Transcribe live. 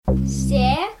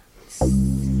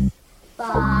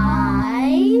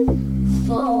5,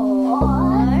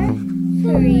 4,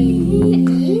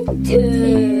 3,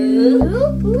 2,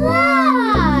 1.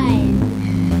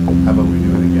 How about we do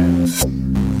it again? 6,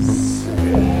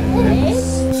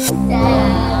 7,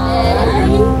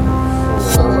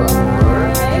 4,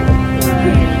 3,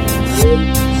 2,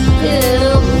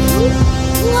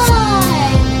 1.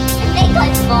 I think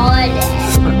I farted.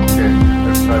 Okay,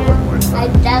 let's try one more I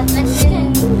time. definitely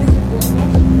didn't.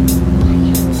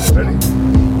 Ready?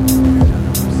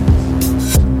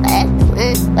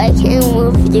 I can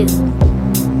move you.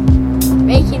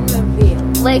 Making reveal.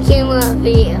 Making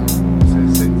reveal.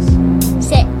 Say 6,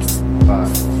 6,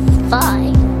 5,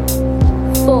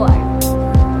 5, 4,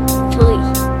 3,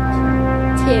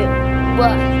 2,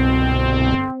 1.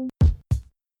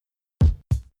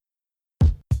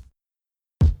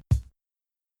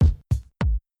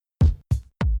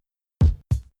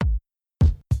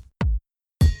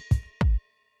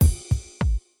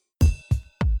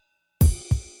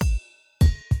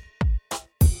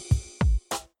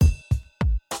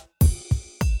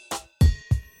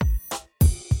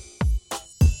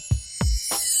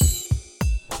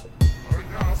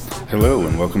 Hello,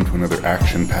 and welcome to another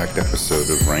action-packed episode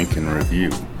of Rank and Review.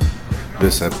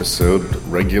 This episode,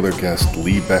 regular guest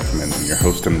Lee Beckman and your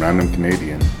host and random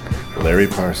Canadian, Larry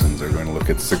Parsons, are going to look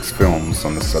at 6 films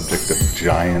on the subject of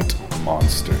giant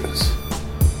monsters.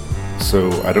 So,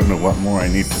 I don't know what more I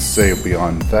need to say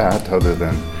beyond that, other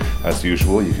than, as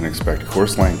usual, you can expect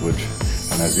coarse language,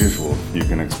 and as usual, you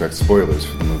can expect spoilers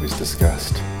for the movies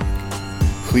discussed.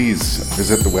 Please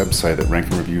visit the website at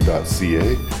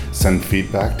rankandreview.ca, send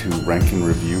feedback to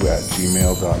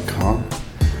rankandreview@gmail.com,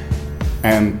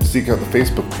 and seek out the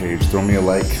Facebook page. Throw me a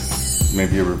like,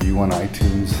 maybe a review on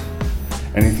iTunes.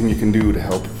 Anything you can do to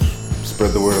help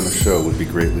spread the word on the show would be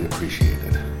greatly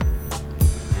appreciated.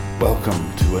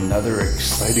 Welcome to another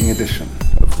exciting edition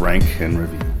of Rank and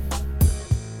Review.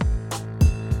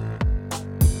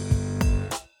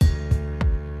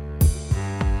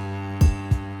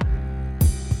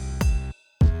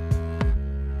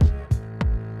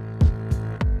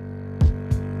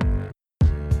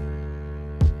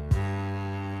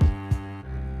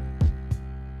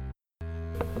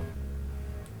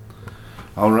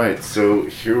 Alright, so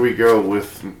here we go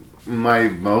with my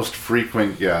most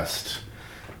frequent guest,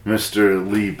 Mr.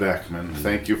 Lee Beckman.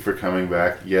 Thank you for coming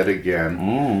back yet again.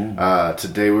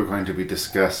 Today we're going to be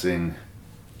discussing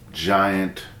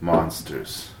giant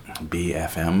monsters.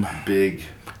 BFM. Big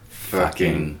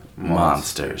fucking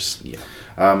monsters. Yeah.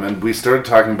 And we started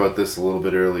talking about this a little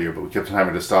bit earlier, but we kept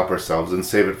having to stop ourselves and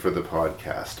save it for the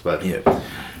podcast. But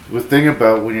the thing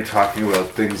about when you're talking about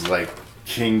things like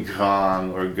King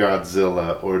Kong or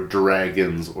Godzilla or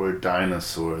dragons or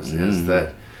dinosaurs is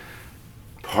that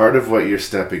part of what you're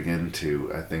stepping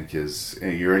into, I think, is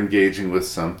you're engaging with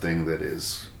something that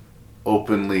is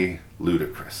openly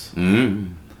ludicrous.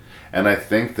 And I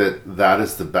think that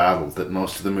is the battle that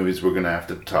most of the movies we're going to have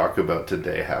to talk about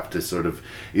today have to sort of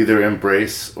either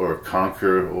embrace or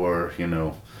conquer, or, you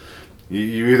know,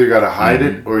 you either got to hide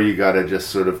it or you got to just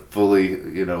sort of fully,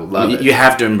 love it. You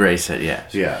have to embrace it,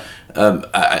 yes. Yeah.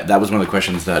 That was one of the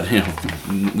questions that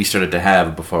we started to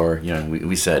have before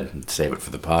we said save it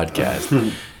for the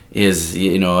podcast. Is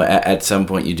at some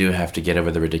point you do have to get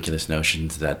over the ridiculous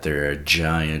notions that there are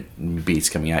giant beasts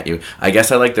coming at you. I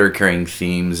guess I like the recurring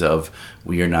themes of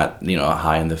we are not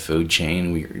high in the food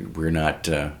chain. We're not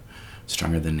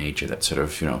stronger than nature. That sort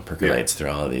of percolates through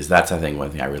all of these. That's I think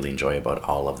one thing I really enjoy about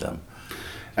all of them.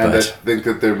 And I think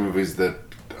that they're movies that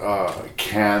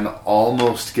can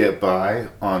almost get by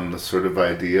on the sort of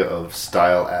idea of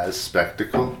style as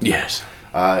spectacle. Yes.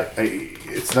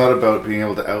 It's not about being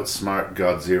able to outsmart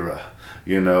Godzilla,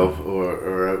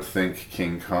 or outthink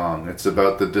King Kong. It's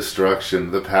about the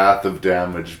destruction, the path of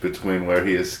damage between where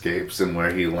he escapes and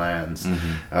where he lands.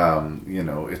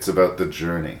 It's about the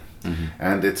journey.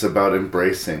 And it's about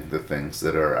embracing the things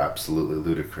that are absolutely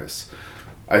ludicrous.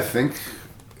 I think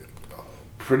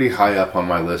pretty high up on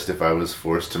my list, if I was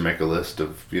forced to make a list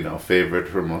of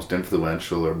favorite or most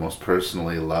influential or most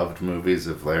personally loved movies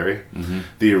of Larry,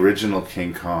 the original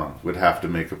King Kong would have to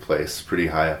make a place pretty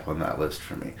high up on that list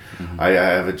for me. I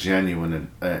have a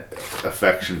genuine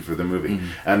affection for the movie,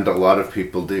 and a lot of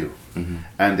people do,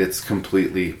 and it's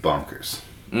completely bonkers.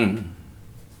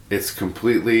 It's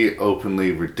completely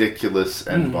openly ridiculous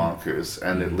and bonkers,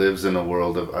 and it lives in a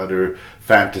world of utter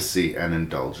fantasy and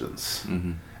indulgence.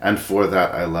 And for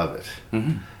that, I love it.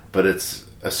 But it's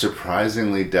a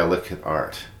surprisingly delicate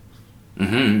art.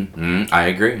 I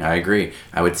agree.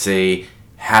 I would say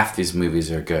half these movies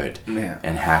are good, Yeah.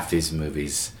 and half these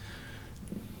movies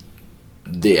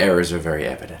the errors are very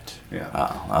evident. Yeah.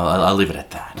 I'll leave it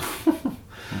at that.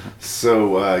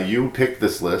 So you picked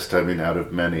this list. I mean, out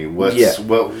of many. Yeah.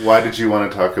 Why did you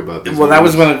want to talk about this? Well, that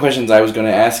was one of the questions I was going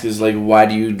to ask. Is like, why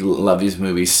do you love these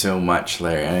movies so much,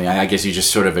 Larry? I mean, I guess you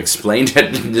just sort of explained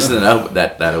it just in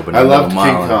that opening. I loved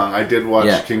King Kong. I did watch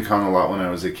Yeah. King Kong a lot when I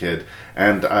was a kid,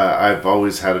 and I've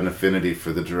always had an affinity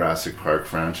for the Jurassic Park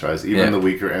franchise. Even Yeah. the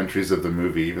weaker entries of the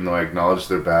movie, even though I acknowledge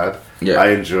they're bad, Yeah.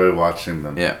 I enjoy watching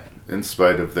them. Yeah. In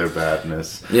spite of their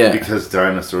badness. Yeah. Because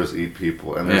dinosaurs eat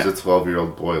people, and there's Yeah. a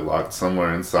 12-year-old boy locked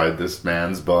somewhere inside this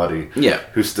man's body Yeah.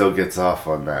 who still gets off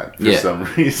on that for Yeah. some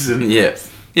reason. Yeah.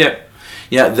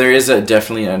 There is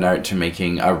definitely an art to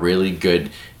making a really good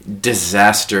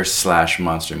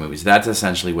disaster/monster movies. That's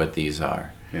essentially what these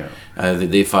are. Yeah.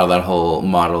 They follow that whole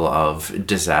model of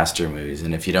disaster movies,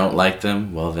 and if you don't like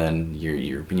them, well, then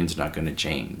your opinion's not going to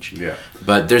change. Yeah.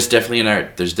 But there's definitely an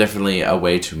art. There's definitely a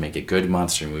way to make a good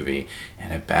monster movie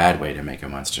and a bad way to make a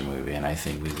monster movie, and I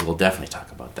think we will definitely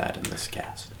talk about that in this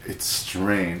cast. It's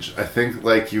strange. I think,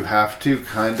 like, you have to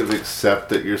kind of accept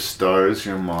that your star is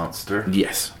your monster.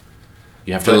 Yes,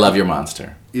 you have to But- love your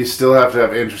monster. You still have to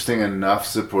have interesting enough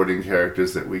supporting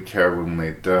characters that we care when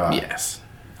they die. Yes,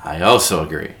 I also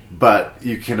agree. But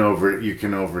you can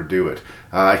overdo it.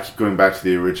 I keep going back to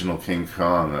the original King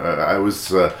Kong. I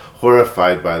was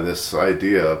horrified by this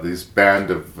idea of these band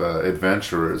of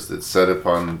adventurers that set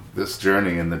upon this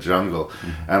journey in the jungle,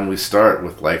 and we start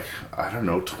with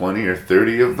 20 or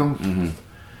 30 of them,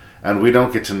 and we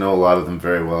don't get to know a lot of them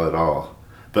very well at all.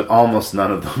 But almost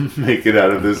none of them make it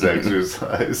out of this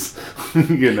exercise.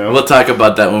 We'll talk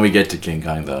about that when we get to King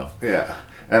Kong, though. Yeah.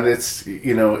 And it's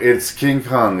King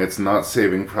Kong. It's not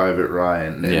Saving Private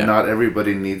Ryan. And Yeah. not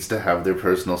everybody needs to have their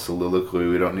personal soliloquy.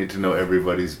 We don't need to know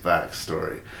everybody's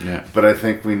backstory. Yeah. But I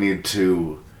think we need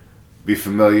to be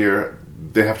familiar.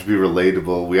 They have to be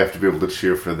relatable. We have to be able to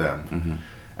cheer for them. Mm-hmm.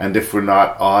 And if we're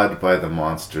not awed by the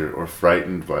monster or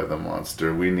frightened by the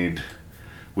monster, we need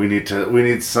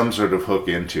some sort of hook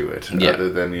into it, Yeah. other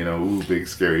than ooh, big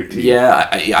scary teeth. Yeah,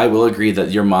 I will agree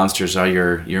that your monsters are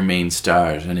your main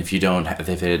stars, and if they don't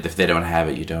have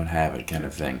it, you don't have it, kind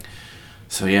of thing.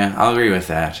 So yeah, I'll agree with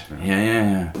that.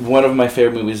 Yeah. One of my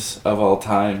favorite movies of all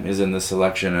time is in the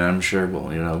selection, and I'm sure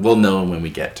we'll know when we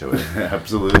get to it.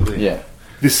 Absolutely. Yeah.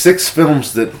 The 6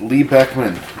 films that Lee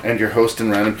Beckman and your host and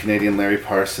random Canadian Larry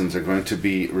Parsons are going to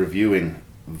be reviewing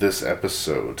this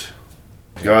episode.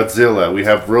 Godzilla. We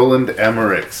have Roland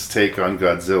Emmerich's take on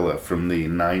Godzilla from the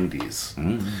 90s.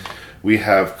 We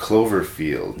have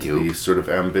Cloverfield, the sort of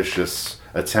ambitious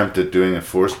attempt at doing a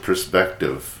forced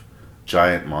perspective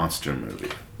giant monster movie.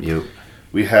 Yep.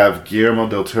 We have Guillermo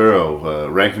del Toro,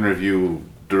 rank and review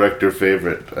director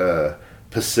favorite,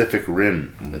 Pacific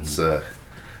Rim. It's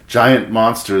giant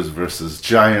monsters versus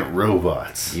giant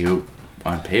robots.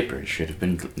 On paper, it should have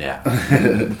been... Yeah.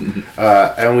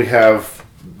 And we have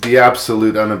the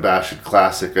absolute unabashed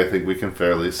classic, I think we can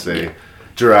fairly say,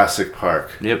 Jurassic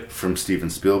Park. Yep. From Steven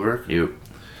Spielberg. Yep.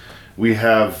 We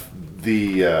have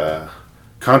the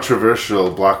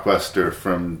controversial blockbuster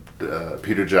from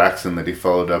Peter Jackson that he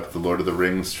followed up, the Lord of the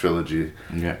Rings trilogy.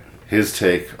 Yeah. His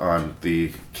take on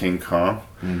the King Kong,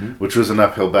 which was an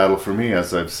uphill battle for me,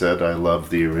 as I've said. I love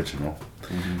the original.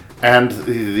 And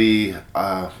the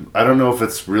I don't know if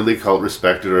it's really cult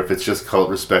respected or if it's just cult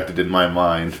respected in my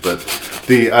mind, but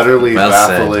the utterly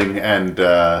baffling and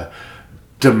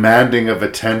demanding of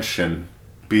attention,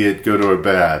 be it good or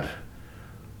bad,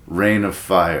 Reign of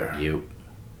Fire. Yep.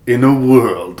 In a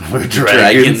world where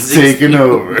dragons taken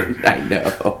over. I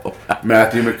know.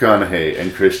 Matthew McConaughey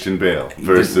and Christian Bale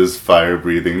versus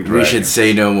fire-breathing dragons. We should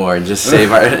say no more and just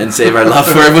save our love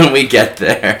for it when we get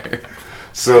there.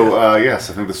 So, yes,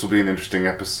 I think this will be an interesting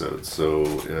episode. So,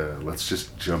 let's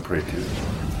just jump right to it.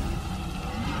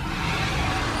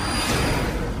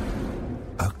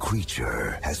 A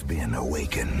creature has been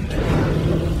awakened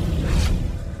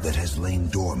that has lain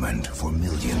dormant for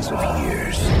millions of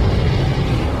years.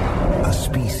 A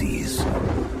species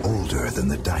older than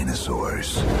the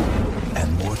dinosaurs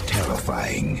and more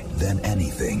terrifying than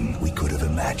anything we could have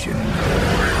imagined.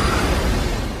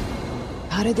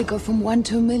 How did they go from 1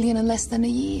 to a million in less than a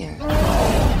year?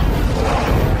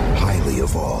 Highly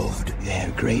evolved. They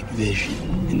have great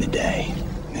vision in the day.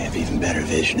 They have even better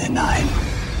vision at night.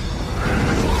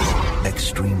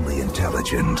 Extremely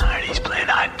intelligent. He's playing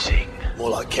hide and seek. More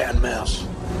like cat and mouse.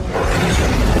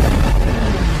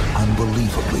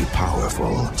 Unbelievably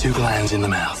powerful. 2 glands in the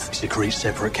mouth secrete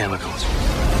separate chemicals.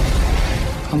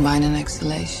 Combining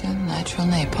exhalation, nitrile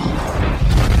napalm.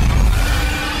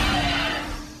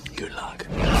 Good luck.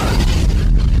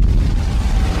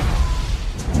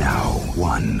 Now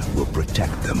One will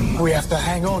protect them, We have to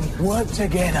hang on, work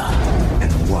together.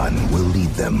 and one will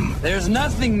lead them. There's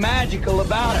nothing magical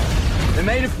about it. They're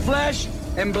made of flesh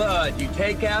and blood. You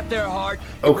take out their heart,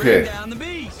 you Okay. bring down the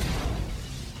beast.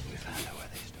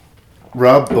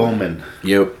 Rob Bowman.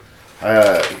 Yep.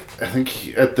 I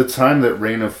think at the time that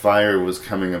Reign of Fire was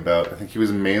coming about, I think he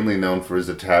was mainly known for his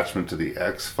attachment to the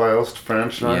X-Files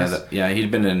franchise.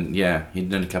 He'd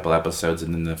done a couple episodes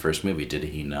in the first movie, did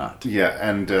he not? Yeah,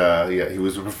 and he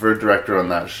was a preferred director on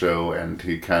that show, and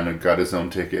he kind of got his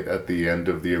own ticket at the end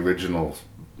of the original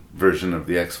version of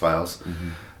the X-Files.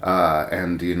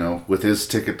 And, with his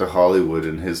ticket to Hollywood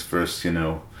and his first,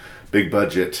 big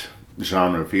budget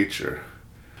genre feature,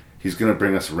 he's going to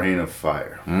bring us Reign of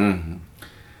Fire. Mm-hmm.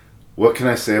 What can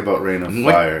I say about Reign of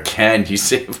Fire? What can you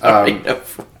say about Reign of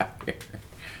Fire?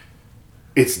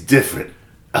 It's different.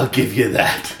 I'll give you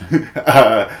that.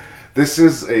 This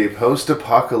is a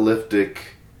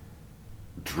post-apocalyptic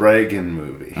dragon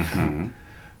movie. Mm-hmm.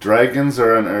 Dragons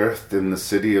are unearthed in the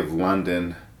city of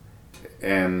London,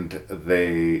 and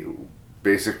they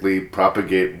basically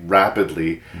propagate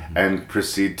rapidly and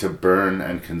proceed to burn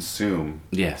and consume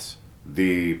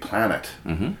the planet.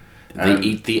 Mm-hmm. They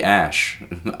eat the ash.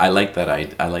 I like that.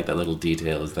 I like that little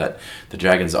detail. Is that the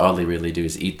dragons all they really do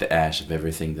is eat the ash of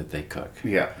everything that they cook.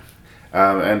 Yeah,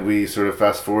 and we sort of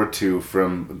fast forward to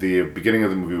from the beginning of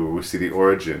the movie where we see the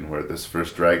origin, where this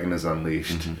first dragon is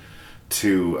unleashed,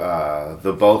 to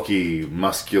the bulky,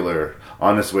 muscular,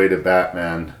 on his way to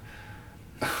Batman,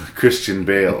 Christian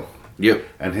Bale. Yep.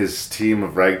 And his team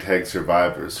of ragtag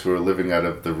survivors who are living out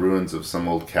of the ruins of some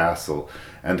old castle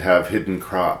and have hidden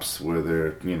crops where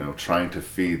they're, trying to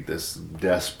feed this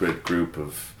desperate group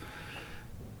of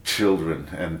children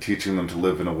and teaching them to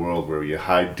live in a world where you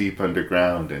hide deep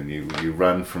underground and you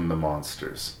run from the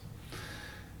monsters.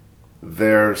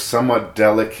 Their somewhat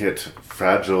delicate,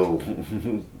 fragile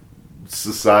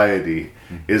society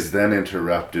is then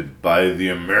interrupted by the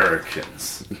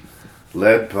Americans,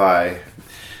 led by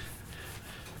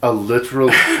a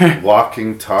literal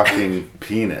walking, talking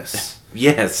penis.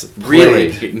 Yes,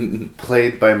 really.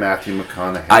 Played by Matthew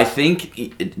McConaughey. I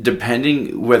think,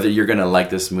 depending whether you're going to like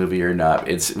this movie or not,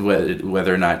 it's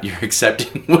whether or not you're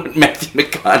accepting what Matthew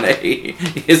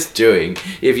McConaughey is doing.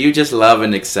 If you just love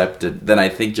and accept it, then I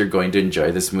think you're going to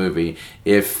enjoy this movie.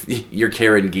 If you're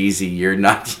Karen Giese, you're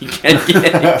not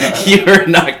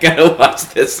going to watch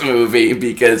this movie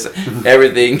because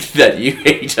everything that you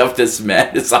hate of this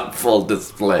man is on full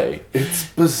display. It's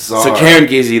bizarre. So Karen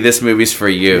Giese, this movie's for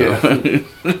you. Yeah.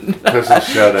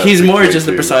 He's more just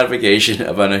the personification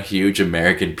of a huge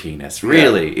American penis.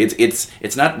 Really,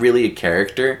 it's not really a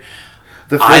character.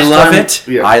 I love it.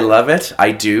 Yeah. I love it.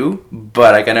 I do,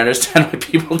 but I can understand why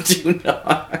people do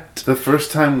not. The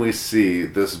first time we see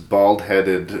this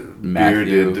bald-headed,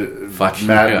 bearded,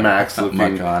 Mad Max-looking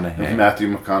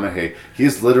Matthew McConaughey,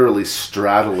 he's literally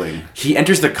straddling. He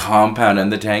enters the compound in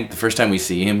the tank. The first time we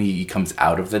see him, he comes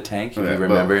out of the tank. If you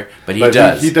remember, but he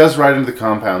does. He does ride into the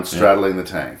compound, straddling the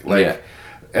tank.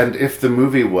 And if the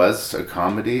movie was a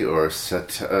comedy or a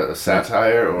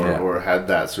satire or had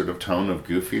that sort of tone of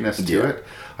goofiness to it,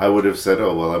 I would have said,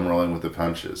 oh, well, I'm rolling with the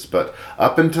punches. But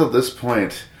up until this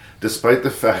point, despite the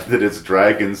fact that it's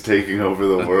dragons taking over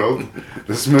the world,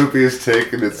 this movie has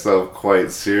taken itself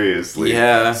quite seriously.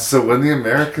 Yeah. So when the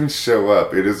Americans show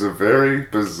up, it is a very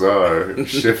bizarre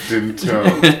shift in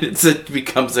tone. It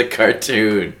becomes a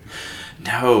cartoon.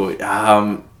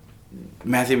 No,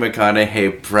 Matthew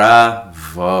McConaughey,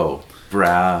 bravo.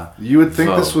 You would think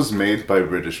this was made by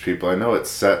British people. I know it's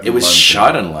set in It was London.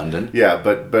 shot in London. Yeah,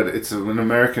 but it's an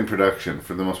American production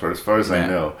for the most part, as far as I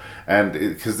know. And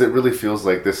because it really feels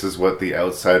like this is what the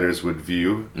outsiders would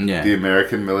view the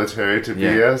American military to be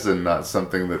as, and not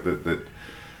something that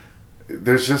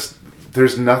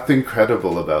there's nothing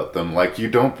credible about them. Like, you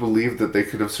don't believe that they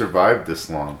could have survived this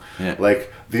long. Yeah.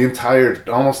 Like, the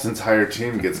almost entire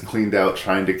team gets cleaned out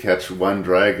trying to catch one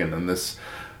dragon, and this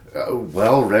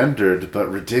well-rendered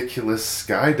but ridiculous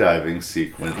skydiving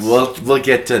sequence. We'll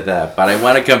get to that, but I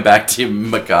want to come back to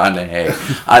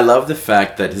McConaughey. I love the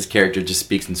fact that his character just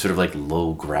speaks in sort of like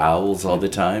low growls all the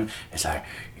time. It's like,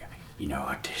 you know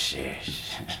what this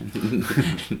is?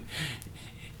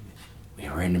 We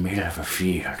were in the middle of a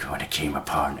field when it came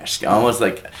upon us. Almost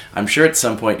like, I'm sure at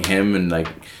some point him and like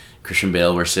Christian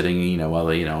Bale were sitting, while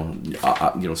they,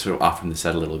 sort of off from the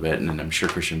set a little bit, and I'm sure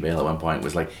Christian Bale at one point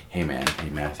was like, "Hey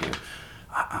Matthew,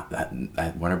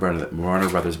 Warner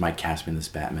Brothers might cast me in this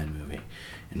Batman movie,"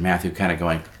 and Matthew kind of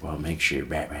going, "Well, make sure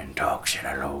Batman talks in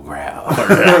a low growl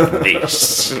like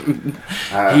this."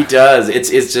 He does.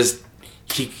 It's just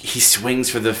he swings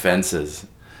for the fences.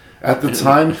 At the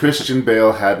time, Christian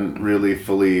Bale hadn't really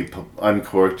fully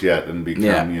uncorked yet and become,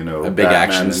 a big Batman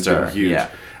action and star. been huge. Yeah.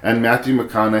 And Matthew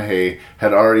McConaughey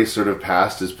had already sort of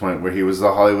passed his point where he was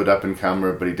the Hollywood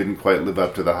up-and-comer, but he didn't quite live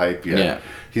up to the hype yet. Yeah.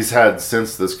 He's had,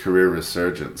 since this, career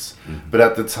resurgence. But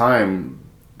at the time,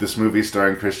 this movie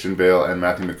starring Christian Bale and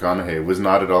Matthew McConaughey was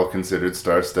not at all considered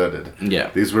star-studded.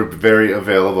 Yeah. These were very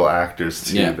available actors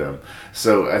to Yeah. them.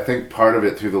 So I think part of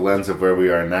it through the lens of where we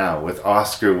are now, with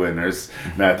Oscar winners,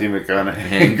 Matthew McConaughey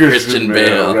and Christian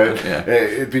Bale, right? Yeah.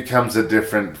 It becomes a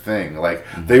different thing. Like,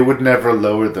 they would never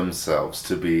lower themselves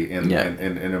to be in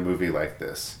a movie like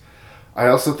this. I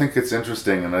also think it's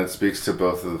interesting, and it speaks to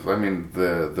both of,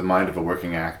 the mind of a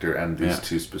working actor and these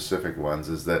two specific ones,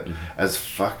 is that as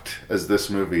fucked as this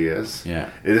movie is, it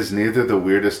is neither the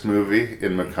weirdest movie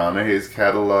in McConaughey's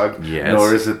catalog,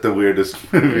 nor is it the weirdest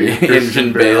movie in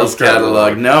Christian Bale's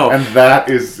catalog. No. And that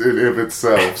is, in of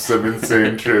itself, some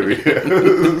insane trivia.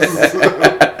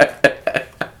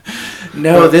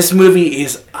 No, this movie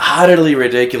is utterly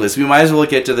ridiculous. We might as well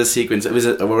get to the sequence.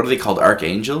 What are they called?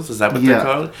 Archangels? Is that what they're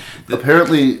called?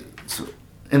 Apparently,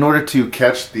 in order to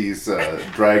catch these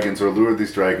dragons or lure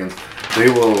these dragons, they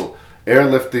will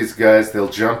airlift these guys. They'll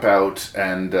jump out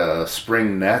and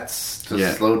spring nets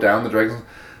to slow down the dragons.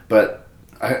 But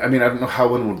I don't know how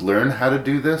one would learn how to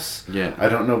do this. Yeah. I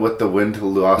don't know what the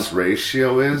win-to-loss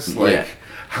ratio is. Like,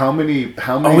 how many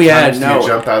times do you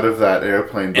jump out of that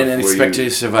airplane before and then expect to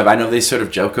survive? I know they sort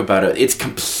of joke about it. It's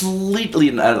completely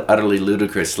and utterly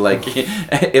ludicrous. Like,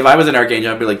 if I was an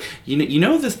Archangel, I'd be like,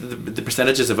 the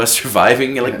percentages of us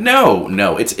surviving? You're like,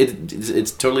 no,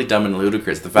 it's totally dumb and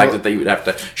ludicrous. The fact that they would have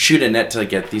to shoot a net to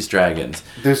get these dragons.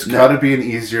 There's got to be an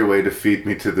easier way to feed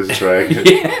me to this dragon.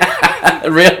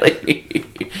 Really?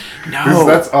 No,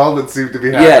 that's all that seemed to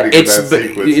be happening in that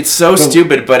sequence. It's so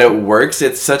stupid, but it works.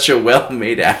 It's such a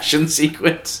well-made action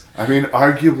sequence. I mean,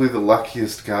 arguably the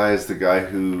luckiest guy is the guy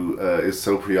who is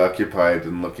so preoccupied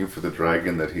in looking for the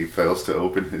dragon that he fails to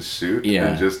open his chute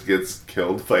and just gets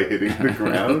killed by hitting the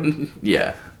ground.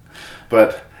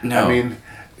 But, no. I mean,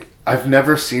 I've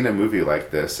never seen a movie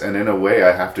like this, and in a way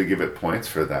I have to give it points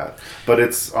for that. But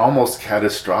it's almost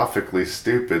catastrophically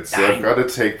stupid, so I've got to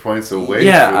take points away for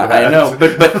that. I know.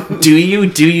 But do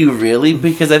you really?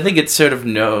 Because I think it sort of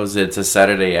knows it's a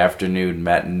Saturday afternoon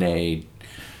matinee,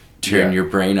 turn your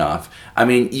brain off. I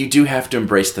mean, you do have to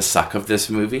embrace the suck of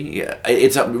this movie.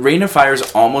 It's Reign of Fire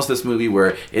is almost this movie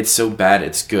where it's so bad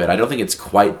it's good. I don't think it's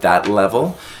quite that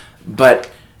level, but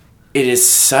it is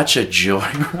such a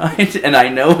joyride, and I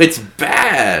know it's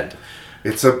bad.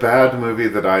 It's a bad movie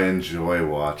that I enjoy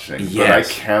watching, but I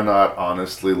cannot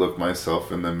honestly look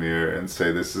myself in the mirror and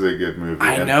say this is a good movie.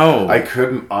 I know. I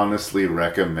couldn't honestly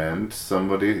recommend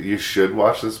somebody, you should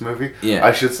watch this movie. Yeah.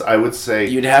 I would say...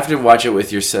 You'd have to watch it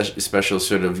with your special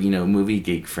sort of, movie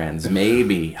geek friends,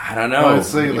 maybe. I don't know. I would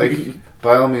say,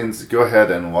 by all means, go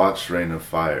ahead and watch Reign of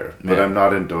Fire, but I'm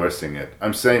not endorsing it.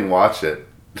 I'm saying watch it.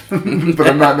 But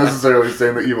I'm not necessarily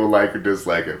saying that you will like or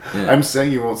dislike it. I'm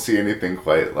saying you won't see anything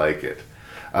quite like it.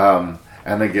 And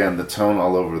again, the tone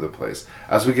all over the place.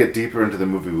 As we get deeper into the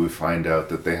movie, we find out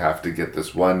that they have to get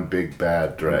this one big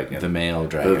bad dragon. The male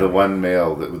dragon. The one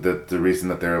male, that the reason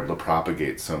that they're able to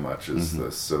propagate so much is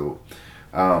this. So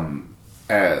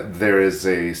there is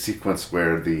a sequence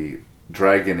where the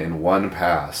dragon in one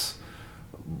pass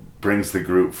brings the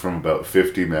group from about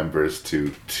 50 members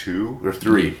to 2 or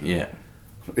 3. Yeah.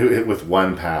 With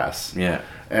one pass. Yeah.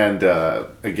 And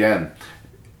again,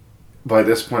 by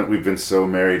this point we've been so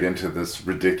married into this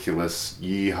ridiculous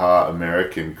yeehaw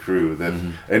American crew that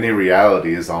any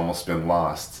reality has almost been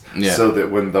lost. Yeah. So that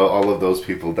when all of those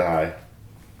people die,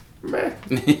 meh.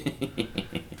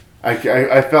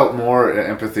 I felt more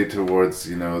empathy towards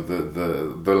the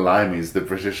limeys, the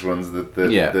British ones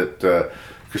that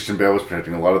Christian Bale was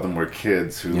protecting. A lot of them were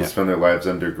kids who spend their lives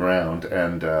underground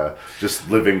and just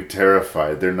living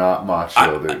terrified. They're not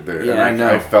macho.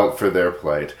 I felt for their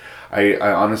plight. I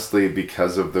honestly,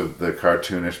 because of the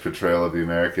cartoonish portrayal of the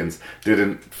Americans,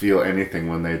 didn't feel anything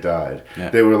when they died. Yeah.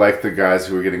 They were like the guys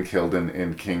who were getting killed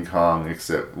in King Kong,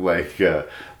 except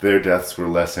their deaths were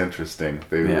less interesting.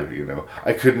 They were,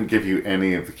 I couldn't give you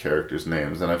any of the characters'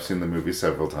 names, and I've seen the movie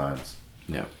several times.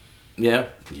 Yeah.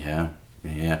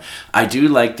 I do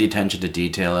like the attention to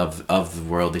detail of the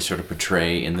world they sort of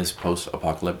portray in this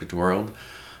post-apocalyptic world.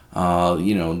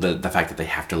 The fact that they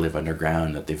have to live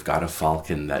underground, that they've got a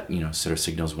falcon that sort of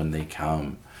signals when they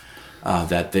come.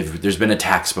 that there's been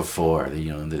attacks before.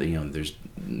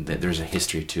 There's a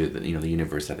history to the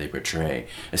universe that they portray,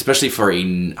 especially for a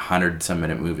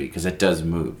 100-some-minute movie, because it does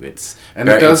move. It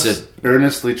does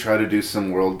earnestly try to do some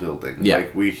world building. Yeah.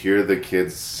 Like, we hear the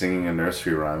kids singing a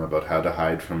nursery rhyme about how to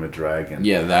hide from a dragon.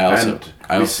 Yeah,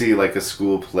 we see like a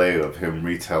school play of him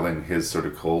retelling his sort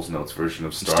of Coles Notes version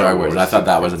of Star Wars. I thought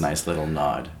that was a nice little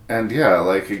nod. And yeah,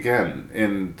 like,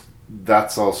 again,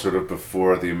 that's all sort of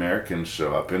before the Americans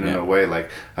show up. And in a way, like,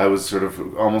 I was sort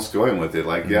of almost going with it.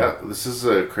 Like, this is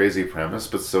a crazy premise,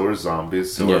 but so are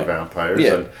zombies, so are vampires.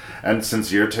 Yeah. And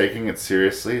since you're taking it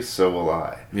seriously, so will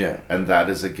I. Yeah. And that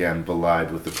is, again,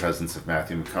 belied with the presence of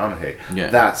Matthew McConaughey. Yeah.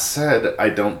 That said, I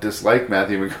don't dislike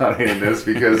Matthew McConaughey in this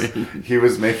because he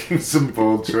was making some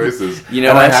bold choices. You know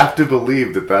and what? I have to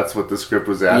believe that that's what the script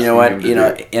was asking him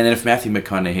to do. And if Matthew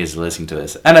McConaughey is listening to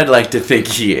this, and I'd like to think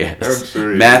he is. I'm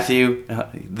sure he Matthew,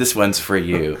 this one's for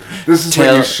you. This is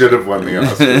when you should have won the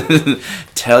Oscar.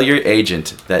 Tell your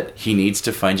agent that he needs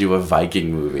to find you a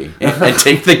Viking movie and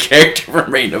take the character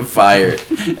from Reign of Fire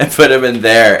and put him in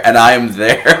there, and I am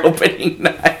there opening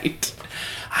night.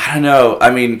 I don't know.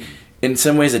 I mean, in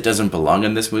some ways it doesn't belong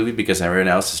in this movie because everyone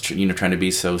else is trying to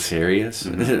be so serious.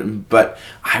 Mm-hmm. But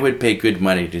I would pay good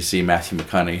money to see Matthew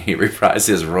McConaughey reprise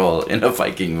his role in a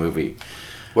Viking movie.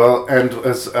 Well, and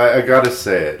as I gotta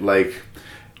say it, like,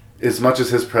 as much as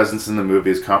his presence in the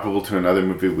movie is comparable to another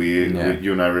movie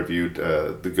you and I reviewed,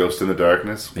 The Ghost in the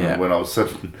Darkness, when all of a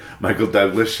sudden Michael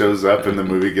Douglas shows up and the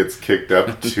movie gets kicked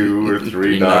up 2 or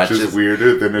 3 notches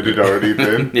weirder than it had already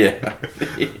been. Yeah.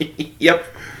 Yep.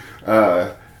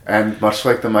 And much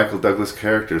like the Michael Douglas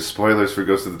character, spoilers for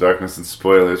Ghost of the Darkness and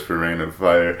spoilers for Reign of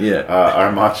Fire,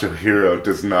 our macho hero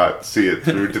does not see it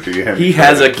through to the end. He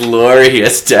has a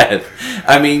glorious death.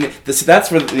 I mean,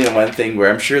 that's one thing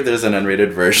where I'm sure there's an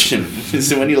unrated version.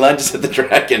 So when he lunges at the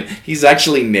dragon, he's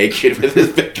actually naked with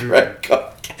his big red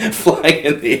cock flying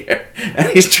in the air, and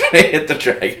he's trying to hit the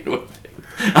dragon with it.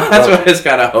 That's what I was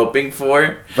kind of hoping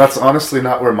for. That's honestly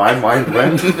not where my mind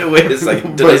went. Wait a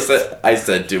second. I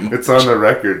said too much. It's on the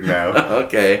record now.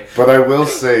 Okay. But I will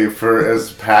say, for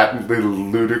as patently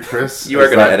ludicrous you are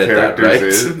as going to edit that, right?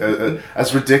 Is,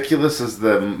 as ridiculous as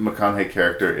the McConaughey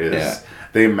character is,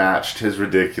 they matched his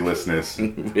ridiculousness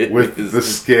with the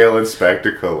scale and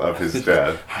spectacle of his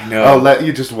death. I know. I'll let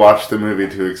you just watch the movie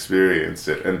to experience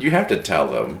it. And you have to tell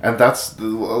them. And that's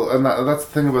the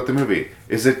thing about the movie.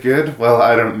 Is it good? Well,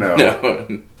 I don't know.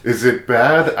 No. Is it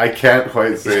bad? I can't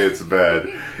quite say it's bad.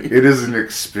 It is an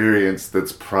experience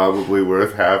that's probably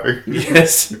worth having.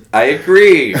 Yes, I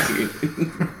agree.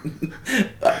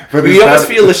 But we almost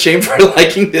feel ashamed for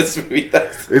liking this movie.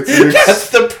 That's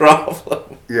the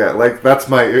problem. Yeah, like, that's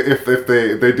my... If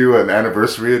they do an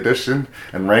anniversary edition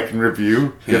and Rank and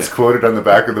Review gets quoted on the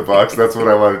back of the box, that's what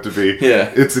I want it to be.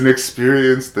 Yeah. It's an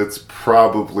experience that's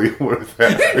probably worth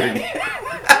having.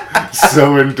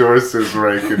 So endorses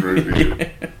Rank and Review.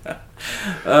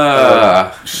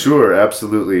 Sure,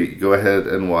 absolutely. Go ahead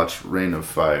and watch Reign of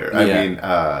Fire. I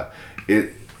mean,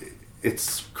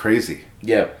 it's crazy.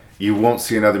 Yeah. You won't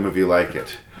see another movie like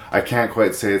it. I can't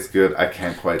quite say it's good. I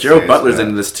can't quite say Gerald Butler's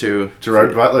in this too.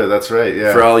 Gerard Butler, that's right,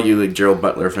 yeah. For all you Gerald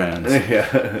Butler fans.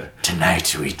 Yeah.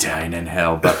 Tonight we dine in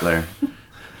hell, Butler.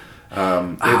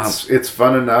 It's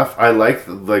fun enough. I like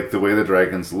the way the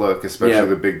dragons look, especially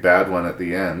the big bad one at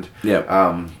the end. Yeah.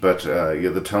 But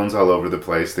the tone's all over the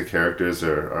place. The characters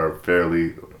are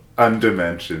fairly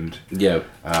undimensioned. Yeah.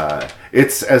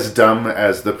 It's as dumb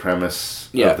as the premise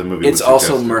of the movie. It's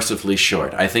also mercifully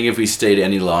short. I think if we stayed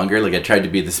any longer, like I tried to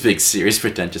be this big, serious,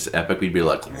 pretentious epic, we'd be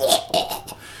like...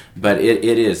 But it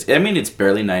is. I mean, it's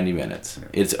barely 90 minutes. Yeah.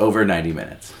 It's over 90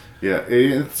 minutes. Yeah,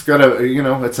 it's got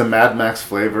it's a Mad Max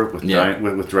flavor with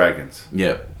with dragons.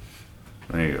 Yep.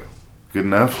 There you go. Good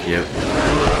enough? Yep.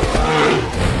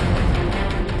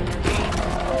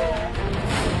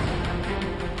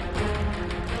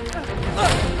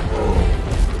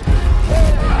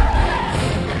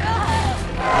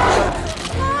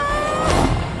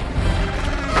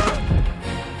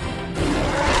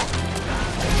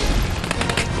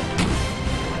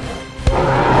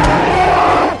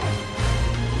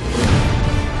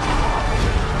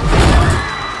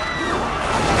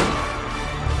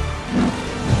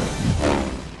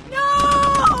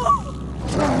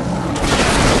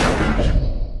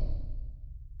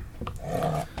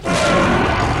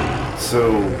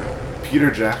 Peter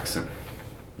Jackson.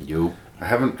 You. I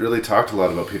haven't really talked a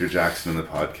lot about Peter Jackson in the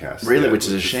podcast. Really, which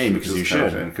is a shame because you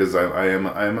should. Because I am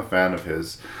a fan of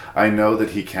his. I know that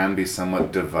he can be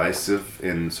somewhat divisive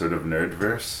in sort of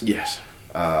nerdverse. Yes.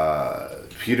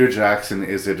 Peter Jackson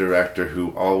is a director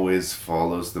who always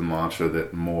follows the mantra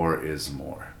that more is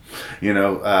more. You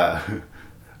know,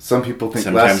 some people think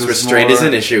Sometimes less restraint is is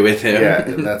an issue with him. Yeah,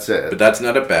 that's it. But that's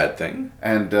not a bad thing.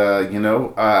 And,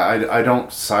 I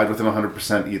don't side with him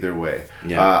 100% either way.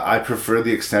 Yeah. I prefer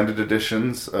the extended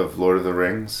editions of Lord of the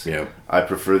Rings. Yeah. I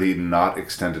prefer the not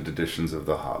extended editions of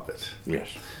The Hobbit. Yes.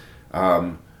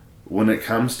 When it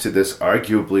comes to this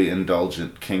arguably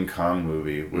indulgent King Kong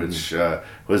movie, which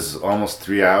was almost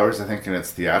 3 hours, I think, in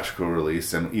its theatrical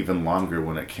release, and even longer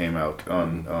when it came out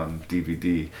on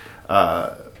DVD,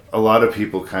 a lot of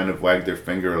people kind of wagged their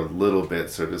finger a little bit,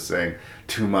 sort of saying,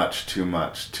 too much,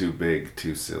 too big,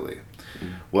 too silly.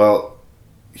 Well,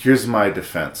 here's my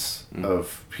defense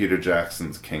of Peter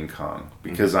Jackson's King Kong,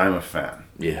 because I'm a fan.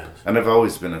 Yeah. And I've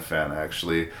always been a fan,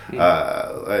 actually.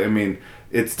 I mean,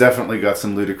 it's definitely got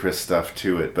some ludicrous stuff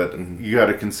to it, but you got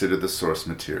to consider the source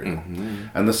material.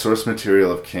 And the source material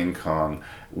of King Kong,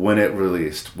 when it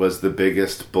released, was the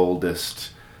biggest,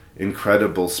 boldest,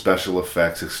 incredible special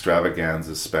effects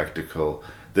extravaganza spectacle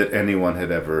that anyone had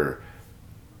ever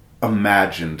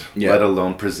imagined, let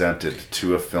alone presented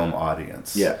to a film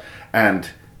audience. Yeah. And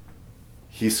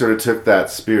he sort of took that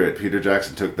spirit, Peter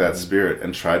Jackson took that spirit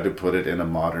and tried to put it in a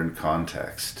modern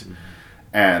context.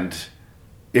 And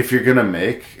if you're going to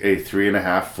make a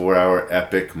 3.5, 4 hour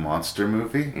epic monster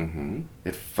movie,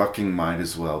 it fucking might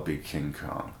as well be King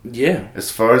Kong. Yeah.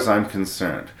 As far as I'm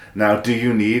concerned. Now, do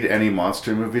you need any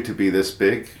monster movie to be this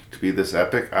big, to be this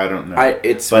epic? I don't know.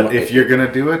 But if you're going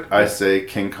to do it, I say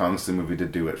King Kong's the movie to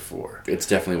do it for. It's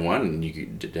definitely one, and you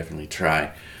could definitely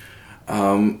try.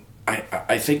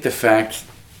 I think the fact,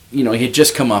 he had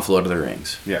just come off Lord of the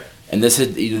Rings. Yeah. And this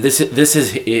is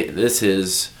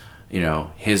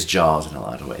his Jaws in a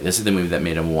lot of ways. This is the movie that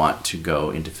made him want to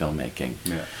go into filmmaking.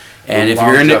 Yeah. And if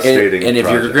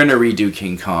you're going to redo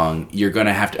King Kong, you're going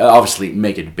to have to obviously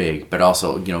make it big, but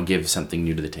also give something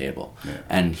new to the table. Yeah.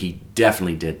 And he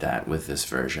definitely did that with this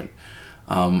version.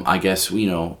 I guess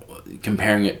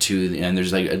comparing it to, and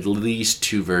there's like at least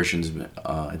 2 versions.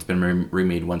 It's been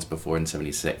remade once before in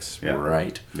 '76,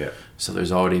 right? Yeah. So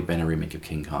there's already been a remake of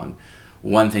King Kong.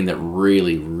 One thing that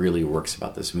really, really works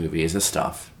about this movie is the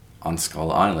stuff on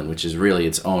Skull Island, which is really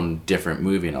its own different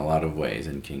movie in a lot of ways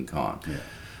in King Kong. Yeah.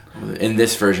 In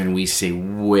this version, we see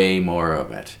way more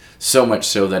of it. So much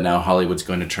so that now Hollywood's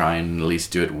going to try and at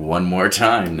least do it one more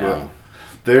time now. Well,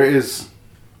 there is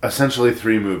essentially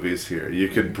 3 movies here. You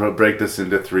could break this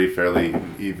into 3 fairly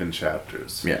even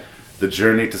chapters. Yeah. The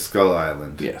Journey to Skull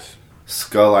Island. Yes.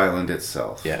 Skull Island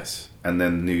itself. Yes. And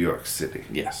then New York City.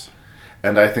 Yes.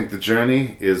 And I think The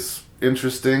Journey is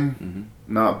interesting,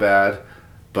 not bad,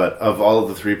 but of all of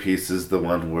the 3 pieces, the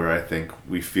one where I think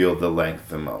we feel the length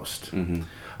the most.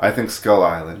 I think Skull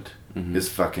Island is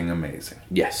fucking amazing.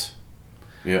 Yes.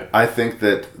 Yeah. I think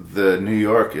that the New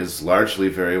York is largely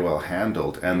very well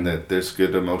handled and that there's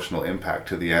good emotional impact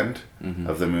to the end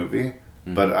of the movie.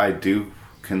 But I do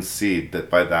concede that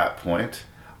by that point,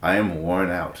 I am worn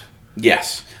out.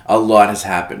 Yes, a lot has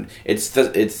happened. It's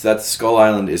that Skull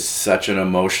Island is such an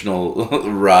emotional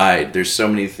ride. There's so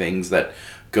many things that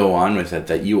go on with it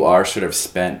that you are sort of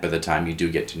spent by the time you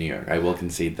do get to New York. I will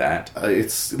concede that.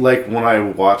 It's like when I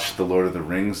watch The Lord of the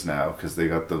Rings now, because they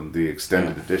got the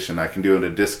extended edition, I can do it a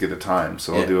disc at a time,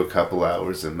 so I'll do a couple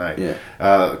hours a night.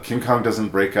 Yeah. King Kong doesn't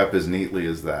break up as neatly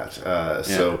as that.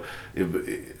 So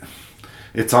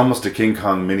it's almost a King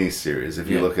Kong miniseries, if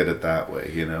you look at it that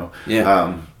way,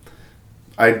 Yeah.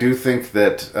 I do think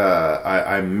that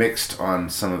I'm mixed on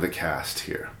some of the cast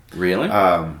here. Really?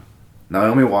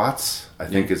 Naomi Watts, I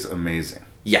think, is amazing.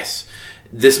 Yes.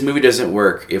 This movie doesn't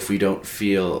work if we don't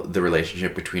feel the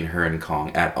relationship between her and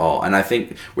Kong at all. And I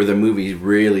think where the movie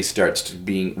really starts to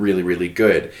being really, really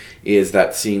good is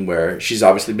that scene where she's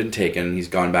obviously been taken, he's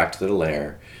gone back to the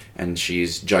lair, and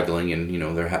she's juggling, and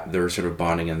they're sort of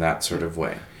bonding in that sort of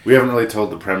way. We haven't really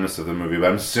told the premise of the movie, but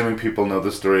I'm assuming people know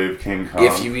the story of King Kong.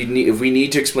 If we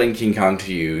need to explain King Kong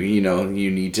to you,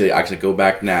 you need to actually go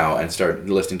back now and start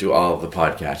listening to all of the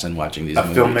podcasts and watching these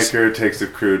movies. A filmmaker takes a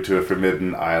crew to a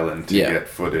forbidden island to get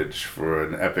footage for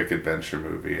an epic adventure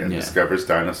movie and discovers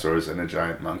dinosaurs and a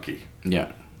giant monkey.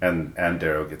 Yeah. And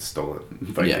Darrow gets stolen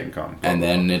by King Kong. And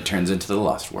then it turns into the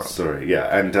Lost World.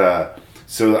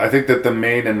 So I think that the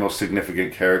main and most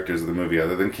significant characters of the movie,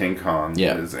 other than King Kong,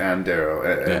 is Ann Darrow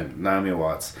and Naomi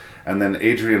Watts. And then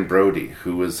Adrian Brody,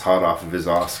 who was hot off of his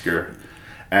Oscar.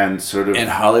 And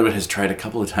Hollywood has tried a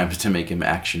couple of times to make him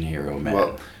action hero, man.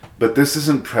 Well, but this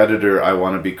isn't Predator, I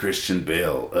want to be Christian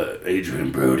Bale,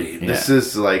 Adrian Brody. This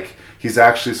is like, he's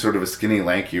actually sort of a skinny,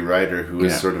 lanky writer who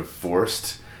is sort of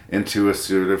forced into a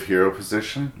sort of hero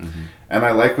position. And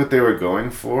I like what they were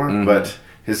going for, but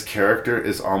his character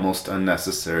is almost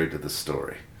unnecessary to the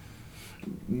story.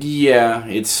 Yeah,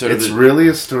 it's sort It's of really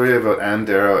a story about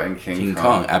Andero and King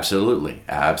Kong. Absolutely.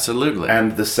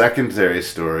 And the secondary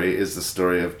story is the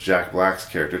story of Jack Black's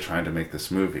character trying to make this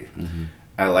movie. Mm-hmm.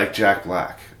 I like Jack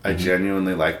Black. I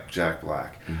genuinely like Jack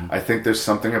Black. I think there's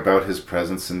something about his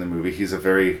presence in the movie. He's a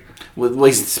very... Well,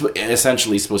 he's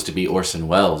essentially supposed to be Orson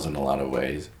Welles in a lot of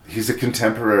ways. He's a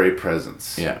contemporary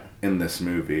presence Yeah. in this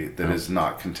movie that is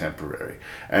not contemporary.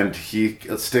 And he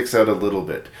sticks out a little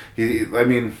bit.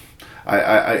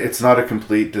 It's not a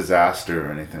complete disaster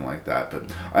or anything like that,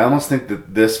 but I almost think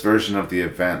that this version of the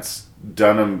events,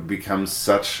 Dunham becomes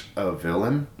such a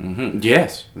villain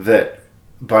Yes. that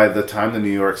by the time the New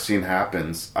York scene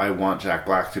happens, I want Jack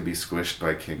Black to be squished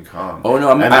by King Kong. Oh, no,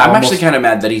 I'm actually kind of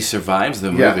mad that he survives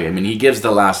the movie. Yeah. I mean, he gives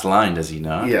the last line, does he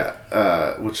not?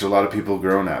 Yeah, which a lot of people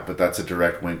groan at, but that's a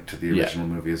direct wink to the original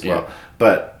movie as well. Yeah.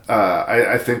 But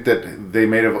I think that they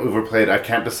may have overplayed. I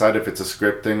can't decide if it's a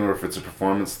script thing or if it's a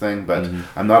performance thing, but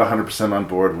I'm not 100% on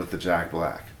board with the Jack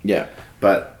Black. Yeah.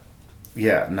 But,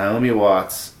 yeah, Naomi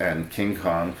Watts and King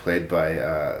Kong, played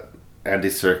by Andy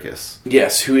Serkis.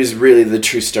 Yes, who is really the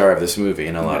true star of this movie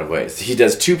in a lot of ways. He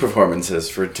does 2 performances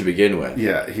to begin with.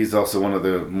 Yeah, he's also one of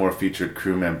the more featured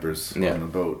crew members on the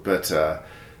boat. But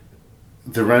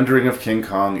the rendering of King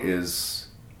Kong is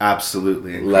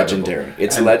absolutely incredible. Legendary.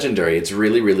 It's legendary. It's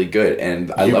really, really good.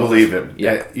 And I love believe him.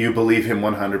 Yeah. You believe him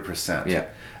 100%. Yeah.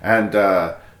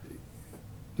 And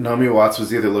Naomi Watts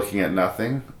was either looking at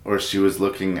nothing or she was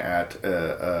looking at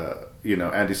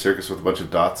Andy Serkis with a bunch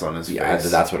of dots on his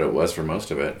face. That's what it was for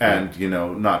most of it. And,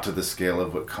 not to the scale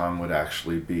of what Kong would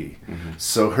actually be.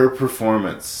 So her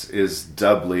performance is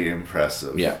doubly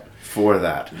impressive for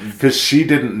that. Because she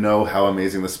didn't know how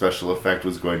amazing the special effect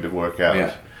was going to work out.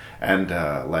 Yeah. And,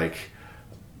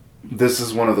 this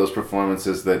is one of those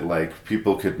performances that,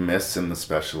 people could miss in the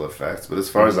special effects. But as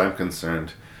far as I'm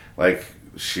concerned,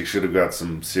 she should have got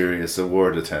some serious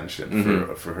award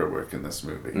attention for her work in this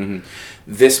movie.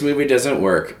 This movie doesn't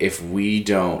work if we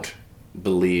don't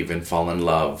believe and fall in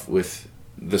love with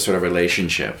the sort of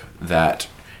relationship that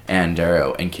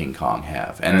Andero and King Kong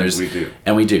have. And we do.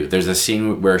 And we do. There's a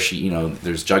scene where she,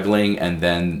 there's juggling, and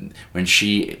then when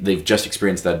they've just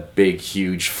experienced that big,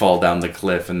 huge fall down the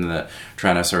cliff, and the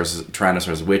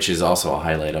Tyrannosaurus, which is also a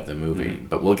highlight of the movie.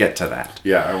 But we'll get to that.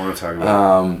 Yeah, I want to talk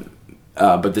about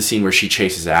but the scene where she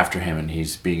chases after him and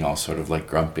he's being all sort of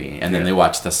grumpy, and then they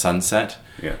watch the sunset.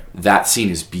 Yeah. That scene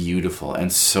is beautiful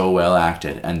and so well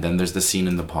acted. And then there's the scene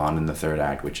in the pond in the third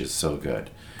act, which is so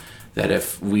good. That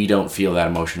if we don't feel that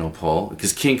emotional pull,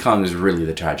 because King Kong is really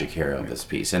the tragic hero of this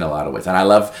piece in a lot of ways. And I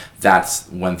love, that's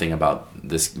one thing about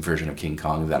this version of King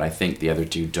Kong that I think the other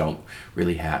two don't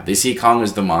really have. They see Kong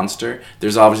as the monster.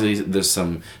 There's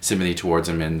some sympathy towards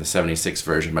him in the 76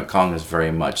 version, but Kong is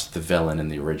very much the villain in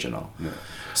the original. Yeah.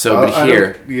 So, but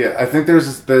here... I think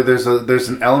there's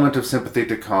an element of sympathy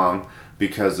to Kong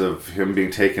because of him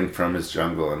being taken from his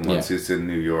jungle, and once he's in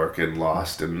New York and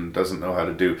lost and doesn't know how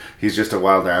to do, he's just a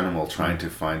wild animal trying to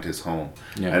find his home.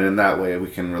 Yeah. And in that way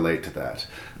we can relate to that.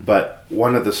 But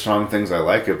one of the strong things I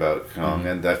like about Kong,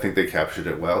 and I think they captured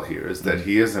it well here, is that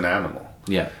he is an animal.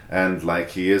 Yeah. And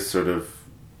he is sort of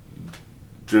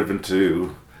driven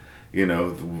to,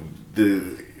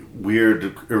 the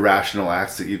weird irrational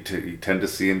acts that you tend to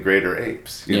see in greater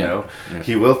apes. You know,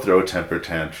 he will throw a temper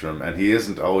tantrum, and he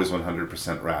isn't always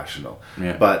 100% rational.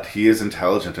 Yeah. But he is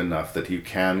intelligent enough that you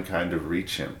can kind of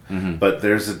reach him. But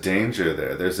there's a danger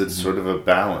there. There's a sort of a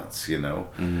balance.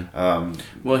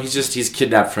 Well, he's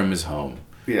kidnapped from his home.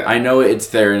 Yeah. I know it's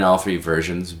there in all 3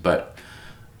 versions, but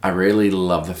I really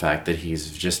love the fact that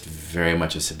he's just very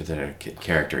much a sympathetic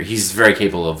character. He's very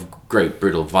capable of great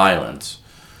brutal violence.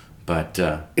 But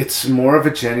it's more of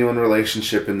a genuine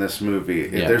relationship in this movie.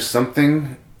 Yeah. There's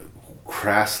something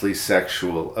crassly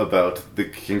sexual about the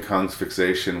King Kong's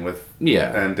fixation with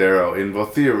Andero in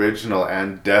both the original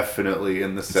and definitely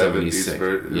in the 70s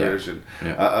version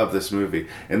of this movie.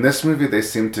 In this movie, they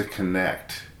seem to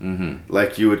connect.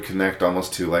 Like you would connect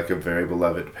almost to a very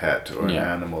beloved pet or an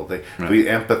animal. We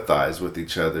empathize with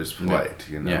each other's plight,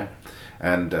 and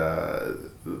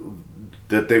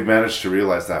that they've managed to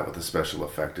realize that with the special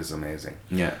effect is amazing.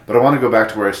 Yeah. But I want to go back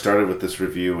to where I started with this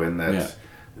review, and that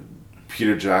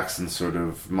Peter Jackson's sort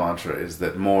of mantra is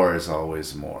that more is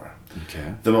always more.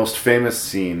 Okay. The most famous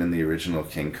scene in the original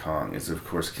King Kong is, of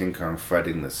course, King Kong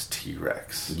fighting this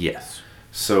T-Rex. Yes.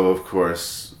 So, of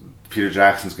course, Peter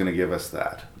Jackson's going to give us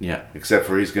that. Yeah. Except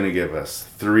for he's going to give us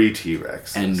 3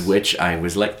 T-Rexes. And which I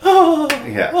was like, oh!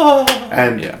 Yeah. Oh!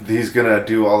 And he's going to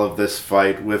do all of this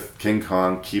fight with King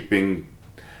Kong keeping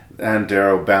Ann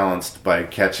Darrow balanced by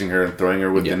catching her and throwing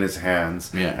her within his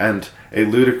hands. Yeah. And a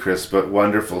ludicrous but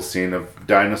wonderful scene of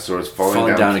dinosaurs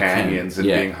falling down canyons and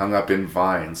being hung up in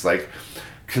vines. Like,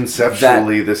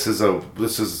 conceptually, this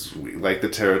is like the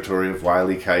territory of Wile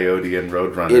E. Coyote and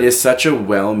Roadrunner. It is such a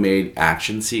well-made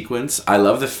action sequence. I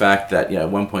love the fact that at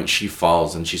one point she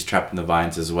falls and she's trapped in the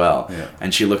vines as well. Yeah.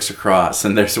 And she looks across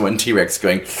and there's one T-Rex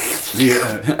going,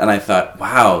 Yeah. and I thought,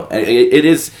 wow, it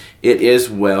is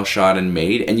well shot and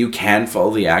made, and you can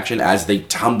follow the action as they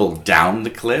tumble down the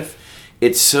cliff.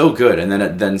 It's so good, and then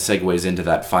it segues into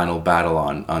that final battle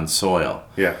on soil.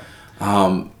 Yeah.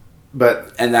 And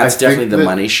that's definitely the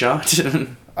money shot.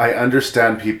 I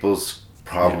understand people's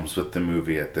problems with the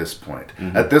movie at this point.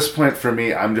 Mm-hmm. At this point, for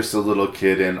me, I'm just a little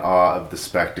kid in awe of the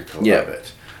spectacle of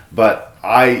it. But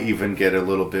I even get a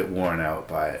little bit worn out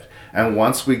by it. And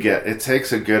once we get... It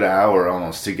takes a good hour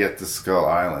almost to get to Skull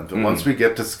Island. But once we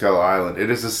get to Skull Island, it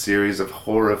is a series of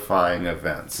horrifying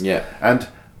events. Yeah. And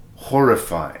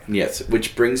horrifying. Yes,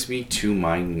 which brings me to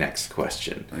my next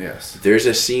question. Yes. There's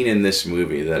a scene in this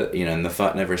movie that, and the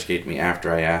thought never escaped me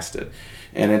after I asked it.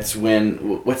 And it's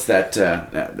when... What's that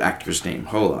actor's name?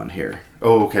 Hold on here.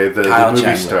 Oh, okay. The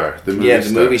movie star. The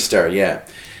movie star, yeah.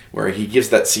 Where he gives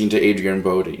that scene to Adrian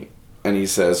Brody. And he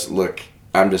says, look,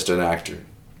 I'm just an actor.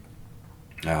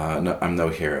 No, I'm no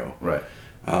hero. Right.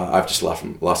 I've just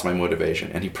lost my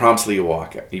motivation. And he promptly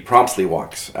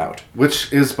walks out.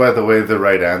 Which is, by the way, the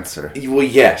right answer. Well,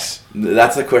 yes.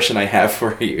 That's the question I have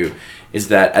for you. Is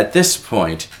that, at this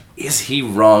point, is he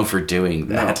wrong for doing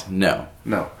that? No.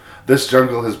 This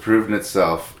jungle has proven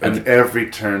itself at every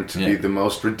turn to be the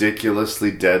most ridiculously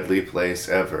deadly place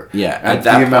ever. Yeah, and at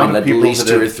that point, at least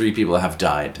 2 or 3 people have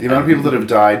died. The amount of people that have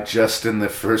died just in the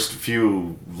first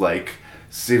few,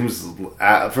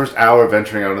 first hour of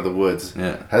entering out of the woods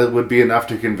would be enough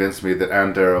to convince me that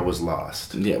Ann Darrow was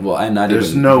lost. Yeah, well, and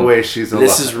there's no way she's alive.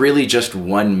 This is really just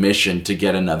one mission to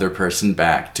get another person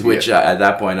back. To which, at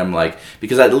that point, I'm like,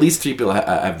 because at least 3 people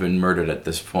have been murdered at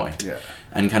this point. Yeah.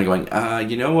 And kind of going,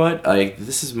 you know what?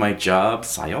 This is my job,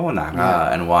 sayonara,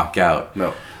 and walk out.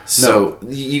 So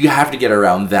you have to get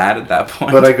around that at that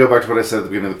point. But I go back to what I said at the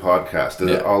beginning of the podcast.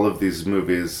 That all of these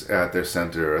movies, at their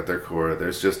center, at their core,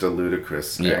 there's just a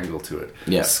ludicrous angle to it.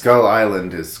 Yeah. Skull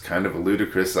Island is kind of a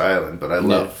ludicrous island, but I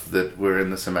love that we're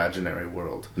in this imaginary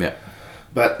world. Yeah.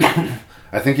 But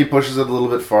I think he pushes it a little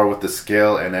bit far with the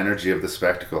scale and energy of the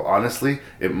spectacle. Honestly,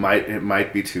 it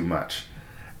might be too much.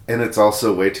 And it's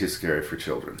also way too scary for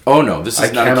children. Oh no, this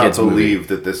is not a kid's movie. I cannot believe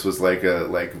that this was like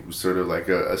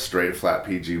a straight flat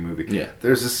PG movie. Yeah.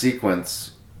 There's a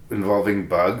sequence involving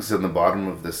bugs in the bottom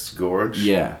of this gorge.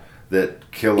 Yeah.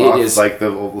 That kill off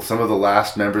some of the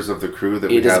last members of the crew that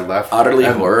we had left. Utterly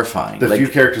horrifying. The few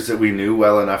characters that we knew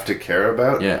well enough to care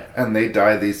about. Yeah. And they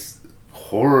die these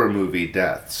horror movie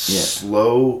deaths. Yeah.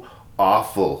 Slow,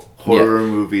 awful horror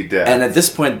movie death. And at this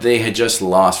point, they had just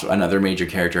lost another major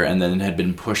character and then had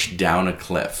been pushed down a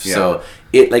cliff. Yeah. So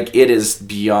it is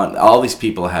beyond... All these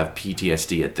people have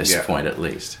PTSD at this point, at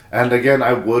least. And again,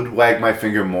 I would wag my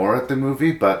finger more at the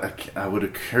movie, but I would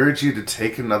encourage you to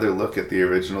take another look at the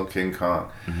original King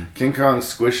Kong. Mm-hmm. King Kong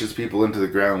squishes people into the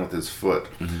ground with his foot.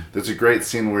 Mm-hmm. There's a great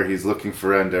scene where he's looking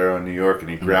for Ann Darrow in New York,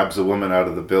 and he grabs a woman out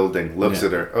of the building, looks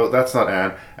at her, oh, that's not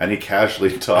Ann, and he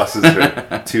casually tosses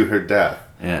her to her death.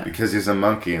 Yeah. Because he's a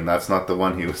monkey, and that's not the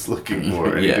one he was looking for,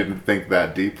 and he didn't think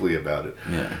that deeply about it.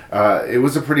 Yeah. It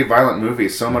was a pretty violent movie,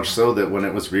 so much so that when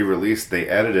it was re-released, they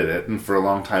edited it, and for a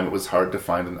long time it was hard to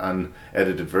find an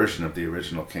unedited version of the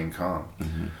original King Kong.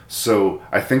 Mm-hmm. So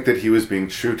I think that he was being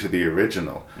true to the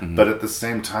original, but at the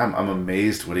same time, I'm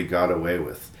amazed what he got away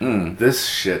with. This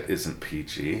shit isn't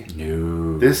PG.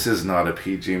 No. This is not a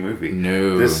PG movie.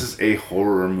 No. This is a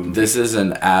horror movie. This is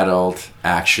an adult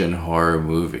action horror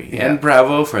movie. Yeah. And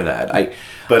bravo for that.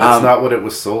 But it's not what it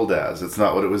was sold as. It's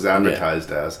not what it was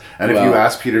advertised as. And if you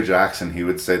ask Peter Jackson, he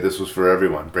would say this was for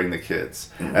everyone. Bring the kids.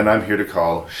 And I'm here to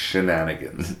call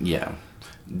shenanigans. Yeah.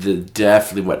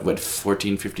 Definitely, what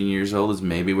 14, 15 years old is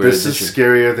maybe where this is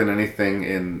scarier than anything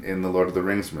in the Lord of the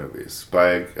Rings movies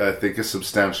by, I think, a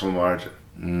substantial margin.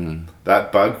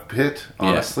 That bug pit,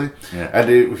 honestly. Yeah. And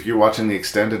if you're watching the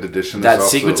extended edition, that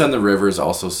sequence on the river is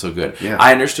also so good. Yeah.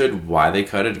 I understood why they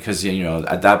cut it because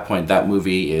at that point that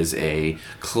movie is it's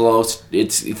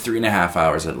 3.5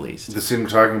 hours at least. The scene we're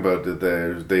talking about,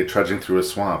 they trudging through a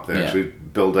swamp. They actually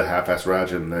build a half-ass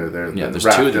raft and there's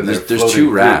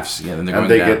 2 rafts. Yeah, and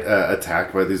they get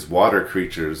attacked by these water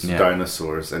creatures,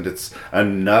 dinosaurs, and it's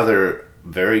another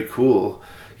very cool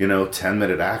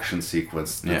 10-minute action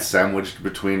sequence that's sandwiched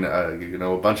between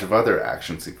a bunch of other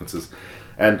action sequences.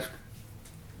 And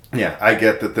Yeah, I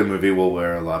get that the movie will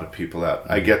wear a lot of people out.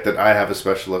 I get that I have a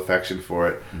special affection for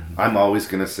it. I'm always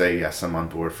going to say, yes, I'm on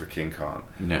board for King Kong.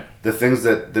 Yeah. The things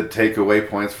that take away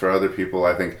points for other people,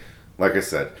 I think, like I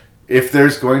said, if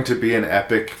there's going to be an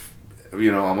epic,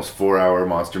 almost 4-hour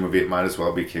monster movie, it might as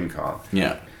well be King Kong.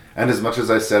 Yeah. And as much as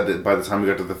I said that by the time we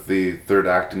got to the third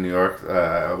act in New York,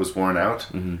 I was worn out,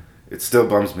 it still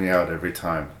bums me out every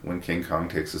time when King Kong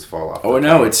takes his fall off. Oh,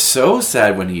 no, it's so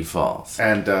sad when he falls.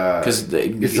 And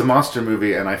it's a monster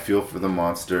movie, and I feel for the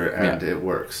monster, and it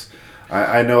works.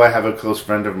 I know I have a close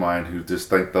friend of mine who just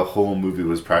the whole movie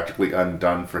was practically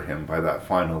undone for him by that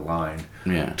final line.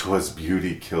 Yeah. 'Twas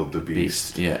beauty killed the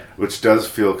beast. Yeah. Which does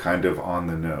feel kind of on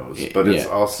the nose. But it's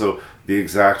also the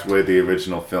exact way the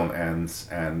original film ends.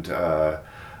 And,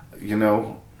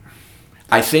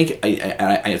 I think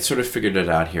I sort of figured it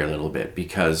out here a little bit,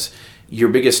 because your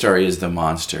biggest story is the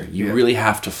monster. You really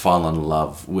have to fall in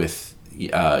love with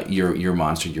your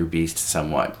monster, your beast,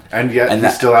 somewhat. And yet he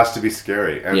still has to be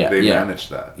scary, and they manage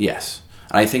that. Yes.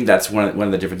 And I think that's one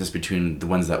of the differences between the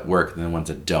ones that work and the ones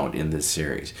that don't in this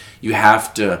series. You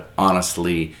have to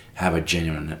honestly have a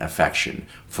genuine affection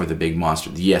for the big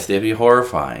monster. Yes, they'd be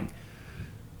horrifying,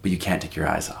 but you can't take your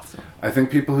eyes off them. I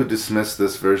think people who dismiss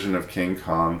this version of King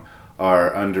Kong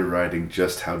are underwriting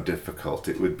just how difficult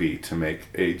it would be to make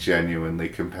a genuinely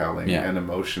compelling and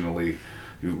emotionally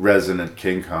resonant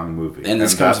King Kong movie. And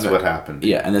that's what happened.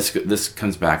 Yeah, and this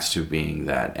comes back to being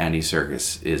that Andy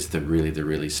Serkis is the really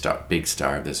big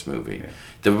star of this movie. Yeah.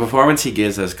 The performance he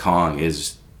gives as Kong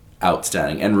is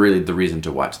outstanding, and really the reason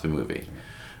to watch the movie.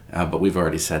 But we've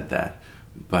already said that.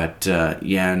 But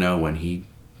when he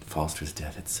falls to his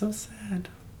death, it's so sad.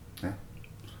 Yeah.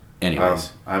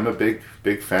 Anyways, I'm a big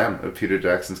fan of Peter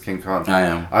Jackson's King Kong. I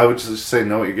am. I would just say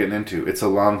know what you're getting into. It's a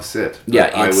long sit. Yeah,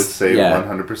 I would say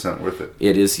 100% worth it.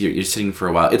 It is. You're sitting for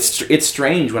a while. It's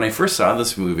strange. When I first saw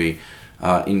this movie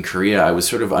in Korea, I was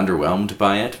sort of underwhelmed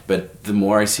by it. But the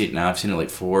more I see it now, I've seen it like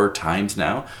 4 times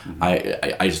now.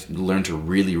 I just learned to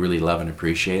really, really love and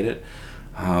appreciate it.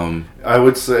 I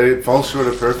would say it falls short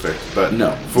of perfect, but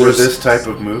for this type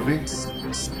of movie,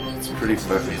 it's pretty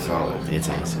fucking solid. It's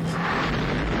awesome.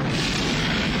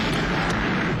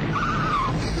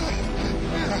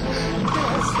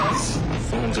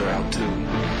 Phones are out too.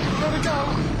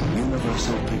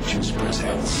 Universal Pictures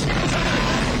presents.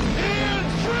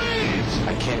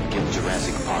 I can't get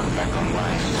Jurassic Park back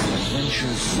online.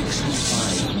 Adventure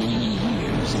 65 million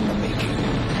years in the making.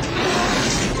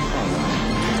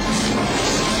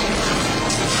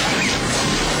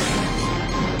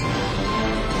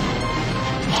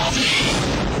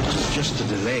 It's just a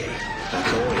delay.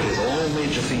 That's all it is. All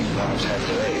major theme parks have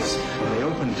delays. When they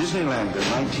opened Disneyland in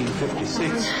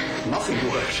 1956, nothing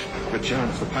worked. But John,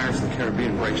 if the Pirates of the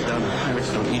Caribbean breaks down, the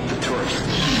pirates don't eat the tourists.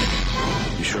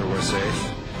 You sure we're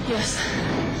safe? Yes.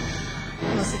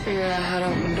 Unless they figure out how to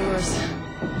open doors.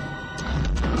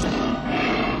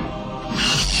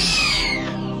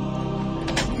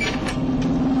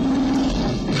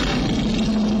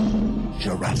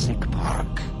 Jurassic Park.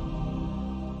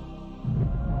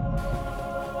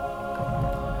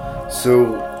 So,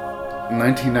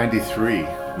 1993,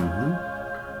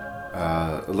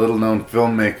 a little-known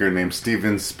filmmaker named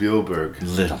Steven Spielberg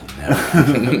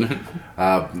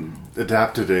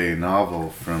adapted a novel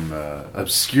from an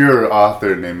obscure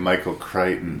author named Michael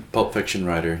Crichton. Pulp Fiction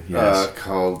writer, yes.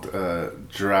 Called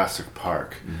Jurassic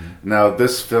Park. Now,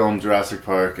 this film, Jurassic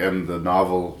Park, and the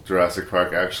novel Jurassic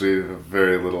Park actually have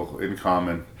very little in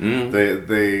common.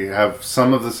 They have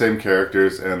some of the same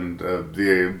characters, and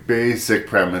the basic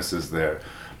premise is there.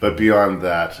 But beyond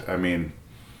that, I mean,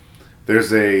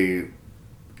 there's a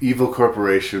evil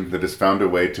corporation that has found a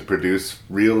way to produce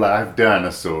real live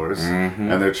dinosaurs,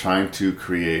 and they're trying to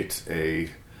create a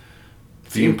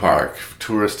theme park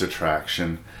tourist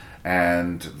attraction,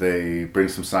 and they bring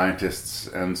some scientists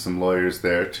and some lawyers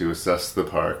there to assess the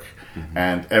park,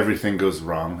 and everything goes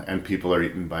wrong, and people are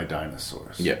eaten by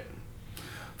dinosaurs. Yep.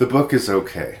 The book is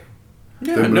okay.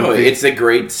 Yeah, it's a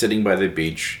great sitting by the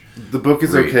beach. The book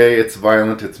is okay, it's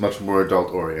violent, it's much more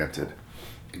adult-oriented.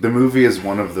 The movie is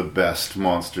one of the best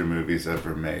monster movies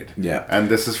ever made. Yeah. And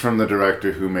this is from the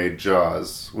director who made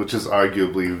Jaws, which is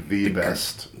arguably the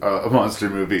best monster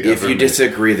movie ever made. If you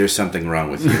disagree, there's something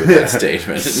wrong with you with that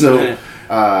statement. So,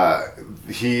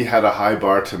 he had a high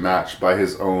bar to match by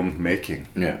his own making.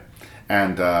 Yeah.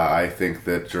 And I think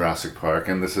that Jurassic Park,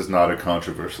 and this is not a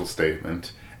controversial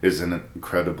statement, is an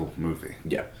incredible movie.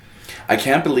 Yeah. I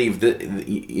can't believe that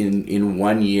in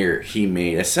 1 year he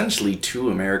made essentially 2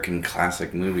 American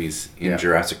classic movies in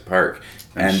Jurassic Park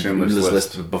and Schindler's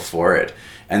List before it.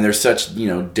 And they're such,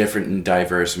 different and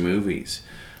diverse movies.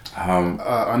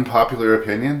 Unpopular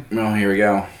opinion. Well, here we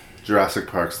go. Jurassic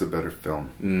Park's the better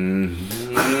film.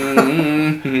 Mm-hmm.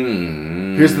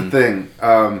 Here's the thing.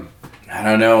 I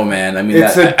don't know, man. I mean,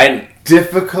 it's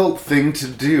difficult thing to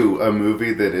do, a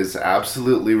movie that is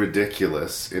absolutely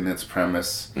ridiculous in its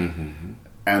premise,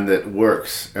 and that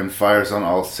works and fires on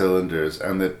all cylinders,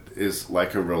 and that is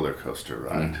like a roller coaster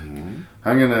ride.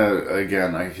 I'm gonna,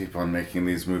 again, I keep on making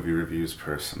these movie reviews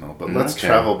personal, but let's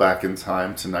travel back in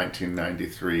time to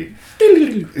 1993.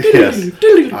 Yes.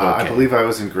 I believe I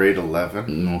was in grade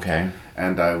 11. Okay.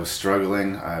 And I was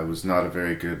struggling. I was not a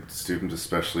very good student,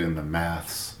 especially in the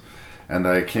maths. And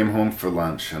I came home for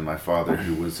lunch, and my father,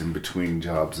 who was in between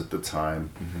jobs at the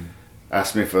time,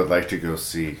 asked me if I'd like to go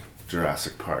see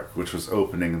Jurassic Park, which was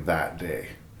opening that day.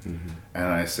 And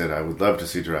I said, I would love to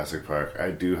see Jurassic Park.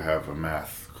 I do have a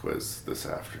math quiz this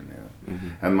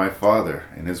afternoon. And my father,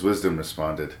 in his wisdom,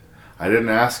 responded, I didn't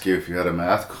ask you if you had a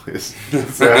math quiz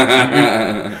this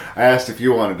afternoon. I asked if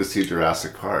you wanted to see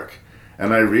Jurassic Park.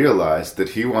 And I realized that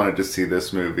he wanted to see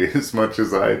this movie as much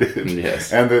as I did.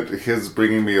 Yes. And that his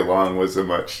bringing me along was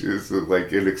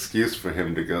like an excuse for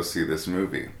him to go see this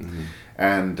movie.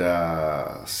 And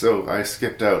so I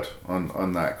skipped out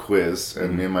on that quiz,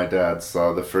 and me and my dad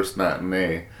saw the first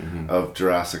matinee of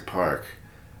Jurassic Park.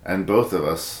 And both of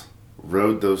us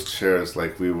rode those chairs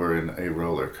like we were in a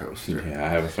roller coaster. Yeah, I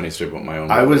have a funny story about my own.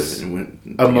 I was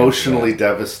emotionally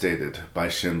devastated by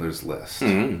Schindler's List.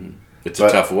 It's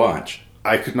a tough watch.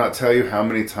 I could not tell you how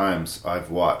many times I've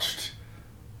watched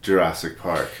Jurassic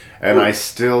Park, and I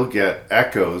still get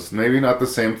echoes. Maybe not the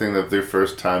same thing that the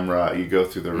first time you go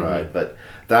through the ride, but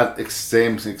that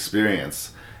same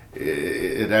experience,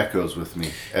 it echoes with me.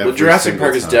 Well, Jurassic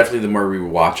Park is definitely the more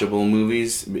rewatchable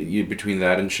movies between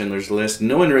that and Schindler's List.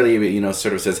 No one really,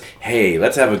 sort of says, "Hey,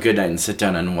 let's have a good night and sit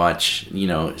down and watch,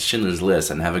 Schindler's List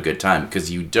and have a good time,"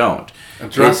 because you don't.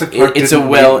 And Jurassic Park it's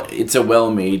a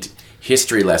well-made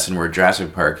history lesson where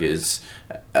Jurassic Park is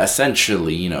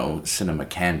essentially, cinema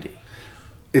candy.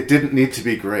 It didn't need to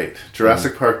be great.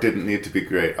 Jurassic Park didn't need to be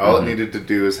great. All it needed to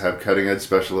do is have cutting-edge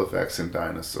special effects and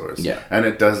dinosaurs. Yeah. And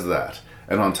it does that.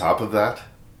 And on top of that,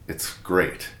 it's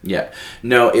great. Yeah.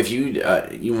 No, if you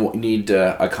need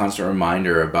a constant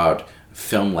reminder about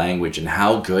film language and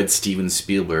how good Steven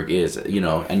Spielberg is,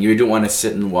 and you don't want to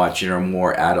sit and watch,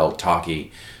 more adult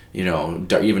talky,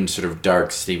 even sort of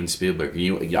dark Steven Spielberg.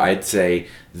 I'd say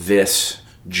this,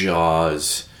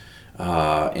 Jaws,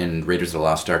 and Raiders of the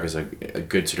Lost Ark is a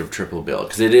good sort of triple bill,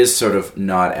 because it is sort of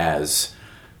not as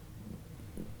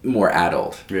more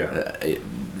adult. Yeah.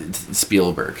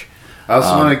 Spielberg. I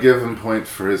also want to give him point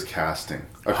for his casting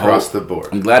across the board.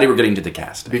 I'm glad we're getting to the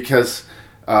casting. Because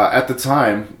at the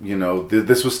time,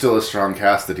 this was still a strong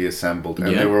cast that he assembled,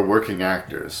 and they were working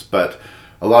actors. But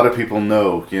a lot of people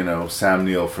know, Sam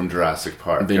Neill from Jurassic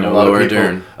Park. They know a lot Laura of people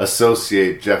Dern.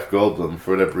 associate Jeff Goldblum,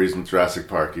 for whatever reason, with Jurassic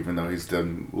Park, even though he's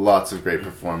done lots of great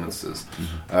performances.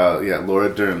 Laura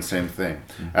Dern, same thing.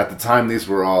 At the time, these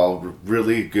were all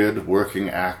really good working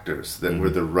actors that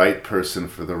were the right person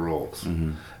for the roles.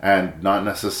 And not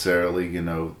necessarily,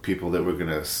 people that were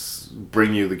going to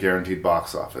bring you the guaranteed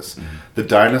box office. The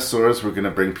dinosaurs were going to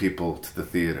bring people to the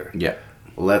theater. Yeah.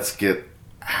 Let's get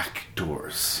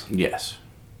actors. Yes.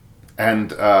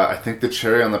 And I think the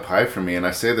cherry on the pie for me, and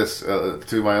I say this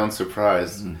to my own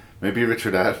surprise, maybe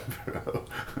Richard Attenborough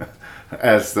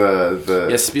as the...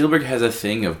 Yeah, Spielberg has a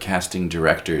thing of casting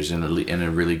directors in a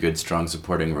really good, strong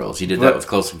supporting roles. He did that with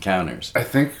Close Encounters. I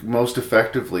think most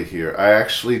effectively here, I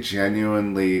actually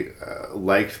genuinely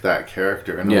liked that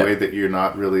character in a way that you're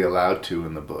not really allowed to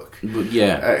in the book.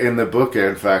 Yeah. In the book,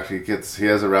 in fact, he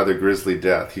has a rather grisly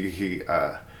death. He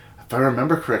if I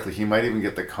remember correctly, he might even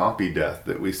get the compy death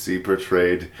that we see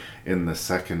portrayed in the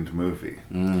second movie.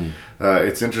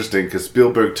 It's interesting because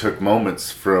Spielberg took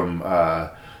moments from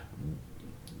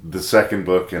the second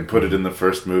book and put it in the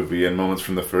first movie, and moments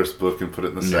from the first book and put it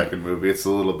in the second movie. It's a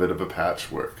little bit of a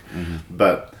patchwork.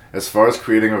 But as far as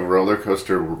creating a roller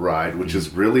coaster ride, which is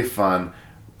really fun,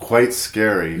 quite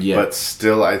scary, but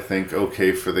still, I think,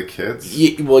 okay for the kids.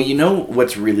 Well,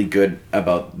 what's really good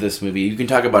about this movie? You can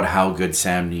talk about how good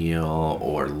Sam Neill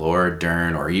or Laura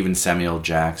Dern or even Samuel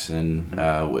Jackson,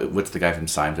 what's the guy from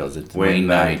Seinfeld? It's Wayne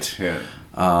Knight. Yeah.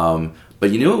 But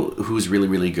who's really,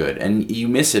 really good? And you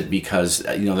miss it because,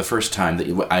 the first time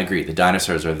I agree, the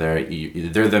dinosaurs are there.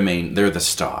 They're the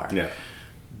star. Yeah.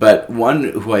 But one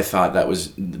who I thought that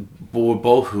was...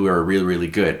 both who are really, really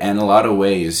good, and in a lot of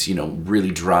ways, really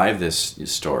drive this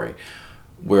story.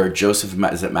 Where Joseph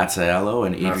Mazzucchello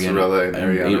and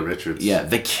Ariana Richards. Yeah,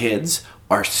 the kids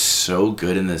are so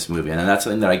good in this movie, and that's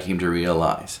something that I came to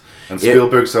realize. And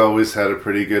Spielberg's always had a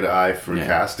pretty good eye for Yeah.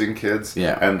 casting kids,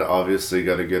 Yeah. and obviously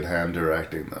got a good hand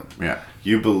directing them. Yeah.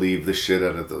 You believe the shit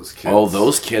out of those kids. Oh,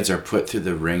 those kids are put through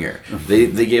the ringer.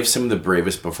 They gave some of the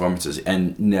bravest performances,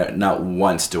 and not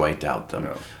once do I doubt them.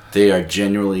 No. They are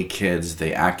genuinely kids.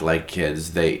 They act like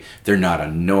kids. They're not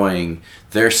annoying.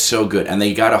 They're so good, and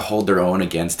they got to hold their own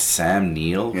against Sam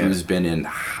Neill, Yeah. who's been in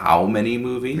how many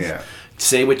movies? Yeah.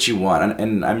 Say what you want,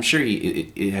 and I'm sure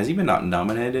has he been not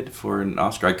nominated for an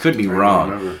Oscar? I could be don't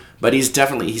wrong, remember. but he's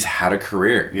had a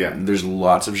career. Yeah. There's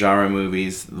lots of genre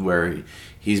movies where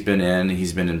he's been in.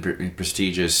 He's been in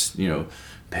prestigious,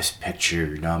 Best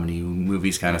Picture nominee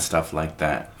movies, kind of stuff like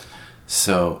that.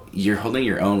 So you're holding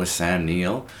your own with Sam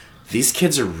Neill. These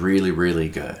kids are really, really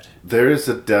good. There is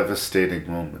a devastating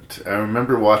moment. I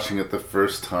remember watching it the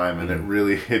first time and it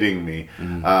really hitting me.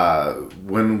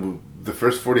 When the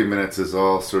first 40 minutes is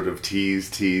all sort of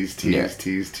tease. We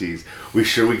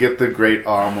get the great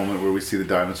awe moment where we see the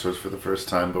dinosaurs for the first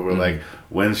time, but we're like,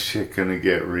 when's shit gonna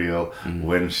get real?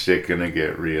 When's shit gonna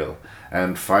get real?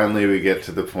 And finally we get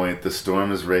to the point, the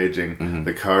storm is raging,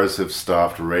 the cars have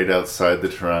stopped right outside the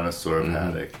Tyrannosaur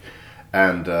paddock,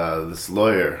 and this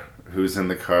lawyer who's in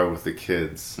the car with the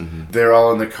kids, they're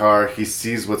all in the car, he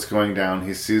sees what's going down,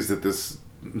 he sees that this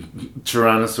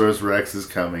Tyrannosaurus Rex is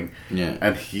coming,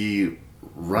 and he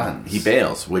runs. He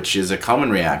bails, which is a common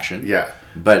reaction. Yeah.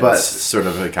 But it's sort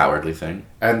of a cowardly thing.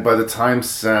 And by the time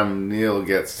Sam Neill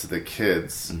gets to the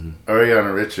kids,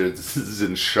 Ariana Richards is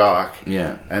in shock.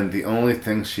 Yeah. And the only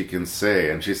thing she can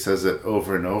say, and she says it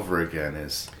over and over again,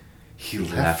 is, he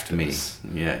left me. us.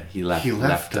 Yeah, he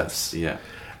left us. Yeah.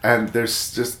 And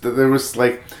there was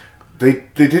like, they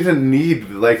didn't need,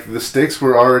 like, the stakes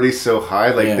were already so high,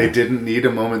 like, they didn't need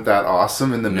a moment that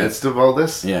awesome in the midst of all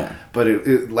this. Yeah. But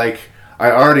it like,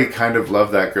 I already kind of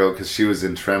love that girl because she was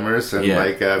in Tremors, and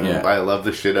I love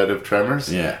the shit out of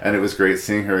Tremors. Yeah. And it was great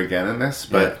seeing her again in this,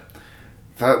 but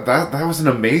that was an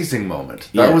amazing moment.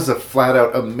 That was a flat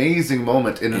out amazing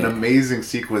moment in an amazing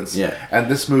sequence. Yeah. And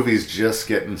this movie's just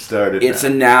getting started. It's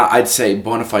now I'd say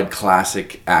bona fide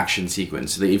classic action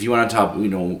sequence. If you want to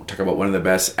talk about one of the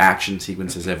best action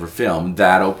sequences ever filmed,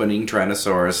 that opening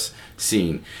Tyrannosaurus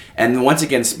scene. And once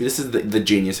again, this is the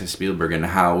genius of Spielberg and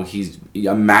how he's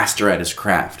a master at his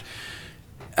craft.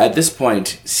 At this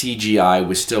point, CGI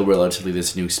was still relatively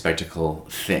this new spectacle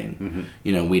thing.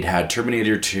 We'd had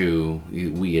Terminator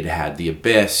 2, we had The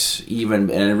Abyss,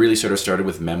 and it really sort of started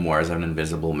with Memoirs of an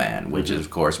Invisible Man, which is,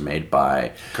 of course, made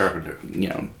by Carpenter.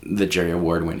 The Jerry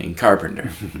Award-winning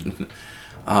Carpenter.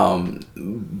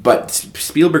 But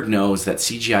Spielberg knows that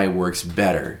CGI works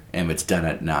better if it's done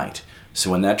at night. So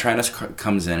when that Tyrannosaurus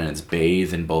comes in and it's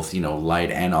bathed in both,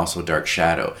 light and also dark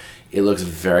shadow, it looks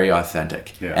very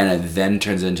authentic. Yeah. And it then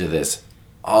turns into this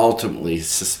ultimately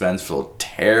suspenseful,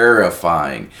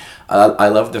 terrifying. I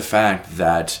love the fact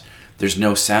that there's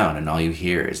no sound and all you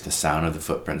hear is the sound of the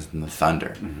footprints and the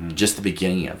thunder. Just the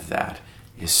beginning of that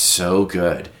is so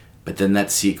good. But then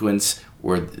that sequence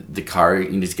where the car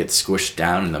just gets squished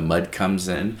down and the mud comes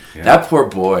in, that poor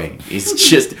boy is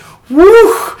just...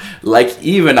 woo! Like,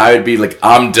 even I would be like,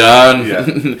 I'm done.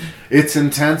 Yeah. It's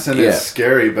intense and it's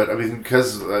scary, but I mean,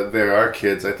 because there are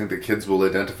kids, I think the kids will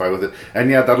identify with it. And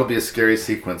that'll be a scary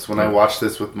sequence. When I watched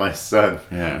this with my son,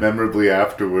 memorably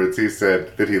afterwards, he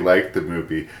said that he liked the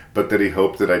movie, but that he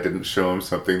hoped that I didn't show him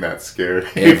something that scared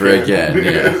ever again.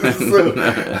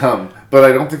 But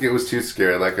I don't think it was too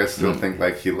scary. Like, I still think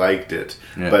like he liked it,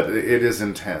 but it is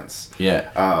intense. Yeah.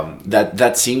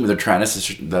 That scene where they're trying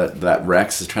that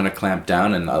Rex is trying to clamp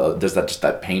down, and there's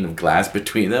that pane of glass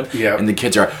between them, and the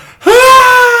kids are,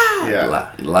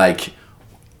 like,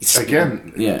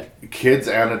 again, kids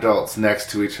and adults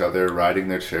next to each other riding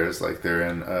their chairs like they're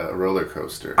in a roller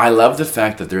coaster. I love the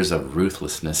fact that there's a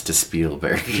ruthlessness to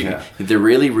Spielberg. There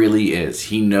really, really is.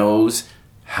 He knows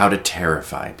how to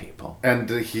terrify people. And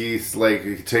he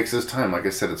takes his time. Like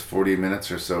I said, it's 40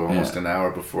 minutes or so, almost an hour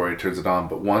before he turns it on.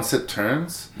 But once it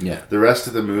turns, the rest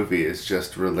of the movie is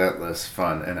just relentless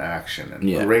fun and action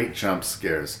and great jump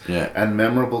scares and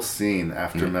memorable scene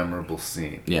after memorable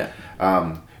scene.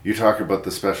 You talk about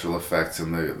the special effects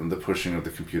and the pushing of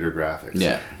the computer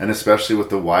graphics. And especially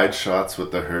with the wide shots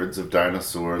with the herds of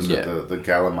dinosaurs, with the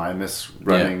Gallimimus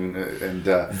running. And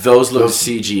those look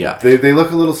CGI. They look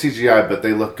a little CGI, but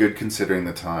they look good considering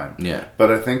the time. Yeah.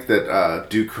 But I think that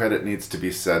due credit needs to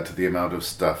be said to the amount of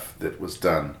stuff that was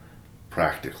done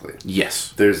practically.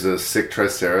 Yes. There's a sick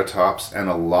Triceratops, and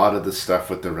a lot of the stuff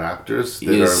with the raptors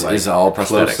that is all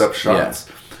prosthetics. close-up shots.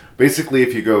 basically,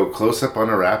 if you go close up on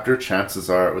a raptor, chances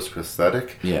are it was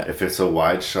prosthetic. Yeah. If it's a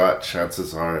wide shot,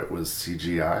 chances are it was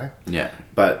CGI. Yeah.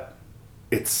 But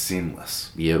it's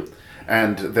seamless. Yep.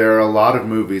 And there are a lot of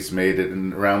movies made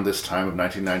around this time of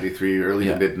 1993, early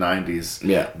to mid 90s,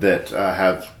 that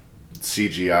have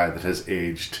CGI that has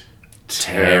aged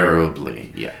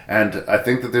terribly. Yeah. And I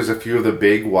think that there's a few of the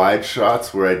big wide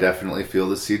shots where I definitely feel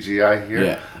the CGI here.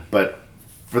 Yeah. But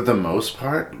for the most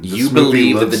part, you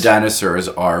believe that the dinosaurs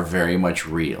are very much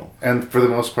real. And for the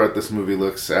most part, this movie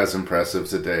looks as impressive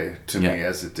today to me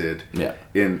as it did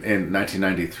in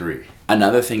 1993.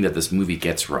 Another thing that this movie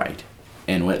gets right,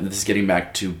 and this is getting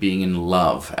back to being in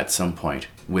love at some point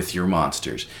with your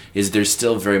monsters, is there's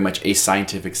still very much a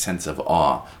scientific sense of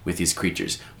awe with these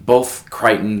creatures. Both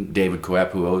Crichton, David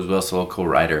Koepp, who was also a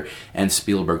co-writer, and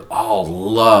Spielberg all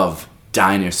love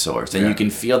dinosaurs, and you can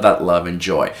feel that love and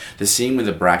joy. The scene with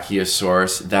the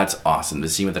Brachiosaurus, that's awesome. The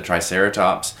scene with the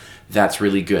Triceratops, that's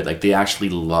really good. Like, they actually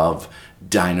love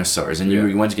dinosaurs, and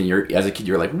you once again, as a kid,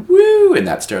 you're like, woo, and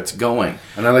that starts going.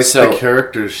 And I like the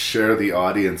characters share the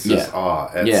audience's awe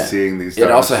at seeing these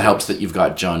dinosaurs. It also helps that you've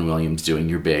got John Williams doing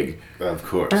your big, of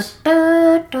course,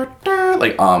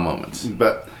 like awe moments.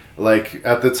 But like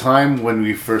at the time when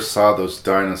we first saw those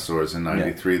dinosaurs in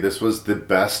 93, this was the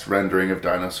best rendering of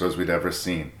dinosaurs we'd ever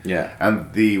seen. Yeah.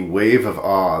 And the wave of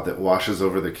awe that washes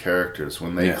over the characters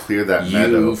when they clear that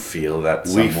meadow. You feel that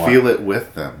somewhat. We feel it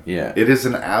with them. Yeah. It is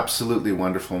an absolutely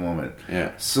wonderful moment.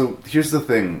 Yeah. So here's the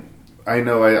thing. I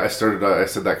know I said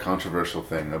that controversial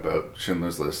thing about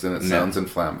Schindler's List, and it sounds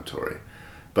inflammatory.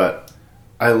 But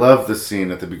I love the scene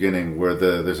at the beginning where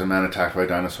there's a man attacked by a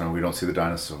dinosaur and we don't see the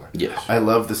dinosaur. Yes. I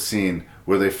love the scene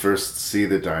where they first see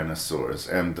the dinosaurs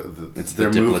and they're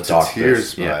the moved to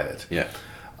tears by it. Yeah.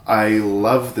 I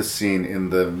love the scene in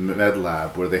the med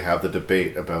lab where they have the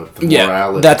debate about the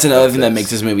morality. That's another thing that makes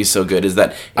this movie so good, is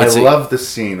that I love the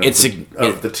scene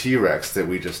of the T-Rex that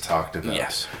we just talked about.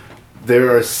 Yes.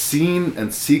 There are scene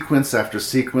and sequence after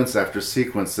sequence after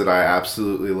sequence that I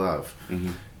absolutely love.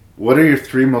 Mm-hmm. What are your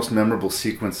 3 most memorable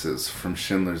sequences from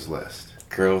Schindler's List?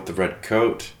 Girl with the red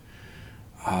coat.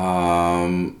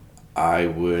 I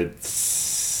would...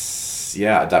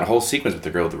 that whole sequence with the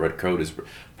girl with the red coat is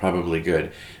probably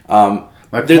good. My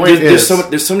point is...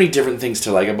 There's so many different things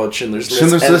to like about Schindler's List.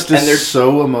 Schindler's List is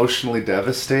so emotionally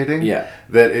devastating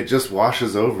that it just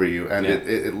washes over you. And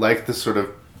it like the sort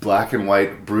of black and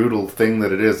white, brutal thing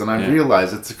that it is. And I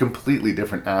realize it's a completely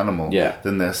different animal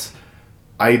than this.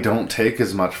 I don't take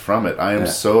as much from it. I am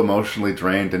so emotionally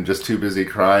drained and just too busy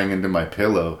crying into my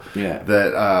pillow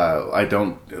that I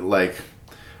don't like.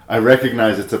 I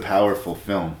recognize it's a powerful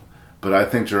film, but I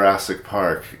think Jurassic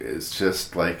Park is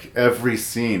just like every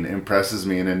scene impresses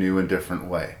me in a new and different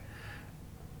way.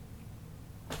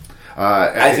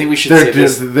 I think we should save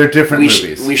this. They're different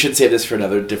movies. We should save this for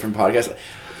another different podcast.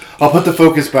 I'll put the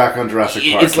focus back on Jurassic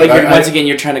Park. It's like once again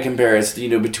you're trying to compare us,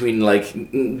 between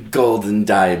like gold and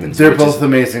diamonds. They're both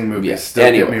amazing movies.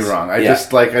 Don't get me wrong. I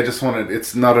just wanted.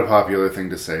 It's not a popular thing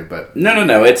to say, but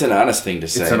no. It's an honest thing to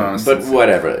say. It's an honest. But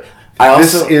whatever.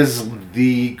 This is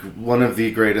one of the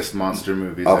greatest monster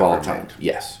movies of ever all time.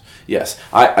 Made. Yes.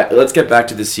 Let's get back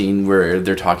to the scene where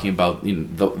they're talking about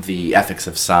the ethics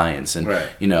of science and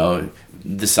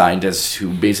the scientists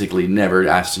who basically never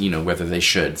asked whether they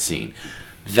should scene.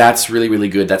 That's really, really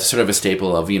good. That's sort of a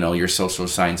staple of, your social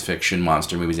science fiction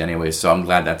monster movies anyway, so I'm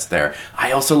glad that's there.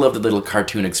 I also love the little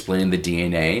cartoon explaining the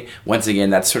DNA. Once again,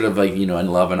 that's sort of like, in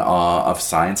love and awe of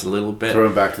science a little bit.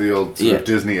 Throwing back to the old sort of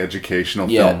Disney educational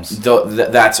films.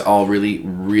 That's all really,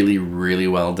 really, really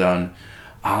well done.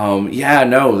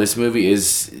 This movie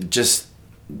is just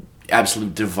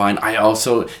absolute divine.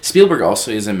 Spielberg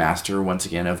also is a master, once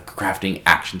again, of crafting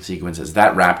action sequences.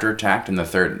 That raptor attack in the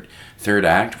third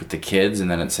act with the kids, and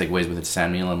then it segues with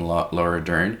Samuel and Laura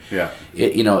Dern. Yeah.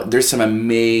 There's some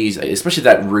amazing, especially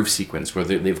that roof sequence where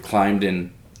they've climbed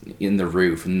in the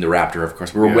roof, and the raptor, of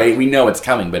course, we know it's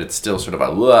coming, but it's still sort of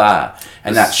a wah.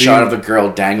 And that shot of the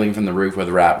girl dangling from the roof with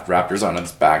the raptor's on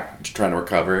its back trying to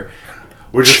recover.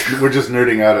 We're just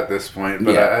nerding out at this point,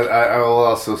 but I will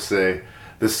also say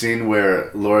the scene where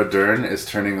Laura Dern is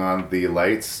turning on the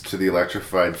lights to the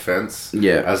electrified fence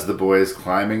as the boy is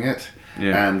climbing it,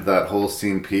 and that whole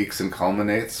scene peaks and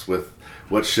culminates with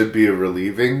what should be a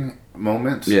relieving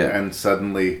moment, and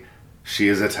suddenly she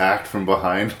is attacked from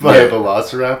behind by a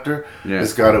velociraptor.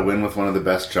 Has got to win with one of the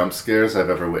best jump scares I've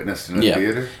ever witnessed in a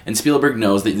theater. And Spielberg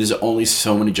knows that there's only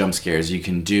so many jump scares you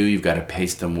can do. You've got to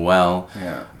pace them well.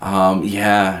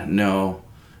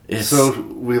 So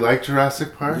we like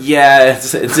Jurassic Park? Yeah,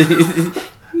 it's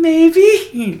maybe.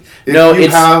 If you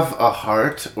have a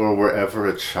heart or were ever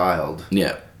a child,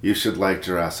 you should like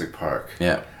Jurassic Park.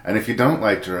 Yeah. And if you don't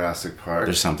like Jurassic Park,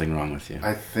 There's something wrong with you.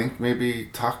 I think maybe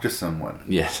talk to someone.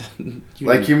 Yes.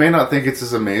 You may not think it's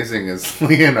as amazing as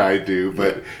Lee and I do,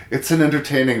 but it's an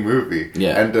entertaining movie.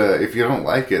 Yeah. And if you don't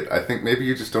like it, I think maybe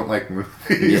you just don't like movies.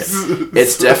 Yeah.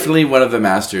 It's definitely one of the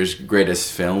master's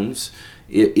greatest films.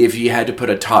 If you had to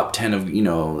put a top 10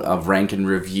 of rank and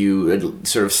review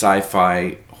sort of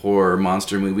sci-fi horror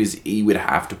monster movies, you would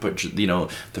have to put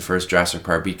the first Jurassic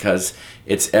Park, because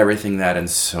it's everything that and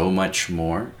so much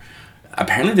more.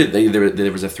 Apparently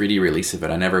there was a 3D release of it.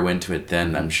 I never went to it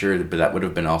then, I'm sure, but that would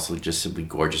have been also just simply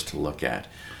gorgeous to look at.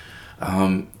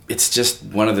 It's just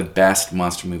one of the best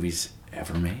monster movies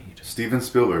ever made. Steven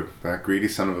Spielberg, that greedy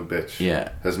son of a bitch,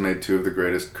 has made 2 of the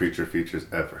greatest creature features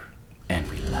ever. And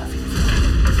we love you.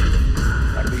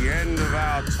 At the end of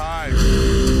our time,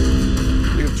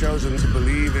 we have chosen to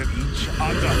believe in each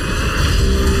other.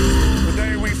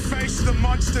 Today we face the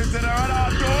monsters that are at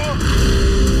our door.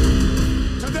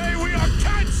 Today we are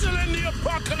canceling the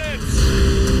apocalypse.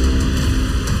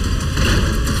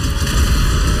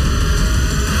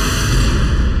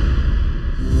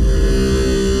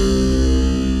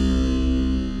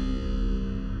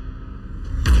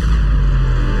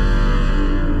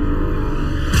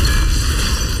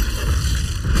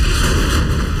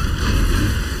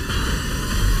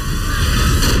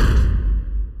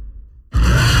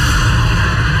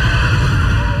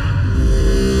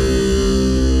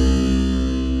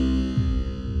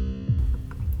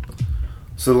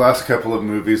 So the last couple of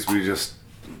movies,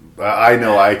 I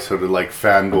know I sort of like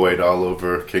fanboyed all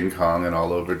over King Kong and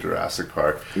all over Jurassic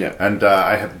Park. Yeah. And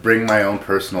I bring my own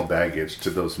personal baggage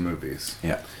to those movies.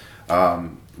 Yeah.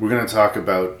 We're going to talk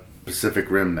about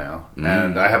Pacific Rim now.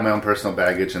 And I have my own personal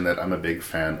baggage in that I'm a big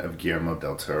fan of Guillermo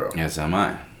del Toro. Yes, am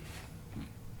I.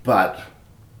 But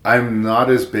I'm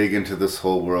not as big into this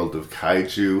whole world of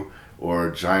kaiju or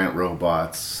giant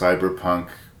robots, cyberpunk,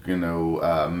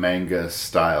 manga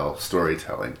style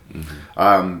storytelling.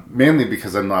 Mainly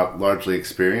because I'm not largely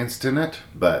experienced in it,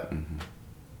 but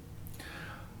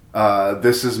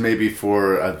this is maybe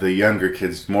for the younger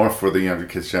kids, more for the younger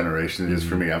kids generation than it is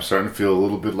for me. I'm starting to feel a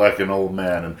little bit like an old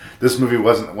man, and this movie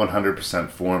wasn't 100%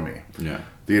 for me. Yeah.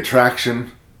 The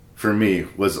attraction for me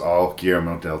was all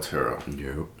Guillermo del Toro.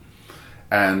 Yep.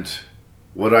 And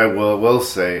what I will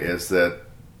say is that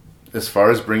as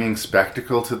far as bringing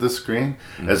spectacle to the screen,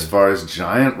 as far as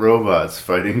giant robots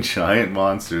fighting giant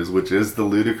monsters, which is the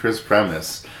ludicrous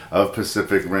premise of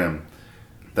Pacific Rim,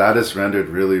 that is rendered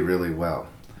really, really well.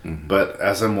 But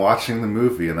as I'm watching the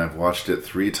movie, and I've watched it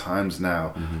 3 times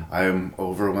now, I am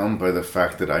overwhelmed by the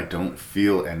fact that I don't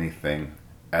feel anything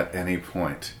at any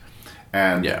point.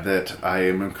 And that I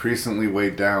am increasingly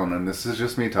weighed down, and this is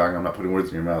just me talking, I'm not putting words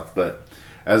in your mouth, but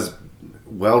as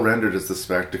well rendered as the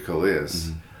spectacle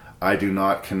is, I do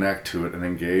not connect to it and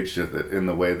engage with it in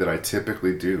the way that I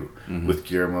typically do with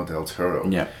Guillermo del Toro.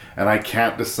 Yeah. And I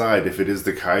can't decide if it is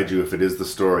the kaiju, if it is the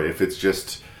story, if it's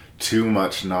just too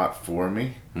much not for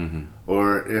me,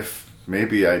 or if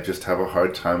maybe I just have a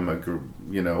hard time,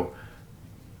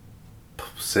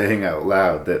 saying out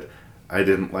loud that I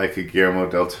didn't like a Guillermo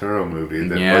del Toro movie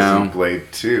that wasn't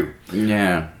Blade 2.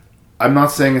 Yeah. I'm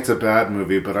not saying it's a bad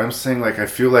movie, but I'm saying I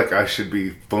feel like I should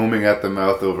be foaming at the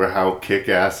mouth over how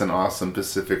kick-ass and awesome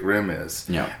Pacific Rim is.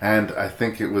 Yeah. And I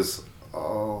think it was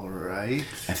all right.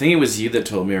 I think it was you that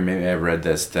told me, or maybe I read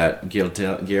this, that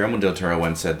Guillermo del Toro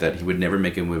once said that he would never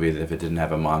make a movie if it didn't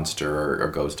have a monster or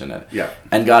ghost in it. Yeah.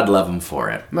 And God love him for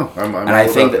it. No, I'm and all I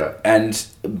think about that.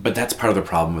 But that's part of the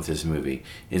problem with this movie,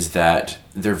 is that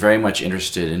they're very much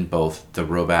interested in both the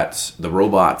robots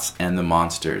and the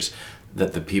monsters,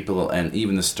 that the people and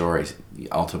even the stories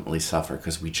ultimately suffer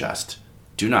because we just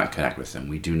do not connect with them.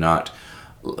 We do not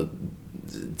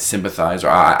sympathize, or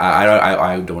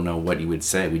I don't know what you would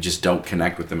say. We just don't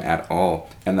connect with them at all,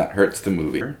 and that hurts the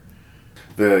movie.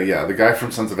 The guy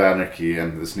from Sons of Anarchy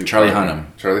and this new Charlie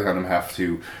Hunnam have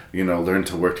to learn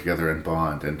to work together and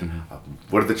bond. And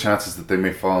what are the chances that they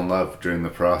may fall in love during the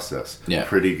process? Yeah,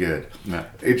 pretty good. Yeah.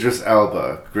 Idris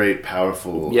Elba, great,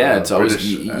 powerful. Yeah, it's always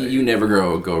British, you never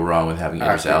go wrong with having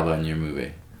Idris Elba in your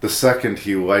movie. The second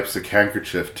he wipes a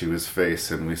handkerchief to his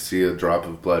face and we see a drop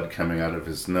of blood coming out of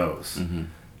his nose,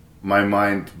 my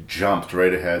mind jumped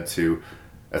right ahead to,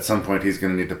 at some point he's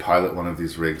going to need to pilot one of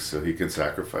these rigs so he can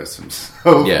sacrifice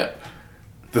himself. Yeah.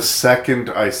 The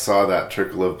second I saw that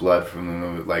trickle of blood from the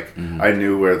movie, I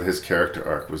knew where his character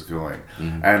arc was going.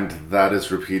 And that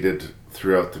is repeated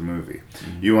throughout the movie.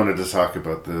 You wanted to talk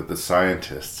about the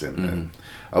scientists in it.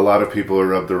 A lot of people are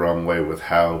rubbed the wrong way with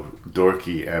how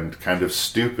dorky and kind of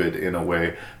stupid, in a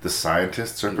way, the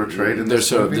scientists are portrayed in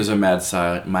this movie. There's a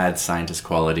mad scientist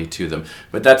quality to them.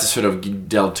 But that's a sort of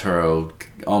Del Toro,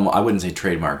 I wouldn't say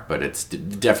trademark, but it's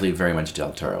definitely very much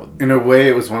Del Toro. In a way,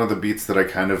 it was one of the beats that I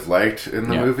kind of liked in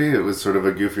the movie. It was sort of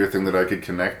a goofier thing that I could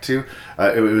connect to.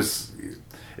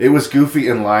 It was goofy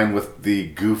in line with the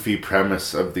goofy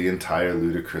premise of the entire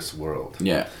ludicrous world.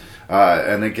 Yeah.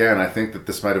 And again, I think that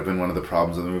this might have been one of the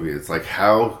problems of the movie. It's like,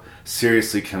 how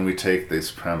seriously can we take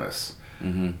this premise?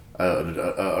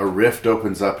 A rift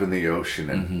opens up in the ocean,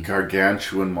 and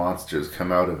gargantuan monsters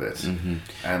come out of it.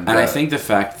 And I think the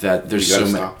fact that there's you gotta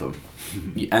so stop them.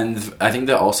 And I think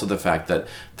that also the fact that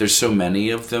there's so many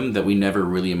of them that we never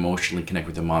really emotionally connect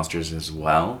with the monsters as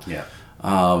well. Yeah.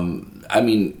 I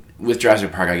mean, with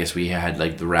Jurassic Park, I guess we had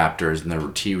like the raptors and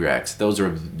the T-Rex. Those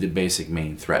are the basic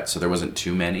main threats, so there wasn't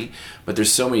too many. But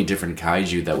there's so many different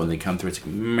kaiju that when they come through, it's like,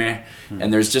 meh.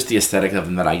 And there's just the aesthetic of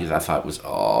them that I thought was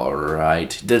all right.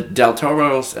 The Del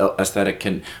Toro's aesthetic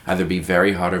can either be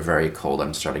very hot or very cold,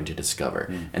 I'm starting to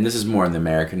discover. And this is more in the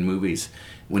American movies.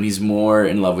 When he's more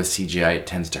in love with CGI, it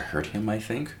tends to hurt him, I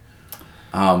think.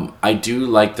 I do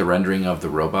like the rendering of the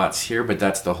robots here, but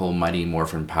that's the whole Mighty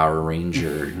Morphin Power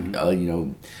Ranger,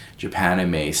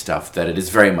 Japanime stuff, that it is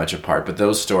very much a part. But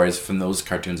those stories, from those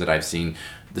cartoons that I've seen,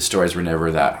 the stories were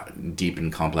never that deep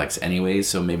and complex anyways,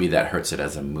 so maybe that hurts it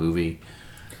as a movie.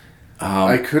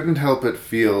 I couldn't help but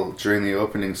feel during the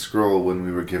opening scroll when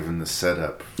we were given the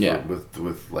setup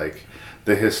with like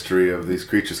the history of these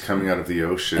creatures coming out of the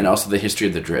ocean. And also the history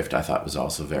of the drift, I thought was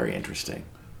also very interesting.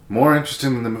 More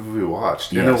interesting than the movie we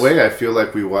watched. In a way, I feel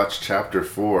like we watched Chapter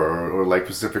 4 or like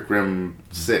Pacific Rim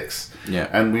 6. Yeah.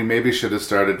 And we maybe should have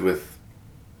started with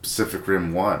Pacific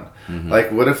Rim 1.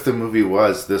 Like, what if the movie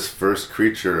was this first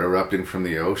creature erupting from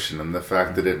the ocean, and the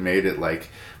fact that it made it like,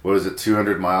 what was it,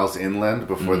 200 miles inland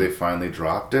before they finally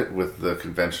dropped it with the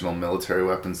conventional military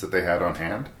weapons that they had on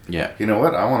hand? Yeah. You know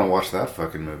what? I want to watch that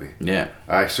fucking movie. Yeah.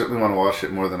 I certainly want to watch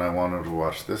it more than I wanted to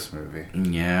watch this movie.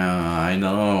 Yeah, I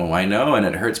know, and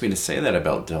it hurts me to say that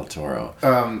about Del Toro.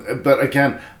 But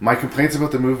again, my complaints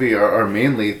about the movie are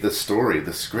mainly the story,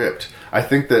 the script. I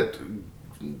think that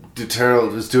Del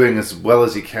Toro is doing as well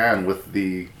as he can with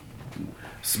the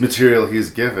material he's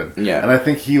given. Yeah. And I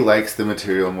think he likes the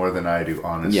material more than I do,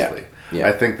 honestly. Yeah.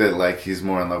 I think that like he's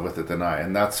more in love with it than I,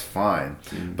 and that's fine.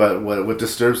 But what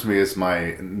disturbs me is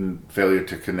my failure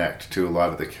to connect to a lot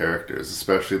of the characters,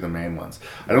 especially the main ones.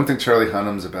 I don't think Charlie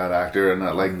Hunnam's a bad actor, and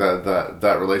I like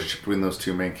that relationship between those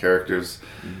two main characters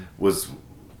was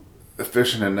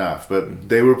efficient enough, but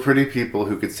they were pretty people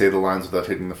who could say the lines without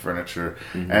hitting the furniture,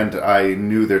 and I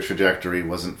knew their trajectory,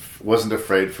 wasn't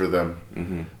afraid for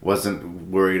them, wasn't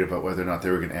worried about whether or not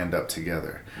they were going to end up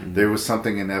together. There was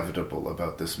something inevitable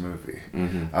about this movie.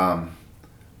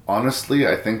 Honestly,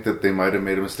 I think that they might have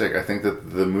made a mistake. I think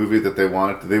that the movie that they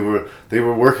wanted, they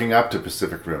were working up to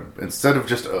Pacific Rim. Instead of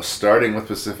just starting with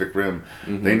Pacific Rim,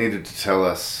 they needed to tell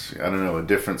us, I don't know, a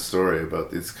different story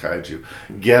about these kaiju.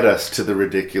 Get us to the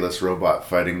ridiculous robot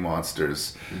fighting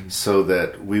monsters so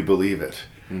that we believe it.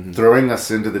 Throwing us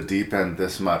into the deep end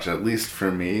this much, at least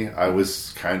for me, I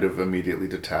was kind of immediately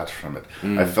detached from it.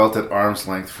 I felt at arm's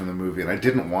length from the movie, and I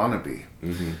didn't want to be.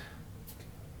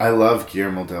 I love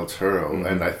Guillermo del Toro,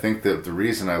 and I think that the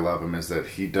reason I love him is that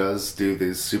he does do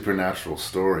these supernatural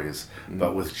stories,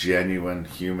 but with genuine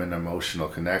human emotional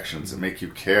connections that make you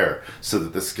care, so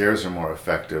that the scares are more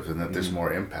effective and that there's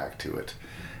more impact to it.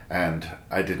 And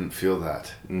I didn't feel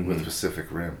that with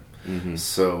Pacific Rim.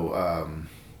 So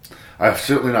I've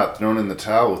certainly not thrown in the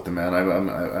towel with the man.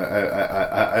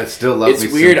 I still love.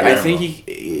 It's weird. I think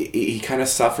he kind of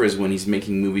suffers when he's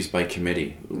making movies by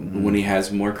committee, when he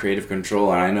has more creative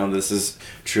control. And I know this is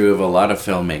true of a lot of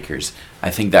filmmakers. I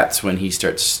think that's when he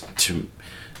starts to,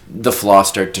 the flaws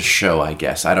start to show, I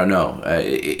guess. I don't know.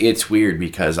 It's weird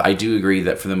because I do agree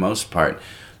that for the most part,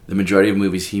 the majority of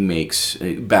movies he makes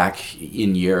back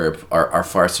in Europe are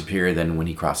far superior than when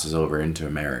he crosses over into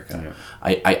America.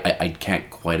 I can't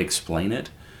quite explain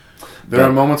it. There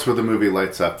are moments where the movie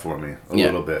lights up for me a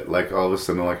little bit. Like all of a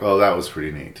sudden I'm like, oh, that was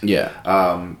pretty neat. Yeah.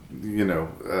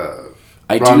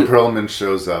 Ron Perlman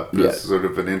shows up as sort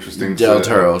of an interesting... Del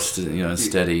Toro,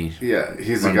 steady. Yeah,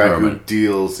 he's a guy who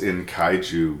deals in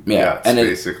kaiju guts, and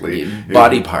basically.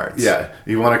 Body parts. Yeah,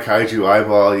 you want a kaiju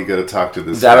eyeball, you got to talk to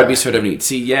this That guy. would be sort of neat.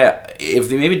 See, if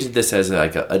they maybe did this as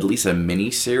like at least a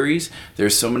mini-series,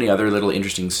 there's so many other little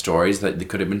interesting stories that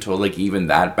could have been told, like even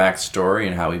that backstory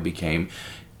and how he became...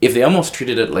 if they almost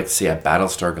treated it like, say, a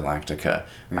Battlestar Galactica,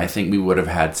 I think we would have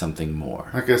had something more.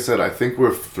 Like I said, I think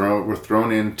we're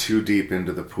thrown in too deep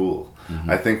into the pool.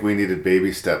 I think we needed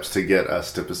baby steps to get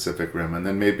us to Pacific Rim, and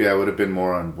then maybe I would have been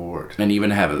more on board. And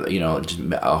even have, just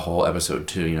a whole episode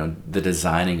to, the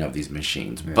designing of these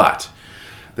machines. Yeah. But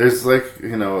there's like,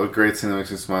 a great scene that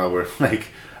makes me smile where like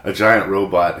a giant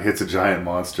robot hits a giant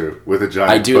monster with a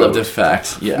giant I do boat. love the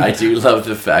fact, I do love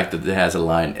the fact that it has a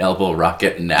line, elbow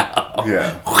rocket now.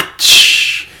 Yeah.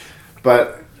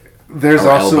 But there's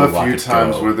also a few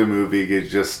times where the movie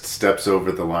just steps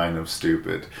over the line of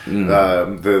stupid.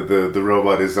 The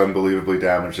robot is unbelievably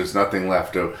damaged. There's nothing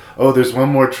left. Oh, there's one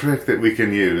more trick that we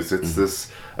can use. It's this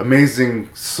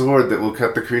amazing sword that will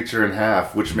cut the creature in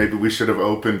half, which maybe we should have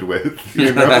opened with.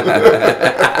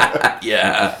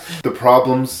 Yeah. The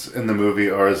problems in the movie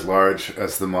are as large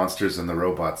as the monsters and the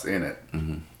robots in it.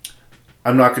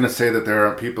 I'm not going to say that there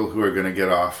aren't people who are going to get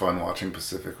off on watching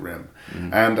Pacific Rim.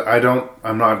 And I'm not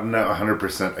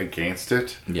 100% against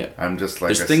it. Yeah. I'm just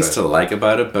like there's things to like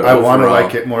about it, but I want to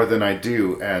like it more than I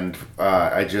do. And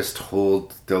I just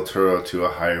hold Del Toro to a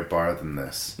higher bar than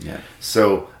this. Yeah.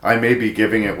 So I may be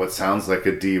giving it what sounds like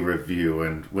a D review.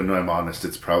 And when I'm honest,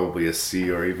 it's probably a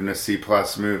C or even a C+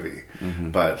 movie.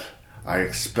 But I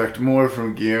expect more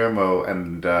from Guillermo.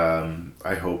 And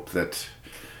I hope that,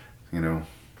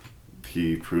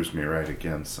 he proves me right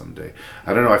again someday.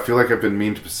 I don't know. I feel like I've been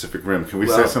mean to Pacific Rim. Can we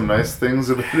say some nice things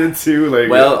about it too?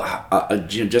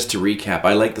 Just to recap,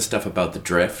 I like the stuff about the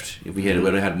drift. If we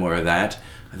would have had more of that,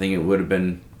 I think it would have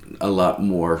been a lot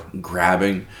more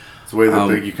grabbing. It's the way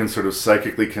that you can sort of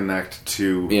psychically connect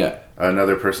to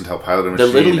another person to help pilot a machine.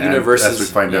 The little universes, as we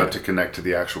find out, to connect to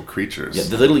the actual creatures. Yeah,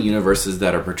 the little universes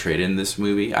that are portrayed in this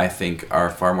movie, I think, are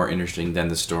far more interesting than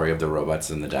the story of the robots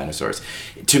and the dinosaurs.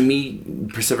 To me,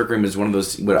 Pacific Rim is one of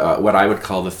those, what I would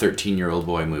call the 13-year-old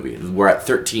boy movie. Where at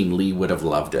 13, Lee would have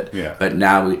loved it. Yeah. But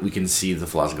now we can see the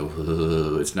flaws and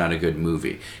go, it's not a good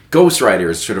movie. Ghost Rider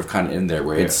is sort of kind of in there,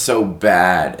 where it's so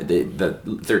bad, the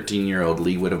 13-year-old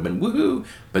Lee would have been woohoo,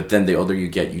 but then the older you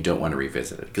get, you don't want to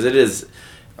revisit it. Because it is...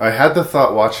 I had the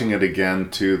thought watching it again,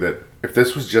 too, that if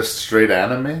this was just straight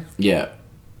anime,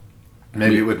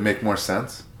 maybe it would make more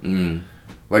sense.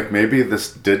 Like, maybe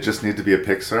this did just need to be a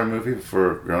Pixar movie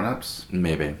for grown-ups?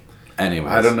 Maybe.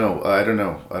 Anyways. I don't know.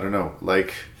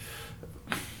 Like,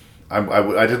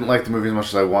 I didn't like the movie as much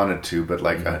as I wanted to, but,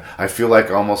 like, I feel like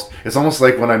it's almost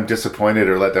like when I'm disappointed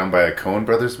or let down by a Coen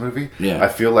Brothers movie, I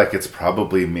feel like it's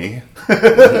probably me.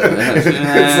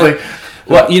 It's like...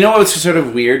 Well, you know what's sort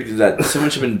of weird is that so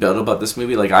much had been built about this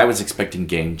movie. Like, I was expecting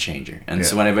Game Changer, and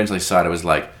so when I eventually saw it, I was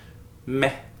like,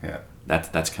 meh. Yeah,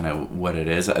 that's kind of what it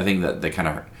is. I think that they kind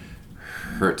of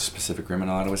hurts Pacific Rim in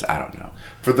a lot of ways. I don't know.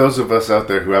 For those of us out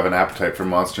there who have an appetite for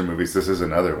monster movies, this is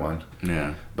another one.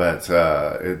 Yeah, but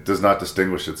it does not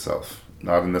distinguish itself.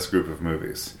 Not in this group of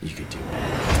movies. You could do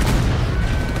that.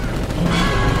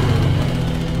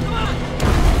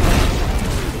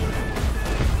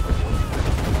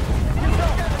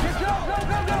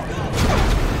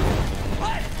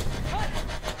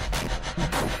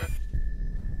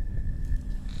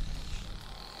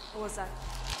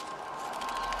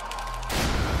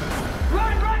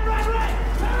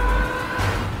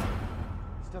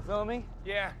 Me?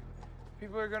 Yeah.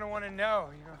 People are going to want to know,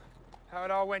 how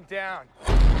it all went down.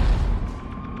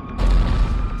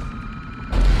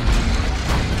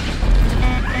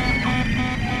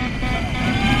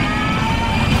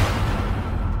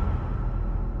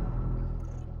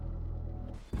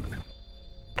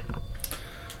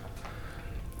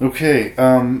 Okay,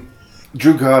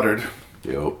 Drew Goddard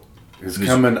Yep. is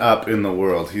coming up in the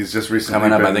world. He's just recently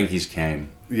coming up. I think he's came.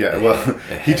 Yeah, well,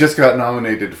 he just got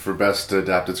nominated for Best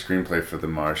Adapted Screenplay for The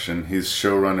Martian. He's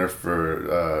showrunner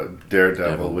for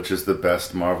Daredevil, which is the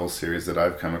best Marvel series that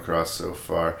I've come across so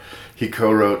far. He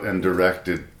co-wrote and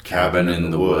directed Cabin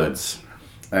in the Woods.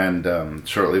 And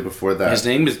shortly before that... His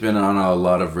name has been on a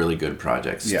lot of really good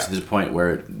projects, to the point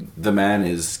where the man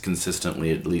is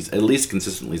consistently, at least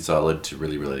consistently solid to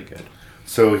really, really good.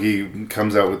 So he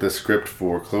comes out with this script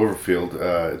for Cloverfield.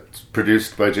 It's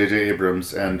produced by J.J.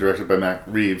 Abrams and directed by Matt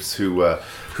Reeves, who's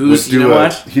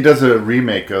what? He does a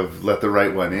remake of Let the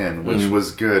Right One In, which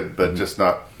was good, but just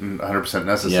not 100%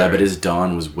 necessary. Yeah, but his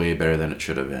Dawn was way better than it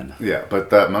should have been. Yeah, but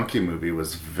that monkey movie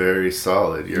was very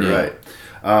solid. You're right.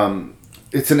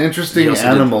 It's an interesting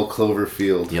animal,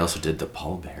 Cloverfield. He also did The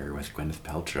Pallbearer with Gwyneth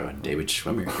Paltrow and David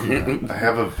Schwimmer. I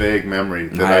have a vague memory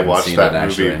that I watched that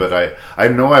movie, but I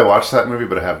know I watched that movie,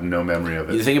 but I have no memory of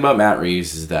it. The thing about Matt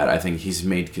Reeves is that I think he's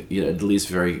made at least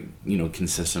very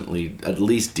consistently at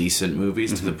least decent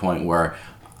movies to the point where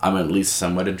I'm at least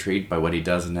somewhat intrigued by what he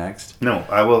does next. No,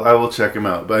 I will check him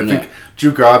out. But I think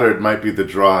Drew Goddard might be the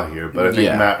draw here, but I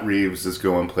think Matt Reeves is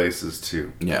going places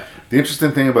too. Yeah. The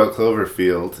interesting thing about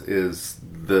Cloverfield is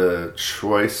the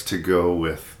choice to go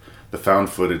with the found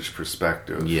footage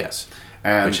perspective. Yes.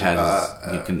 And, which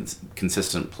has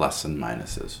consistent plus and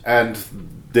minuses. And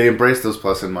they embrace those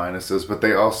plus and minuses, but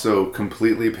they also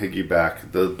completely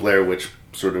piggyback the Blair Witch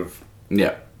sort of...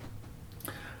 Yeah.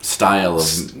 Style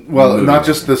of movie. Not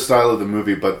just the style of the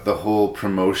movie, but the whole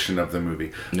promotion of the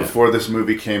movie. Yeah. Before this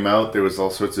movie came out, there was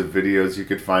all sorts of videos you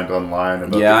could find online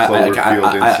about the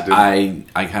Cloverfield incident.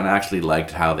 I kind of actually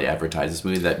liked how they advertised this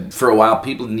movie. That for a while,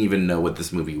 people didn't even know what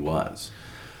this movie was.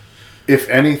 If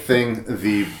anything,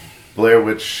 the Blair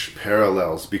Witch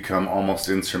parallels become almost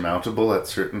insurmountable at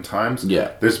certain times.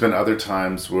 Yeah. There's been other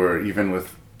times where, even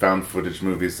with found footage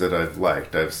movies that I've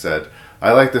liked, I've said,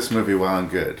 I like this movie well and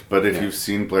good, but if you've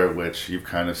seen Blair Witch, you've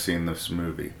kind of seen this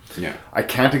movie. Yeah. I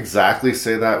can't exactly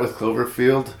say that with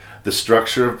Cloverfield. The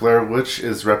structure of Blair Witch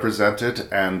is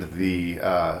represented, and the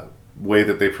way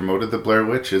that they promoted the Blair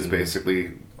Witch is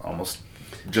basically almost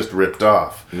just ripped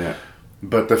off. Yeah.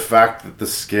 But the fact that the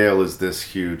scale is this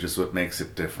huge is what makes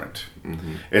it different.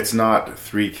 Mm-hmm. It's not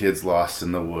 3 kids lost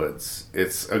in the woods.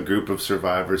 It's a group of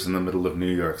survivors in the middle of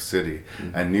New York City.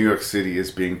 Mm-hmm. And New York City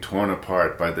is being torn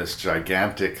apart by this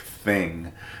gigantic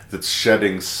thing that's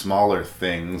shedding smaller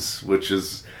things, which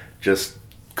is just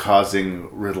causing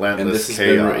relentless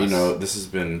chaos. This has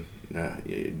been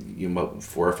about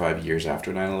 4 or 5 years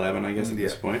after 9/11, I guess, at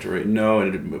this point. Or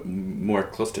more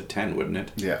close to 10, wouldn't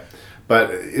it? Yeah.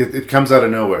 But it comes out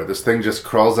of nowhere. This thing just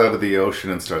crawls out of the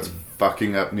ocean and starts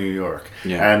fucking up New York.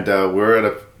 Yeah. And we're at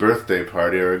a birthday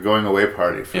party or a going away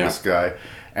party for this guy.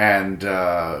 And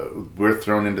we're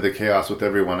thrown into the chaos with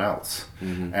everyone else.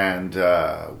 Mm-hmm. And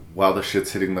while the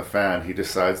shit's hitting the fan, he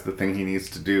decides the thing he needs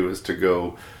to do is to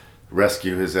go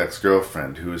rescue his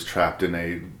ex-girlfriend who is trapped in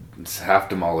a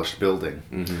half-demolished building.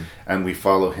 Mm-hmm. And we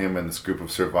follow him and this group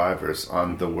of survivors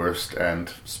on the worst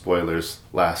and, spoilers,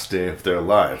 last day of their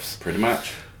lives. Pretty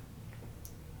much.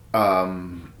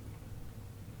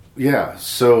 Yeah,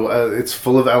 so it's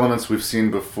full of elements we've seen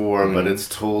before, but it's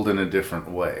told in a different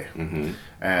way. Mm-hmm.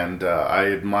 And I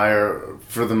admire,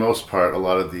 for the most part, a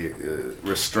lot of the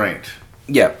restraint.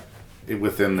 Yeah.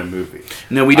 Within the movie.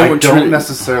 No, I don't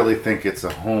necessarily think it's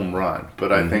a home run,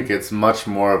 but I think it's much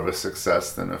more of a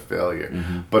success than a failure.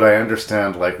 Mm-hmm. But I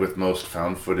understand, like with most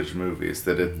found footage movies,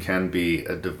 that it can be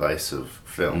a divisive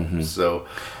film. Mm-hmm. So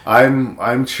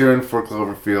I'm cheering for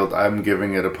Cloverfield. I'm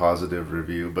giving it a positive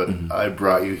review, but I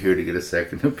brought you here to get a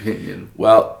second opinion.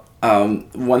 Well,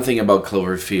 one thing about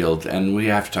Cloverfield, and we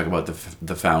have to talk about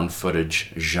the found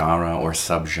footage genre or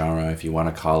subgenre, if you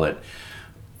want to call it.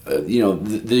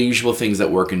 The usual things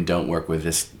that work and don't work with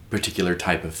this particular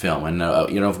type of film. And,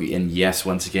 and yes,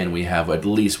 once again, we have at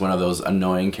least one of those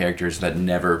annoying characters that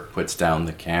never puts down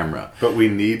the camera. But we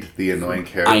need the annoying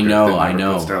character. I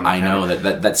know.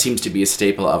 That seems to be a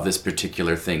staple of this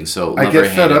particular thing. So I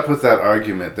get fed up with that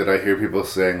argument that I hear people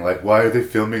saying, like, why are they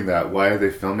filming that? Why are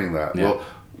they filming that? Yeah. Well,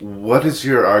 what is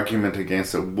your argument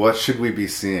against it? What should we be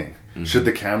seeing? Mm-hmm. Should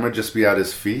the camera just be at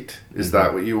his feet? Is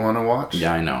that what you want to watch?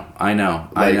 Yeah, I know.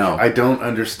 I don't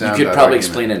understand. You could probably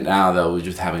explain it now, though, with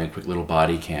just having a quick little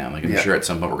body cam. Like, I'm sure at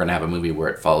some point we're going to have a movie where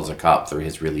it follows a cop through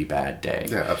his really bad day.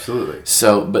 Yeah, absolutely.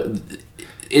 So, but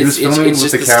it's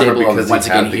just the staple of, once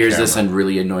again, here's this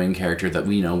really annoying character that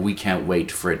we can't wait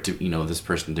for it to, this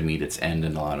person to meet its end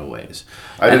in a lot of ways.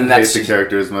 I didn't hate the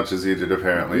character as much as you did,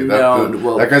 apparently.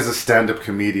 That guy's a stand-up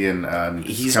comedian.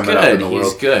 He's coming good. Up in the world.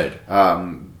 He's good.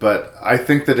 But I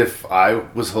think that if I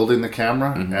was holding the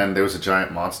camera and there was a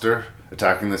giant monster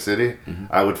attacking the city,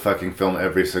 I would fucking film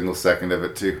every single second of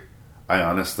it too. I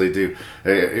honestly do.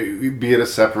 Be it a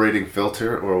separating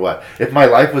filter or what. If my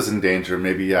life was in danger,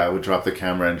 maybe I would drop the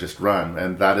camera and just run.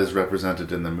 And that is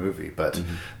represented in the movie. But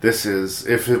this is,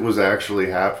 if it was actually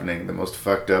happening, the most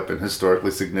fucked up and historically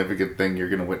significant thing you're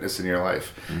going to witness in your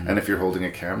life. And if you're holding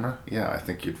a camera, I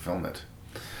think you'd film it.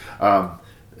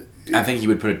 I think you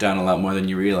would put it down a lot more than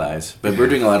you realize. But we're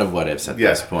doing a lot of what-ifs at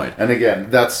this point. And again,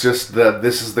 that's just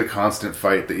this is the constant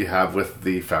fight that you have with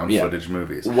the found footage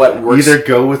movies. What works, either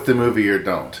go with the movie or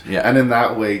don't. Yeah. And in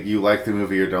that way, you like the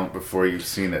movie or don't before you've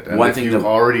seen it. And if you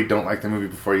already don't like the movie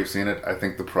before you've seen it, I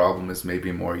think the problem is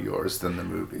maybe more yours than the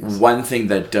movie's. One thing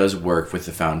that does work with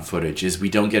the found footage is we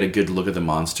don't get a good look at the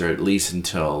monster, at least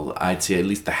until, I'd say, at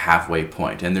least the halfway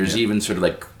point. And there's even sort of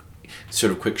like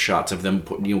sort of quick shots of them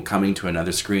coming to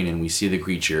another screen, and we see the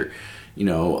creature,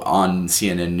 on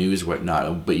CNN News,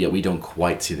 whatnot, but yet we don't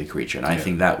quite see the creature, and I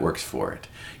think that works for it.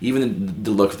 Even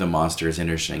the look of the monster is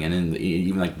interesting, and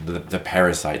even like the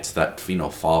parasites that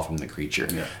fall from the creature,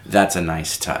 that's a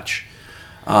nice touch.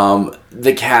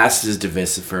 The cast is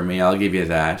divisive for me. I'll give you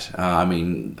that.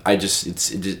 It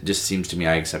just seems to me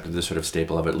I accepted the sort of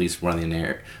staple of at least one of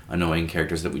the annoying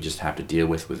characters that we just have to deal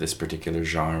with this particular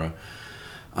genre.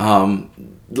 The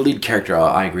lead character,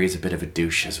 I agree, is a bit of a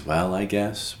douche as well, I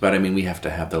guess. But we have to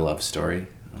have the love story,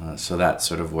 so that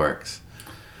sort of works.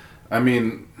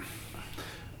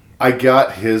 I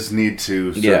got his need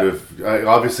to sort of...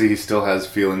 obviously, he still has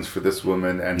feelings for this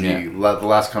woman, and the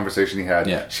last conversation he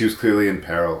had, she was clearly in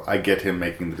peril. I get him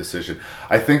making the decision.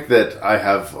 I think that I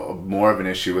have more of an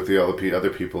issue with the other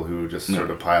people who just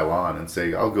sort of pile on and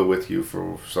say, I'll go with you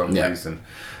for some reason.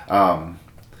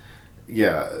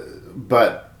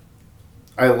 But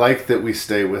I like that we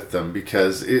stay with them,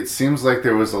 because it seems like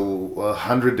there was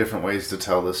 100 different ways to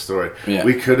tell this story. Yeah.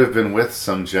 We could have been with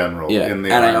some general in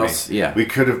the army. We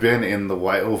could have been in the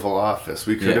White Oval Office.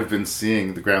 We could have been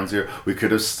seeing the Ground Zero. We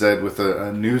could have stayed with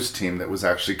a news team that was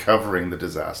actually covering the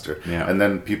disaster. Yeah. And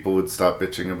then people would stop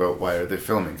bitching about why are they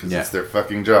filming, because it's their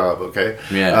fucking job, okay?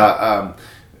 Yeah.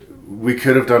 We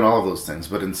could have done all of those things,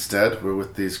 but instead we're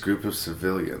with these group of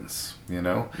civilians,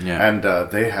 and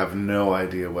they have no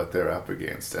idea what they're up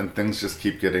against, and things just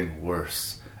keep getting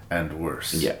worse and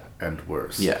worse and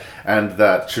worse. Yeah. And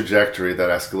that trajectory, that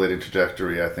escalating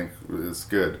trajectory, I think is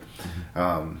good.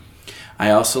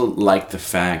 I also like the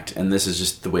fact, and this is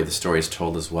just the way the story is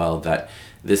told as well, that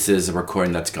this is a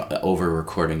recording that's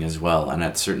over-recording as well, and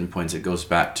at certain points it goes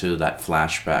back to that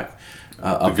flashback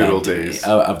of the good old days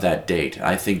of that date.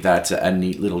 I think that's a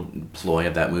neat little ploy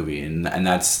of that movie, and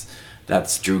that's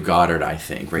Drew Goddard, I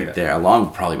think, there,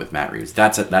 along probably with Matt Reeves.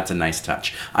 That's a nice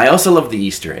touch. I also love the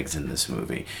Easter eggs in this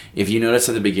movie. If you notice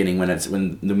at the beginning when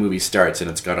the movie starts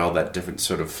and it's got all that different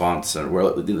sort of fonts,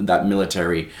 that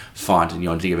military font,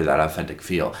 and to give it that authentic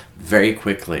feel, very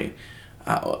quickly.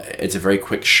 It's a very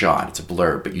quick shot. It's a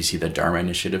blur, but you see the Dharma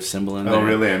Initiative symbol in there. Oh,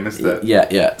 really? I missed that.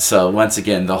 Yeah. So once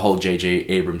again, the whole J.J.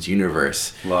 Abrams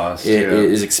universe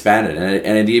is expanded,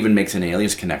 and it even makes an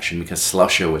Alias connection, because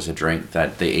Slusho was a drink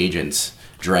that the agents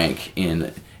drank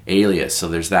in Alias. So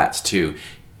there's that too.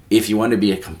 If you want to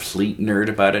be a complete nerd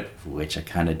about it, which I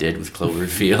kind of did with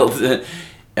Cloverfield,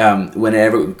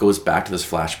 whenever it goes back to those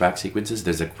flashback sequences,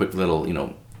 there's a quick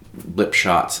little blip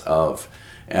shots of.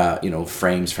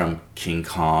 Frames from King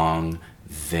Kong,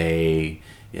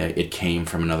 it came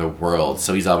from another world.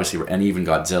 So he's obviously, and even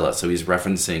Godzilla. So he's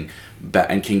referencing,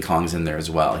 and King Kong's in there as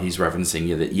well. He's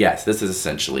referencing that, yes, this is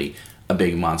essentially a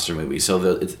big monster movie.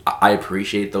 So I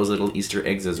appreciate those little Easter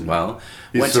eggs as well.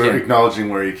 He's sort of acknowledging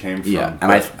where he came from. Yeah,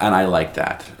 and I like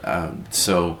that.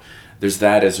 So there's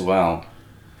that as well.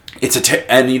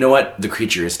 And you know what? The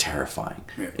creature is terrifying.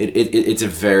 Yeah. It's a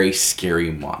very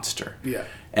scary monster. Yeah.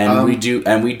 And we do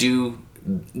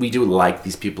like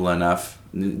these people enough.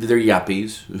 They're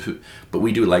yuppies, but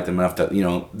we do like them enough that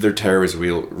their terror is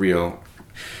real.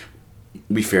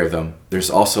 We fear them. There's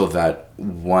also that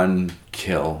one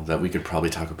kill that we could probably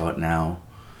talk about now.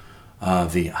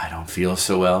 I don't feel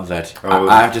so well that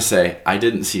I have to say I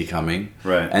didn't see coming.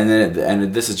 Right.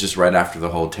 And this is just right after the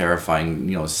whole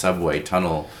terrifying subway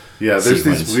tunnel. Yeah, there's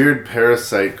these weird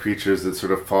parasite creatures that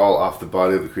sort of fall off the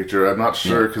body of the creature. I'm not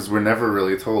sure, because we're never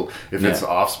really told if it's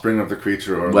offspring of the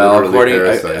creature or literally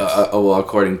parasites.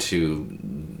 According to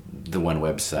the one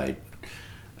website,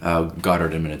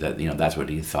 Goddard admitted that that's what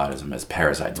he thought of them as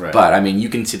parasites. Right. But you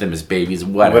can see them as babies,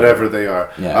 whatever they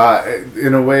are. Yeah.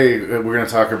 In a way, we're going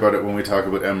to talk about it when we talk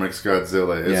about Emmerich's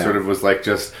Godzilla. It sort of was like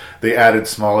just they added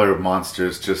smaller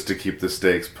monsters just to keep the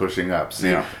stakes pushing up.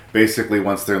 See, basically,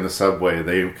 once they're in the subway,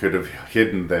 they could have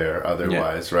hidden there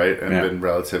otherwise, right, and been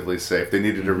relatively safe. They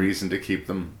needed a reason to keep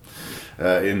them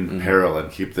in peril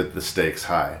and keep the stakes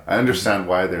high. I understand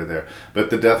why they're there, but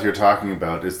the death you're talking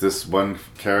about is this one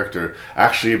character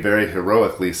actually very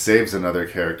heroically saves another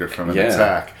character from an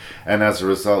attack, and as a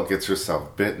result gets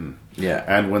herself bitten. Yeah.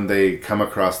 And when they come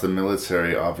across the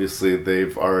military, obviously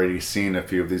they've already seen a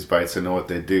few of these bites and know what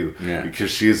they do,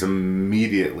 because she is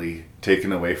immediately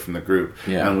taken away from the group.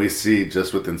 Yeah. And we see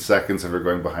just within seconds of her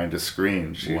going behind a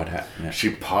screen, she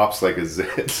pops like a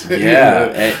zit.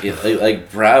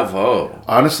 Like bravo.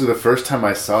 Honestly, the first time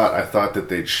I saw it, I thought that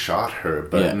they'd shot her,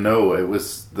 but no, it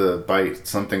was the bite.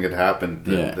 Something had happened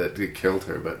that it killed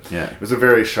her, but it was a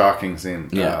very shocking scene.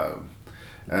 Yeah.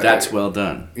 That's well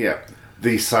done. Yeah.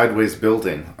 The sideways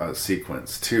building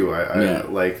sequence too. I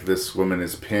like this woman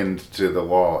is pinned to the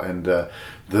wall, and the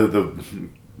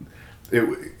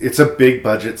it's a big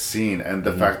budget scene, and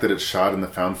the fact that it's shot in the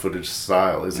found footage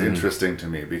style is interesting to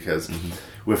me, because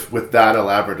with that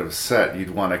elaborate of a set,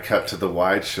 you'd want to cut to the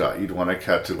wide shot, you'd want to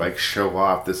cut to like show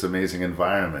off this amazing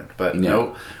environment, but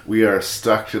no, we are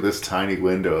stuck to this tiny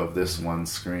window of this one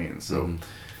screen. So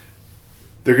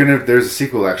there's a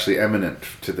sequel actually imminent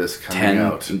to this coming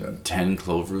out. 10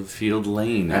 Cloverfield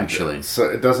Lane, actually. So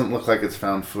it doesn't look like it's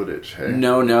found footage, hey?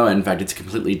 No. In fact, it's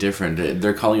completely different.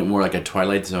 They're calling it more like a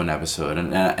Twilight Zone episode.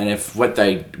 And if what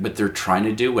they're trying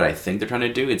to do, what I think they're trying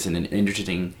to do, it's an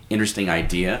interesting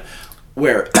idea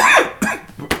where,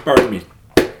 pardon me,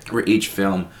 where each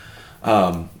film,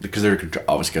 because they're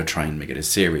obviously going to try and make it a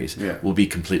series, will be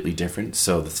completely different.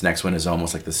 So this next one is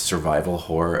almost like the survival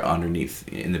horror underneath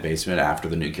in the basement after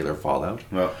the nuclear fallout.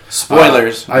 Well,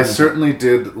 spoilers. I certainly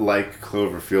did like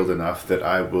Cloverfield enough that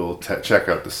I will check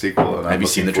out the sequel. And Have you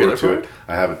seen the trailer for it?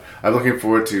 I haven't. I'm looking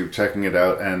forward to checking it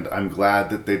out, and I'm glad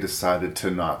that they decided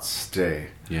to not stay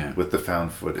with the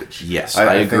found footage. Yes,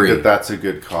 I agree. think that's a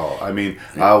good call. I mean,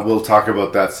 we'll talk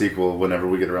about that sequel whenever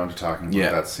we get around to talking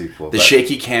about that sequel. The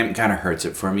shaky cam kind of hurts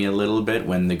it for me a little bit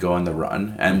when they go on the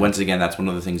run. And once again, that's one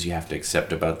of the things you have to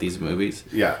accept about these movies.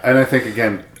 Yeah, and I think,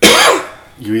 again,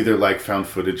 you either like found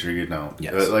footage or you don't.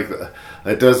 Yes.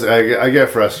 It does. I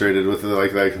get frustrated with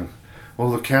well,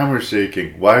 the camera's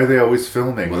shaking. Why are they always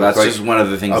filming? Well, that's just one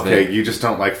of the things. Okay, you just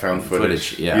don't like found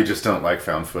footage. Yeah. You just don't like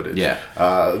found footage. Yeah.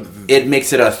 It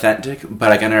makes it authentic,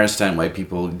 but I can understand why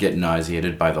people get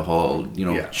nauseated by the whole,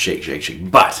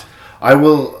 shake. But I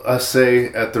will say,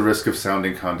 at the risk of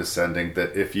sounding condescending,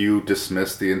 that if you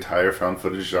dismiss the entire found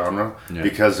footage genre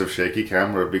because of shaky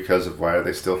cam or because of why are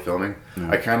they still filming,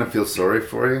 I kind of feel sorry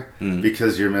for you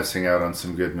because you're missing out on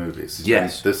some good movies.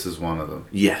 Yes. And this is one of them.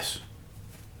 Yes.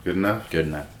 Good enough? Good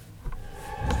enough.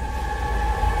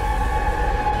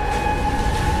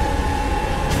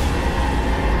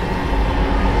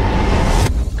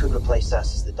 Could replace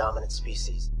us as the dominant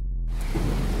species.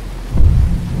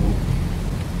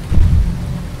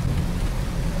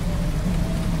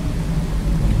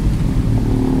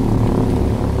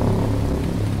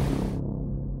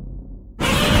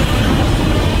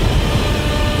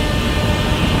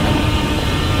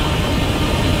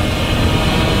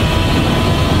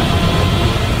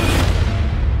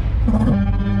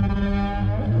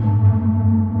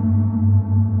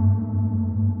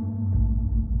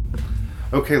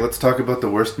 Okay, let's talk about the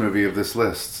worst movie of this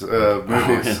list.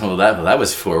 Movies. Well, that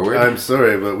was forward. I'm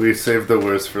sorry, but we saved the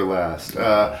worst for last.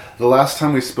 The last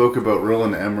time we spoke about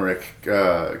Roland Emmerich,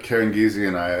 Karen Giese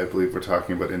and I believe, were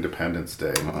talking about Independence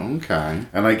Day. Okay.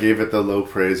 And I gave it the low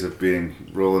praise of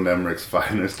being Roland Emmerich's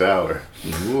finest hour.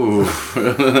 Ooh.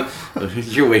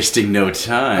 You're wasting no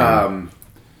time.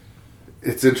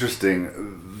 It's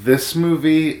interesting. This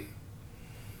movie...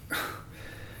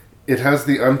 It has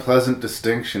the unpleasant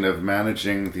distinction of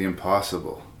managing the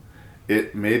impossible.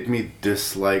 It made me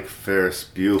dislike Ferris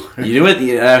Bueller. You know what?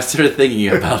 I was sort of thinking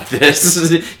about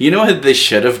this. You know what they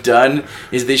should have done?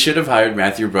 Is they should have hired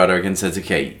Matthew Broderick and said,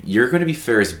 okay, you're going to be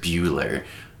Ferris Bueller,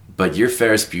 but you're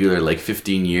Ferris Bueller like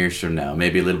 15 years from now,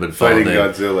 maybe a little bit fighting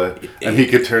Godzilla, and he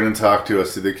could turn and talk to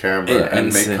us through the camera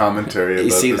and make commentary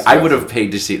about this. I would have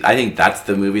paid to see. I think that's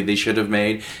the movie they should have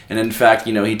made. And in fact,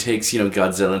 he takes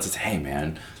Godzilla and says, hey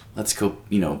man, let's go,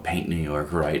 paint New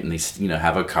York, right? And they,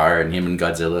 have a car, and him and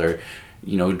Godzilla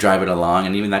are, driving along,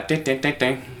 and even that ding, ding, ding,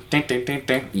 ding, ding, ding, ding,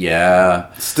 ding.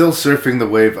 Yeah. Still surfing the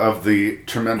wave of the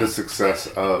tremendous success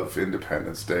of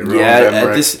Independence Day.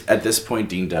 At this point,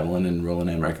 Dean Devlin and Roland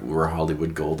Emmerich were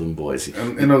Hollywood golden boys.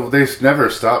 And, they've never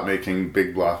stopped making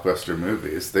big blockbuster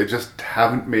movies. They just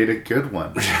haven't made a good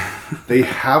one. They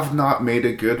have not made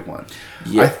a good one.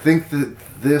 Yeah. I think that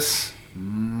this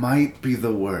might be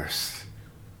the worst.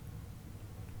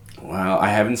 Wow, I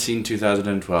haven't seen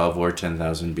 2012 or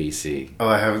 10,000 BC. Oh,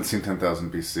 I haven't seen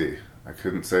 10,000 BC. I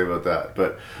couldn't say about that.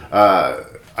 But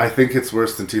I think it's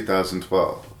worse than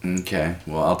 2012. Okay,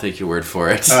 well, I'll take your word for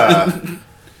it.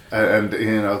 And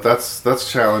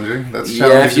that's challenging. That's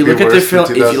challenging. Yeah, if you look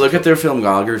at their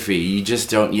filmography, you just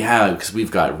don't. Yeah, because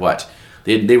we've got what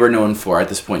they were known for at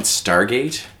this point: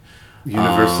 Stargate,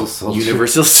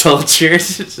 Universal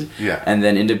Soldiers, yeah, and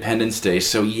then Independence Day.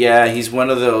 So yeah, he's one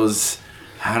of those.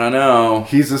 I don't know.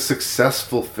 He's a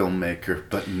successful filmmaker,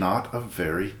 but not a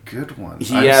very good one.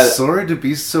 Yeah. I'm sorry to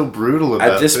be so brutal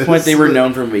about this. At this point, they were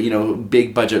known for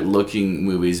big budget looking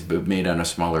movies, but made on a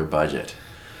smaller budget.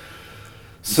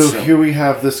 So here we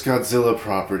have this Godzilla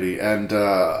property, and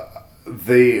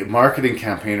the marketing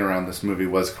campaign around this movie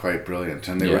was quite brilliant,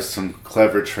 and there was some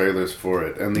clever trailers for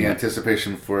it, and the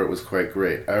anticipation for it was quite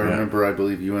great. I remember, I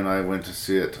believe you and I went to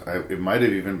see it. It might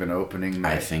have even been opening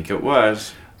night. I think it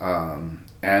was.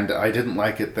 and I didn't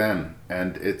like it then,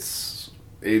 and it's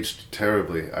aged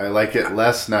terribly. I like it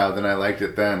less now than I liked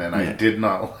it then, and I did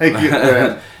not like it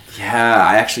then. Yeah,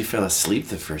 I actually fell asleep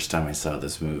the first time I saw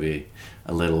this movie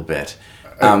a little bit.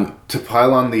 To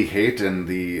pile on the hate and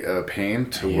the pain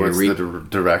towards the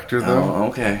director, though. Oh,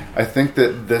 okay. I think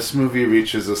that this movie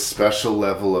reaches a special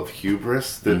level of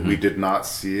hubris that we did not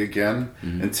see again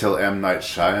until M. Night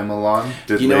Shyamalan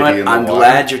did You know Lady in what? the I'm Water.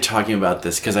 glad you're talking about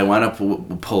this because I want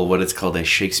to pull what is called a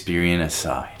Shakespearean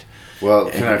aside. Well,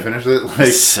 can I finish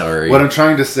it? Sorry. What I'm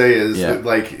trying to say is that,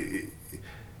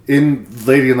 in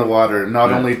Lady in the Water,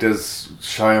 not only does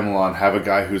Shyamalan have a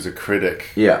guy who's a critic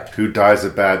who dies a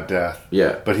bad death,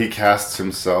 but he casts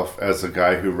himself as a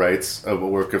guy who writes a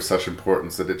work of such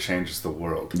importance that it changes the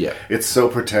world. It's so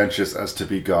pretentious as to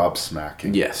be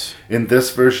gobsmacking. Yes. In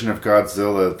this version of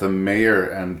Godzilla, the mayor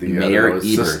and the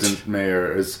assistant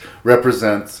mayor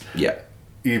represents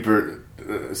Ebert,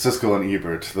 Siskel and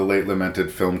Ebert, the late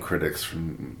lamented film critics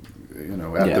from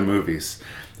at the movies.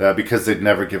 Because they'd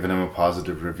never given him a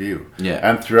positive review.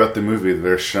 And throughout the movie,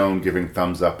 they're shown giving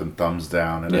thumbs up and thumbs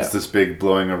down. And it's this big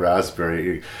blowing a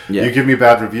raspberry. You give me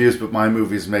bad reviews, but my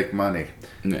movies make money.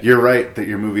 You're right that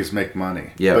your movies make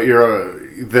money. But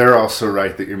they're also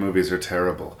right that your movies are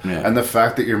terrible. And the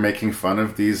fact that you're making fun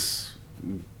of these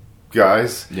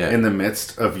guys in the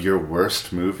midst of your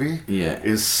worst movie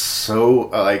is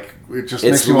so, it just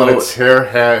makes me want to tear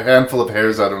a handful of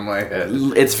hairs out of my head.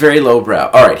 It's very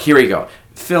lowbrow. All right, here we go.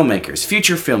 Filmmakers,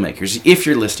 future filmmakers, if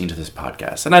you're listening to this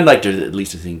podcast, and I'd like to at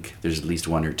least think there's at least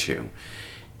one or two,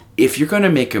 if you're going to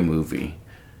make a movie,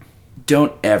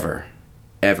 don't ever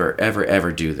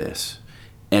do this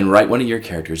and write one of your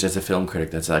characters as a film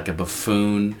critic that's like a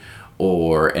buffoon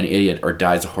or an idiot or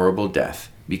dies a horrible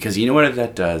death, because you know what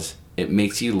that does? It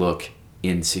makes you look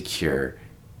insecure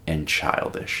and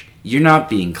childish. You're not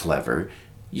being clever.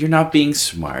 You're not being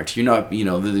smart. You're not,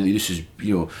 this is,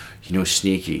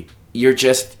 sneaky. You're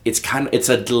just, it's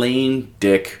a lame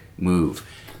dick move.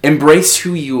 Embrace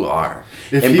who you are.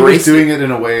 If he was doing it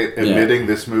in a way admitting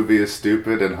this movie is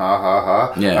stupid and ha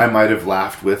ha ha, I might have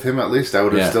laughed with him at least. I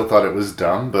would have still thought it was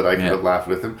dumb, but I could have laughed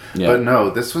with him. But no,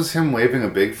 this was him waving a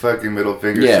big fucking middle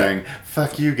finger saying,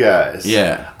 fuck you guys.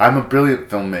 I'm a brilliant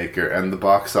filmmaker, and the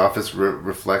box office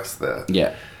reflects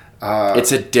that.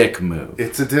 It's a dick move.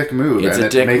 It's a dick move.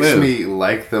 It makes me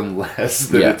like them less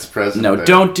than its present. No,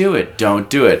 don't do it. Don't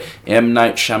do it. M.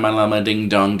 Night Shyamalan Ding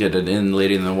Dong did it in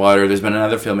Lady in the Water. There's been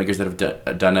other filmmakers that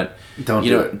have done it.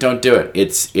 Don't do it.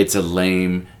 It's a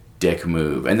lame dick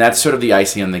move. And that's sort of the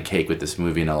icing on the cake with this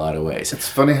movie in a lot of ways. It's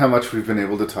funny how much we've been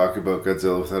able to talk about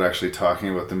Godzilla without actually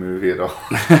talking about the movie at all.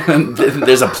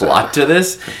 There's a plot to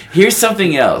this. Here's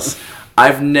something else.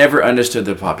 I've never understood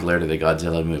the popularity of the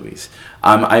Godzilla movies.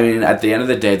 I mean, at the end of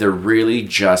the day, they're really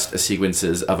just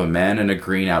sequences of a man in a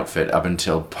green outfit up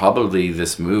until probably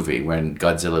this movie when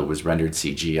Godzilla was rendered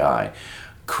CGI,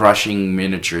 crushing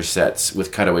miniature sets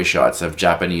with cutaway shots of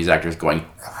Japanese actors going,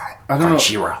 I don't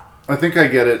know. I think I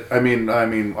get it. I mean,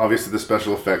 obviously the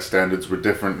special effects standards were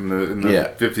different in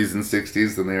the 50s and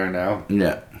 60s than they are now.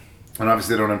 And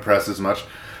obviously they don't impress as much.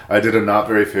 I did a not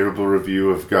very favorable review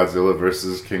of Godzilla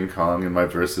versus King Kong in my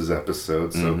Versus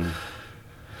episode, so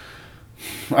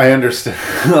I understand.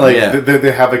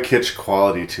 They have a kitsch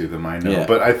quality to them, I know.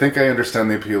 But I think I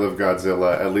understand the appeal of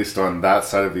Godzilla, at least on that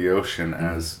side of the ocean,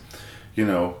 as,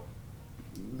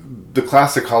 the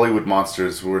classic Hollywood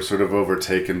monsters were sort of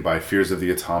overtaken by fears of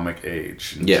the atomic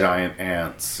age, and giant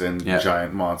ants, and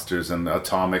giant monsters, and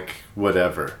atomic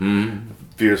whatever,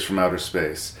 fears from outer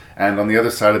space. And on the other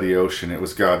side of the ocean, it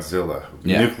was Godzilla.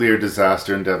 Nuclear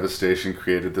disaster and devastation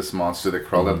created this monster that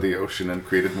crawled out of the ocean and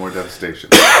created more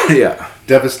devastation.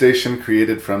 Devastation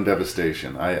created from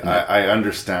devastation. I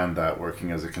understand that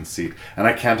working as a conceit. And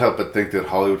I can't help but think that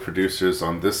Hollywood producers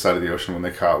on this side of the ocean, when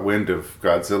they caught wind of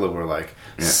Godzilla, were like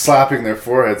slapping their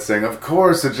foreheads saying, of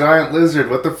course, a giant lizard.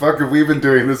 What the fuck have we been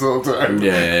doing this whole time?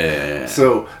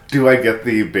 So, do I get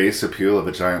the base appeal of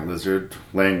a giant lizard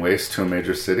laying waste to a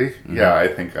major city? Yeah, I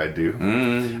think I do.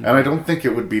 And I don't think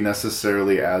it would be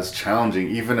necessarily as challenging,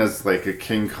 even as like a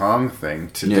King Kong thing,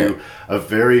 to do a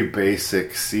very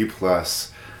basic C+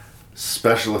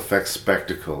 special effects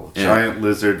spectacle. Giant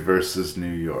lizard versus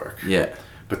New York.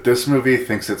 But this movie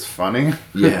thinks it's funny.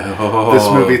 This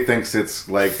movie thinks it's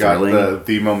like got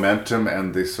the momentum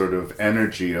and the sort of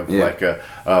energy of like a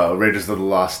Raiders of the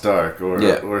Lost Ark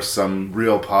or some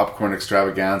real popcorn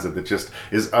extravaganza that just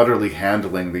is utterly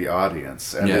handling the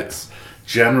audience. And it's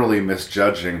generally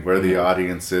misjudging where the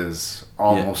audience is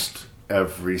almost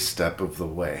every step of the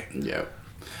way.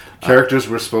 Characters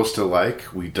we're supposed to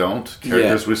like, we don't.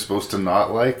 Characters we're supposed to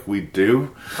not like, we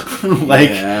do.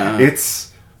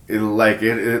 It's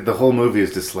the whole movie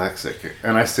is dyslexic,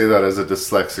 and I say that as a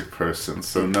dyslexic person,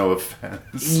 so no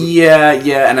offense. Yeah,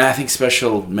 and I think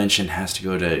special mention has to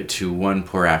go to one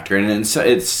poor actor, and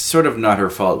it's sort of not her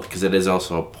fault because it is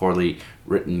also a poorly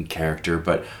written character,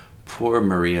 but poor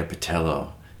Maria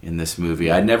Pitello in this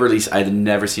movie. I'd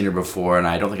never seen her before, and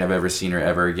I don't think I've ever seen her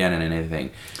ever again in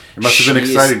anything. It must have been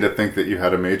exciting to think that you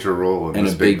had a major role in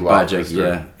this a big budget,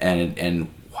 blockbuster. yeah, and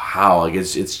wow, like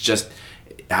it's just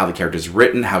how the character's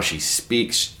written, how she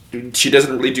speaks. She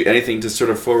doesn't really do anything to sort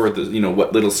of forward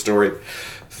what little story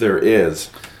there is.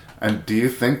 And do you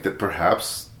think that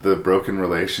perhaps the broken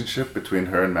relationship between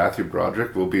her and Matthew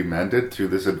Broderick will be mended through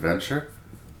this adventure?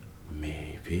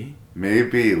 Maybe,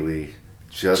 Lee.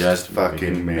 Just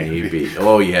fucking maybe.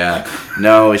 Oh yeah,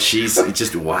 no, she's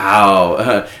just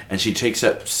wow, and she takes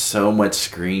up so much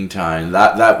screen time.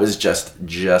 That was just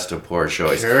a poor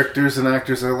choice. Characters and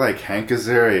actors I like. Hank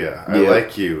Azaria, I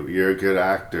like you. You're a good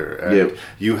actor, and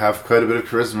you have quite a bit of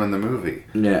charisma in the movie.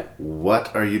 Yeah.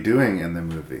 What are you doing in the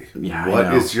movie? Yeah,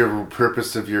 what is your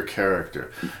purpose of your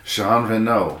character? Jean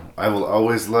Reno, I will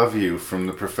always love you from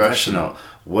The Professional.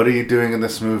 What are you doing in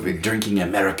this movie? Drinking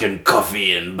American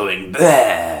coffee and going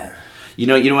bleh. You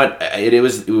know what? It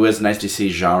was nice to see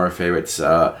genre favorites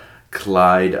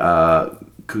Clyde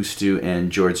Cousteau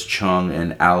and George Chung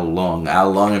and Al Long.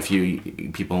 Al Long, if you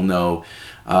people know,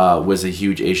 was a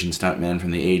huge Asian stuntman from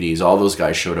the 80s. All those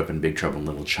guys showed up in Big Trouble in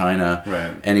Little China.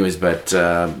 Right. Anyways, but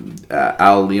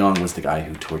Al Leong was the guy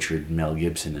who tortured Mel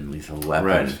Gibson in Lethal Weapon.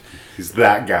 Right. He's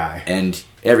that guy. And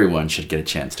everyone should get a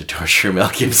chance to torture Mel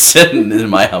Gibson, in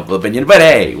my humble opinion. But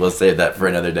hey, we'll save that for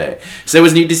another day. So it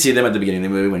was neat to see them at the beginning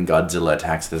of the movie when Godzilla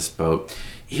attacks this boat.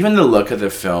 Even the look of the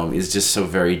film is just so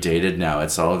very dated now.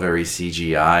 It's all very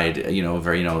CGI'd,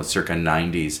 very, circa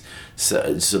 90s.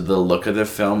 So the look of the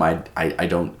film, I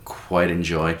don't quite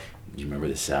enjoy. Do you remember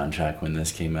the soundtrack when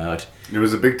this came out? It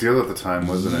was a big deal at the time,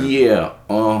 wasn't it? Yeah,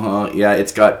 yeah,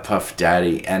 it's got Puff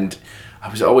Daddy, and I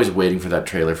was always waiting for that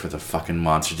trailer for the fucking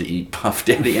monster to eat Puff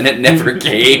Daddy, and it never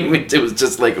came. It was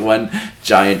just like one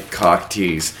giant cock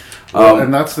tease. Well,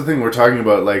 and that's the thing we're talking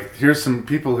about. Like, here's some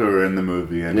people who are in the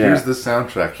movie, and here's the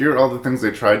soundtrack. Here are all the things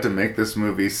they tried to make this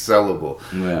movie sellable.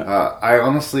 Yeah.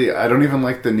 I don't even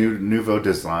like the nouveau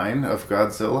design of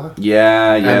Godzilla.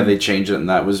 Yeah, they changed it, and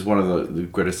that was one of the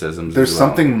criticisms. There's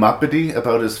something Muppety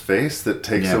about his face that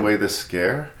takes away the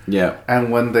scare. Yeah.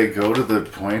 And when they go to the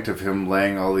point of him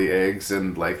laying all the eggs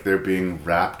and, like, there being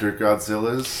raptor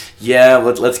Godzillas. Yeah,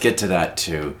 let's get to that,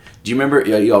 too. Do you remember?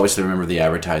 You obviously remember the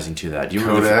advertising to that. Do you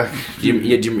remember Kodak. Do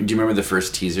you remember the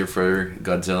first teaser for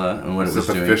Godzilla and what it was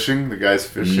doing? Fishing? The guy's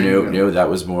fishing? No, that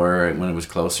was more when it was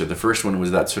closer. The first one was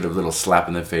that sort of little slap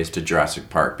in the face to Jurassic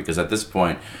Park, because at this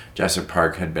point, Jurassic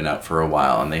Park had been out for a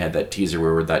while, and they had that teaser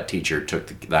where that teacher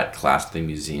took that class to the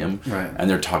museum, right.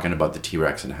 And they're talking about the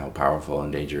T-Rex and how powerful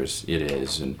and dangerous it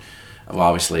is, and well,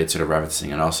 obviously it's sort of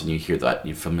referencing, and all of a sudden you hear that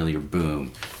familiar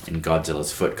boom, and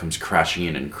Godzilla's foot comes crashing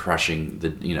in and crushing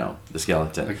the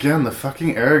skeleton. Again, the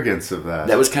fucking arrogance of that.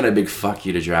 That was kind of a big fuck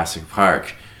you to Jurassic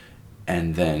Park,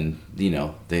 and then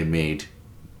they made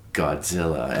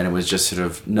Godzilla, and it was just sort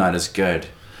of not as good.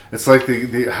 It's like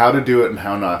the how to do it and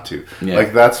how not to. Yeah.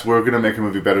 Like, we're going to make a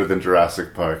movie better than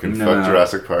Jurassic Park, and fuck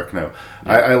Jurassic Park, no.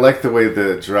 Yeah. I like the way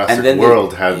the Jurassic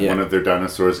World had one of their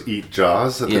dinosaurs eat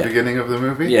Jaws at the beginning of the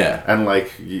movie. Yeah. And,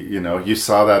 like, you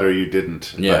saw that or you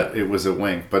didn't. Yeah. But it was a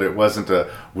wink. But it wasn't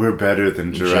we're better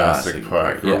than Jurassic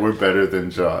Park, or we're better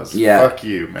than Jaws. Yeah. Fuck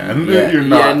you, man. Yeah. You're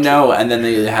not. Yeah, no. And then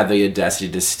they had the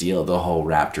audacity to steal the whole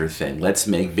raptor thing. Let's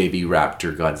make baby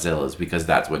raptor Godzillas, because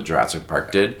that's what Jurassic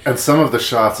Park did. And some of the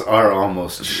shots are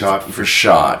almost shot for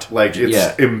shot. Like,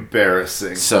 it's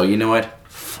embarrassing. So, you know what?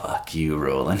 Fuck you,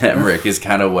 Roland Emmerich is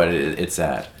kind of what it's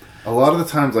at. A lot of the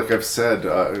times, like I've said,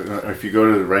 if you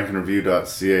go to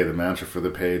rankandreview.ca, the mantra for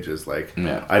the page is like,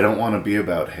 I don't want to be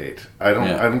about hate. I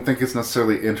don't think it's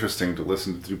necessarily interesting to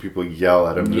listen to people yell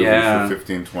at a movie for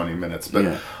 15, 20 minutes.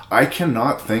 But I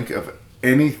cannot think of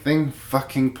anything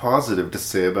fucking positive to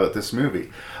say about this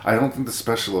movie. I don't think the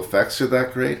special effects are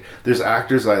that great. There's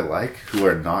actors I like who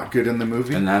are not good in the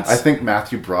movie. And I think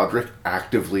Matthew Broderick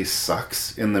actively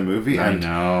sucks in the movie. I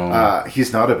know.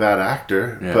 He's not a bad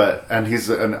actor, and he's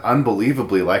an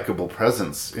unbelievably likable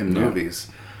presence in movies.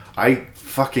 I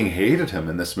fucking hated him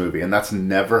in this movie, and that's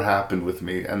never happened with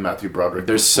me and Matthew Broderick.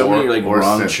 There's so many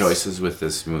wrong choices with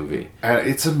this movie, and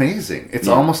it's amazing. It's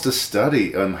almost a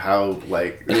study on how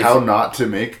not to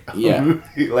make a movie.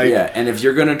 And if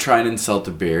you're gonna try and insult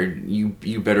the beard,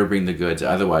 you better bring the goods.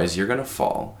 Otherwise, you're gonna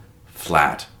fall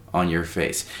flat on your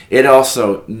face. It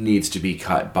also needs to be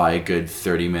cut by a good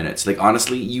 30 minutes. Like,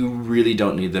 honestly, you really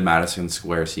don't need the Madison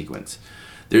Square sequence.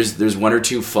 there's one or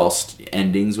two false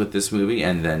endings with this movie,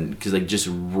 and then because like just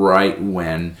right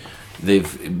when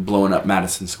they've blown up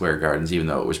Madison Square Gardens, even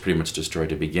though it was pretty much destroyed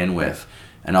to begin with,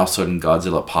 and all of a sudden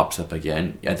Godzilla pops up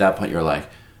again. At that point, you're like,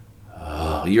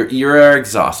 oh, you're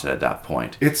exhausted at that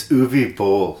point. It's Uwe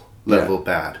Boll level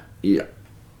bad. Yeah.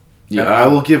 And I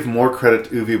will give more credit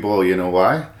to Uwe Boll. You know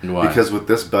why? Why? Because with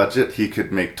this budget, he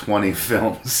could make 20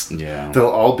 films. Yeah. They'll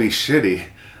all be shitty,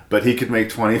 but he could make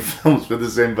 20 films with the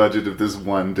same budget of this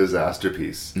one disaster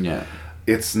piece. Yeah.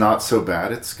 It's not so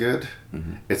bad, it's good.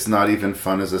 Mm-hmm. It's not even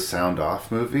fun as a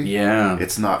sound-off movie. Yeah.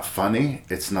 It's not funny.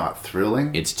 It's not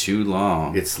thrilling. It's too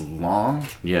long. It's long.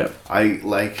 Yeah.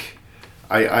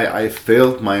 I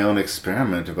failed my own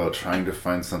experiment about trying to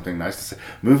find something nice to say.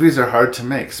 Movies are hard to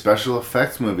make. Special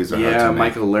effects movies are hard to make. Yeah,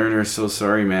 Michael Lerner, so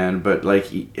sorry, man. But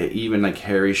like even like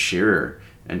Harry Shearer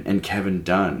and Kevin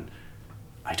Dunn,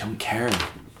 I don't care.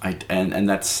 And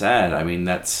that's sad. I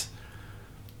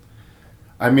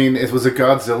mean, it was a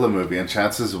Godzilla movie, and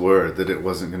chances were that it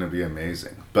wasn't going to be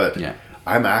amazing. But yeah.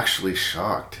 I'm actually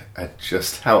shocked at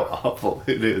just how awful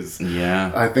it is.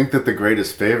 Yeah. I think that The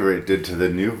Greatest Favorite did to the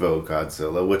nouveau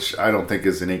Godzilla, which I don't think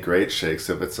is any great shakes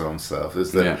of its own self,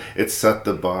 is that it set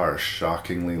the bar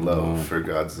shockingly low for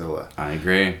Godzilla. I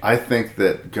agree. I think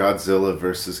that Godzilla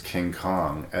versus King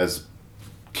Kong, as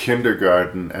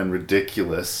kindergarten and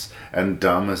ridiculous and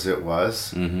dumb as it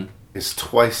was, is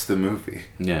twice the movie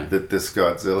that this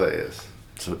Godzilla is.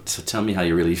 So tell me how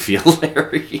you really feel,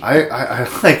 Larry.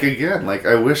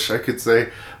 I wish I could say,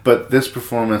 but this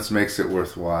performance makes it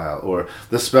worthwhile, or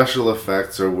the special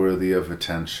effects are worthy of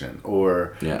attention,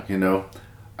 or,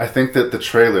 I think that the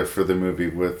trailer for the movie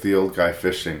with the old guy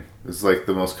fishing is like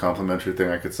the most complimentary thing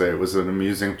I could say. It was an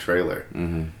amusing trailer.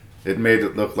 Mm-hmm. It made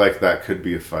it look like that could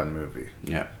be a fun movie.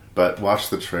 Yeah. But watch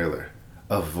the trailer.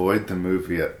 Avoid the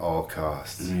movie at all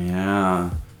costs.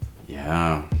 Yeah.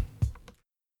 Yeah.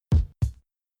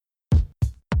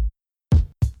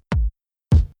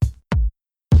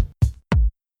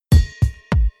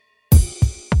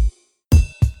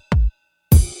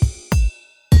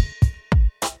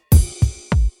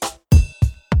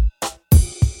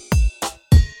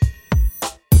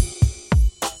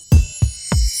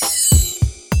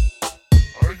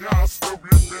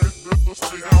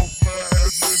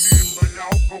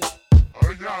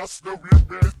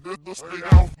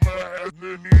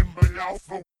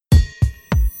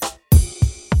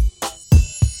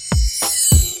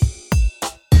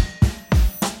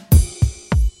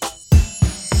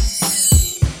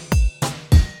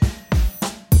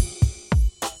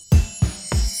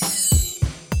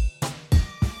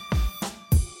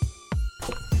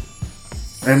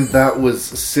 And that was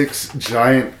 6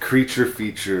 giant creature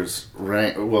features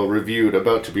reviewed,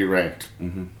 about to be ranked.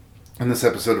 Mm-hmm. In this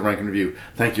episode of Rank and Review.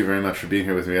 Thank you very much for being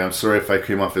here with me. I'm sorry if I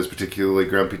came off as particularly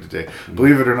grumpy today. Mm-hmm.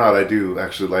 Believe it or not, I do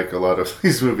actually like a lot of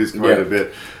these movies quite a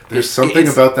bit. There's something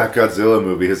about that Godzilla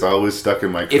movie has always stuck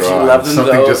in my craw. If you love them,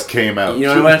 something though, just came out. You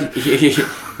know what?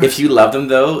 If you love them,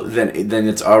 though, then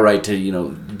it's all right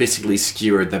to basically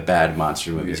skewer the bad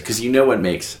monster movies, because you know what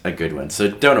makes a good one. So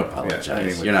don't apologize. Yeah,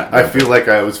 anyway, You're not. I feel like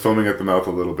I was foaming at the mouth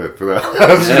a little bit for that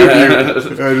last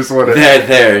review. I just want to.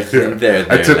 There.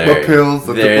 I took my pills.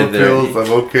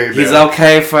 I'm okay now. He's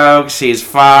okay, folks. He's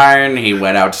fine. He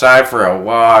went outside for a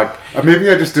walk. Maybe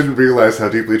I just didn't realize how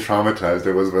deeply traumatized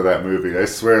I was by that movie. I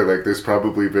swear, there's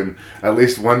probably been at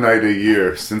least one night a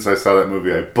year since I saw that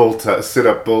movie. I sit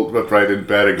up bolt upright in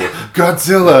bed and go,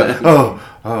 Godzilla!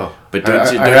 Oh. But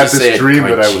I had this dream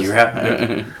that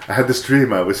I had this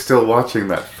dream I was still watching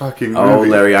that fucking movie. Oh,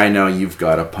 Larry, I know you've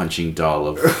got a punching doll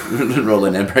of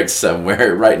Roland Emmerich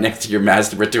somewhere right next to your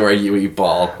masturbatory UE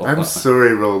ball. I'm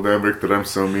sorry, Roland Emmerich, that I'm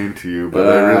so mean to you, but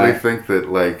I really think that,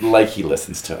 like he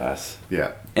listens to us.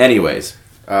 Yeah. Anyways.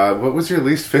 What was your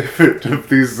least favorite of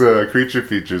these creature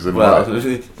features? And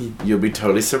you'll be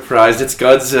totally surprised. It's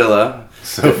Godzilla.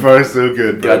 So far, so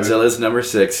good. Godzilla's number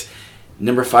 6.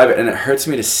 Number 5, and it hurts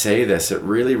me to say this, it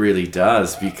really, really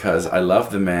does, because I love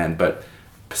the man, but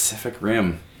Pacific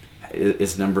Rim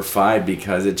is number 5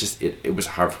 because it was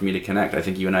hard for me to connect. I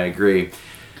think you and I agree.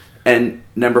 And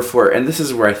number 4, and this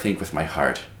is where I think with my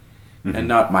heart, and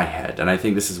not my head, and I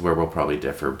think this is where we'll probably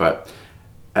differ, but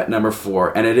at number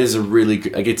 4, and it is a really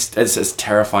good, it's a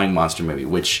terrifying monster movie,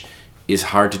 which is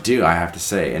hard to do, I have to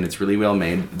say, and it's really well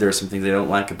made. There are some things I don't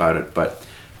like about it, but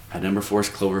at number 4 is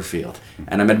Cloverfield,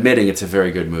 and I'm admitting it's a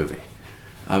very good movie.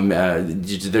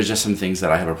 There's just some things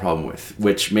that I have a problem with,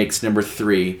 which makes number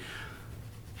 3.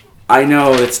 I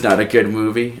know it's not a good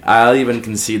movie. I'll even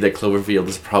concede that Cloverfield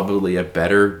is probably a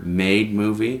better made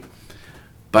movie,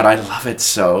 but I love it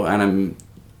so, and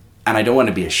I don't want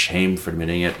to be ashamed for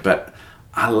admitting it, but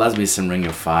I love me some Ring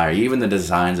of Fire. Even the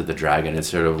designs of the dragon is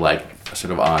sort of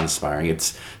awe-inspiring.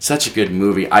 It's such a good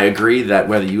movie. I agree that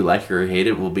whether you like it or hate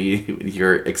it will be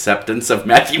your acceptance of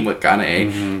Matthew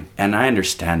McConaughey. And I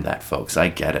understand that, folks. I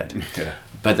get it. Yeah.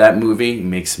 But that movie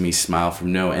makes me smile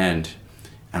from no end.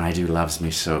 And I do love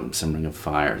me some Ring of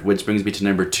Fire. Which brings me to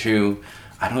number 2.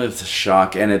 I know it's a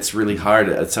shock, and it's really hard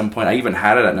at some point. I even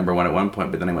had it at number 1 at one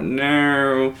point, but then I went,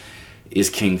 no, is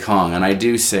King Kong. And I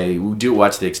do say, do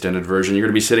watch the extended version. You're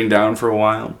going to be sitting down for a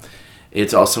while.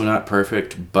 It's also not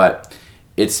perfect, but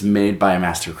it's made by a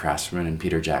master craftsman in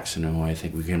Peter Jackson, who I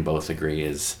think we can both agree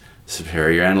is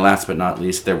superior. And last but not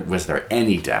least, was there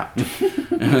any doubt?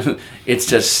 It's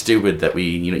just stupid that we,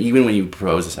 even when you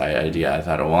proposed this idea, I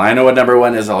thought, well, I know what number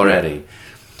 1 is already.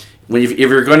 If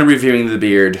you're going to be reviewing The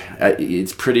Beard,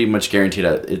 it's pretty much guaranteed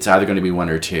it's either going to be 1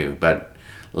 or 2. But,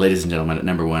 ladies and gentlemen, at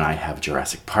number 1, I have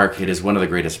Jurassic Park. It is one of the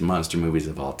greatest monster movies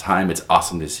of all time. It's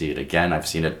awesome to see it again. I've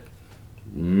seen it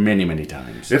many, many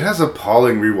times. It has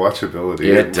appalling rewatchability.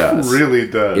 It does. It really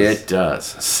does. It does.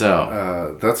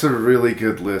 So that's a really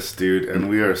good list, dude. And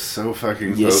we are so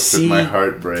fucking close that my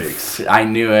heart breaks. I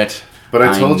knew it. But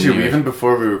I told you, even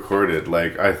before we recorded,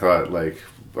 I thought,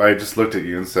 I just looked at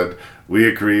you and said, we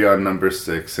agree on number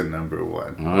 6 and number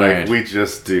 1. Right. We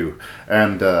just do.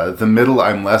 And the middle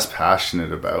I'm less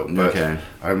passionate about. But okay.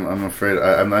 I'm afraid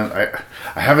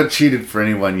I haven't cheated for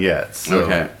anyone yet. So.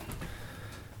 Okay.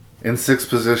 In 6th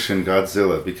position,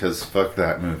 Godzilla, because fuck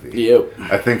that movie. Yep.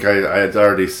 I think I had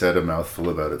already said a mouthful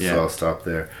about it, so I'll stop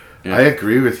there. Yeah. I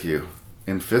agree with you.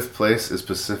 In 5th place is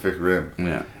Pacific Rim.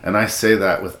 Yeah. And I say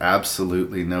that with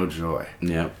absolutely no joy.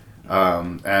 Yeah.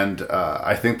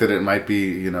 I think that it might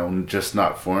be, just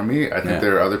not for me. I think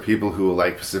there are other people who will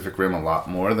like Pacific Rim a lot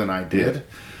more than I did. Yeah.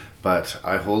 But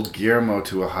I hold Guillermo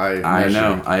to a high measure. I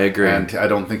know, I agree. And I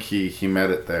don't think he met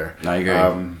it there. I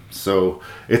agree. So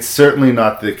it's certainly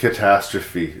not the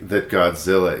catastrophe that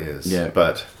Godzilla is. Yeah.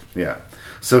 But, yeah.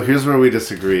 So here's where we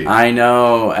disagree. I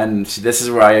know, and this is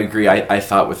where I agree. I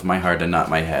thought with my heart and not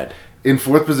my head. In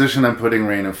 4th position, I'm putting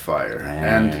Reign of Fire.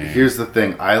 And here's the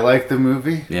thing. I like the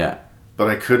movie. Yeah. But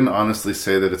I couldn't honestly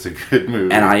say that it's a good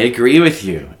movie. And I agree with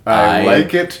you. I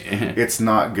like it. It's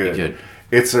not good.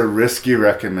 It's a risky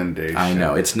recommendation. I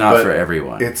know. It's not for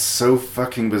everyone. It's so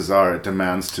fucking bizarre. It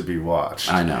demands to be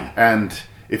watched. I know. And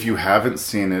if you haven't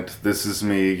seen it, this is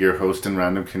me, your host and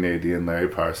random Canadian, Larry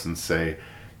Parsons, say,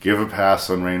 give a pass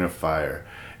on Reign of Fire.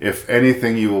 If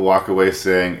anything, you will walk away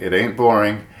saying, it ain't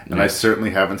boring, and I certainly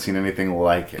haven't seen anything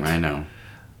like it. I know.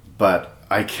 But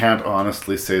I can't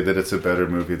honestly say that it's a better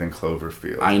movie than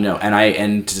Cloverfield. I know. And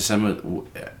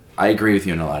I agree with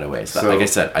you in a lot of ways. So, like I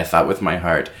said, I thought with my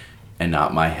heart and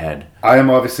not my head. I am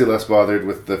obviously less bothered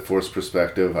with the forced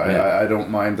perspective. I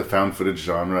don't mind the found footage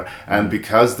genre. And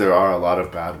because there are a lot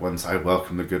of bad ones, I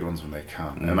welcome the good ones when they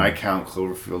come. And I count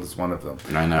Cloverfield as one of them.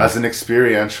 I know. As an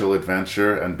experiential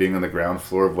adventure and being on the ground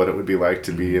floor of what it would be like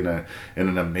to be in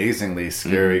an amazingly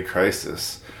scary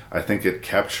crisis, I think it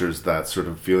captures that sort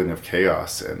of feeling of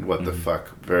chaos and what the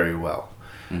fuck very well.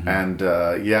 And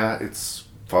it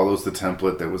follows the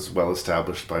template that was well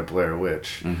established by Blair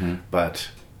Witch. But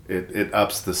it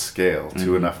ups the scale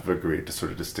to enough of a degree to sort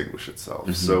of distinguish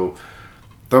itself. So,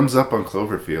 thumbs up on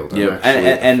Cloverfield. Yeah,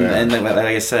 and like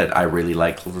I said, I really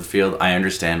like Cloverfield. I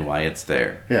understand why it's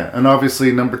there. Yeah, and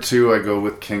obviously number 2, I go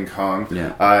with King Kong.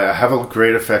 Yeah. I have a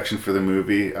great affection for the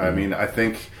movie. I mean, I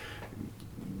think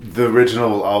the original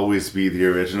will always be the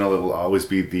original. It will always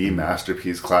be the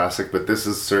masterpiece classic. But this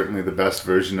is certainly the best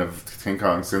version of King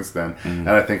Kong since then, and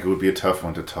I think it would be a tough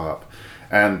one to top.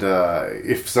 And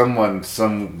if someone,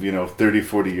 30,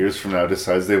 40 years from now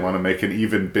decides they want to make an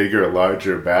even bigger,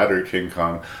 larger, badder King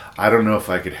Kong, I don't know if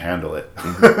I could handle it.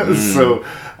 So,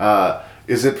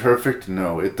 is it perfect?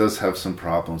 No, it does have some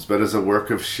problems. But as a work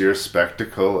of sheer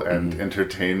spectacle and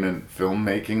entertainment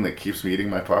filmmaking that keeps me eating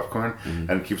my popcorn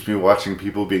and keeps me watching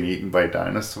people being eaten by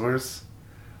dinosaurs,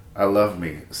 I love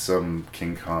me some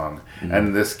King Kong. And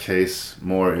in this case,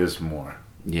 more is more.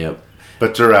 Yep.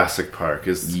 But Jurassic Park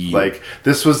is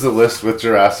this was the list with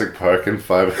Jurassic Park and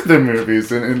 5 other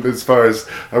movies. And as far as,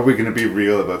 are we going to be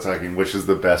real about talking which is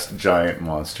the best giant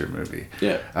monster movie?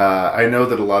 Yeah. I know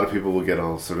that a lot of people will get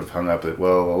all sort of hung up at,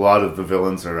 well, a lot of the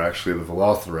villains are actually the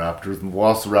Velociraptors, and the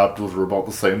Velociraptors were about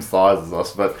the same size as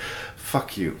us, but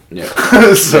fuck you. Yeah.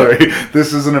 Sorry.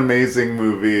 This is an amazing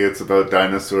movie. It's about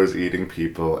dinosaurs eating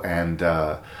people, and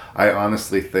I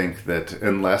honestly think that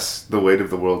unless the weight of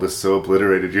the world has so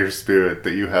obliterated your spirit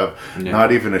that you have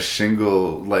not even a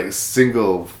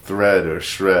single thread or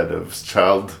shred of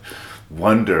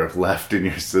wonder left in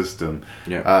your system,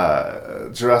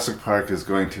 Jurassic Park is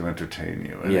going to entertain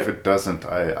you. And if it doesn't,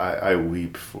 I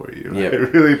weep for you. I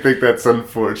really think that's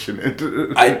unfortunate.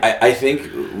 I think,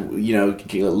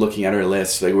 looking at our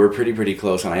list, like we're pretty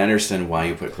close, and I understand why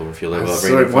you put Cloverfield above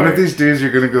Reign of Fire. One of these days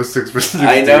you're going to go 6%.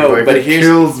 I know, but it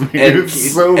kills me.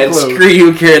 It's so and close. Screw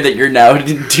you, Karen, that you're now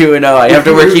 2-0. I have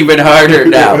to work even harder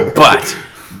now.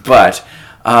 But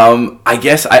I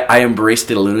guess I embraced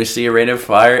the lunacy of Reign of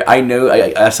Fire. I know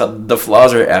I saw the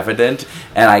flaws are evident,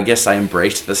 and I guess I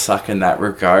embraced the suck in that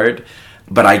regard.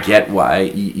 But I get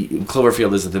why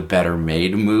Cloverfield is the better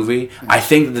made movie. I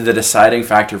think that the deciding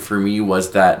factor for me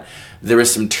was that there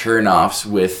was some turn-offs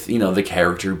with, the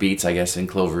character beats, I guess, in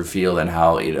Cloverfield and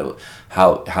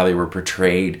how they were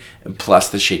portrayed. Plus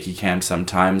the shaky cam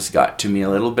sometimes got to me a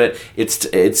little bit.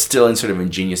 It's still sort of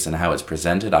ingenious in how it's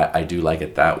presented. I do like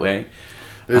it that way.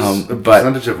 There's a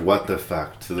percentage of what the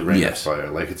fuck to the Reign of Fire.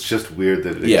 Like, it's just weird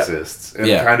that it exists. And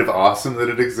kind of awesome that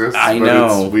it exists, I but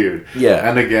know. It's weird. Yeah.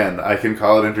 And again, I can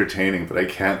call it entertaining, but I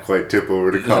can't quite tip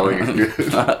over to calling it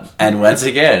good. And once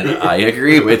again, I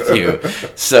agree with you.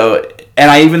 So, and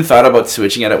I even thought about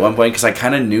switching it at one point, because I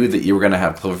kind of knew that you were going to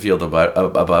have Cloverfield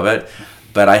above it.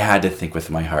 But I had to think with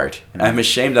my heart. I'm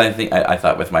ashamed that I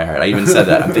thought with my heart. I even said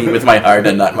that. I'm thinking with my heart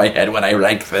and not my head when I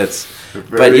rank this.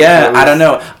 But yeah, close. I don't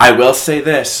know. I will say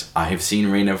this. I have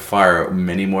seen Reign of Fire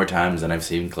many more times than I've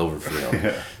seen Cloverfield.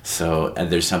 Yeah. So, and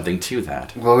there's something to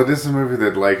that. Well, it is a movie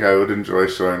that, like, I would enjoy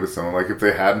showing to someone. Like, if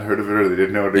they hadn't heard of it or they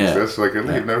didn't know it exists, like, you've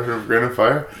never heard of Reign of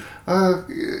Fire? Come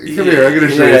here, I'm going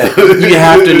to show you. You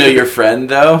have to know your friend,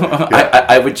 though.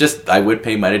 I would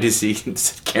pay money to see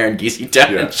Karen Giese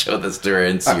down and show this to her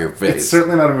and see your face. It's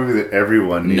certainly not a movie that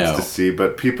everyone needs to see,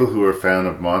 but people who are fan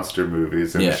of monster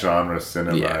movies and genre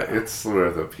cinema, it's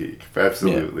worth a peek.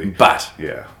 Absolutely.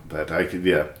 Yeah. But I could,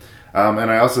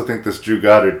 and I also think this Drew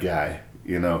Goddard guy,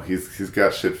 he's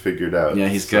got shit figured out. Yeah,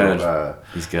 he's good.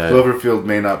 He's good. Cloverfield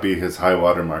may not be his high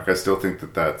watermark. I still think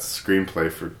that screenplay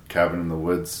for Cabin in the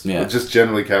Woods, just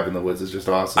generally Cabin in the Woods, is just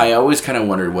awesome. I always kind of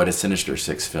wondered what a Sinister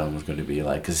Six film was going to be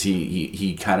like, because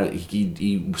he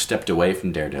stepped away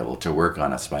from Daredevil to work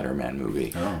on a Spider-Man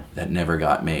movie that never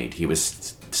got made. He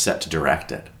was set to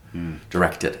direct it.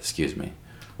 Excuse me.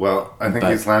 Well, I think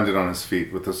he's landed on his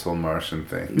feet with this whole Martian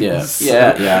thing. Yeah.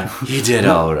 He did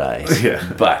all right.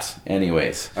 Yeah. But,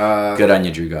 anyways, good on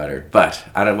you, Drew Goddard. But,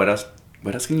 I don't. What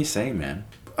else can you say, man?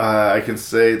 I can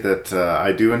say that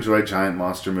I do enjoy giant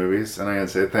monster movies, and I can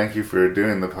say thank you for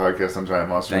doing the podcast on giant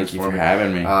monster movies. Thank you for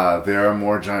having me. There are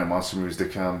more giant monster movies to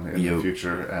come in the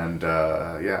future, and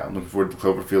I'm looking forward to the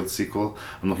Cloverfield sequel.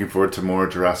 I'm looking forward to more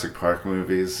Jurassic Park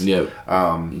movies. Yep.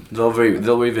 They'll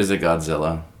revisit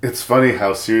Godzilla. It's funny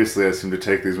how seriously I seem to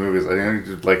take these movies. I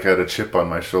had a chip on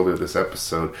my shoulder this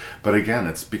episode, but again,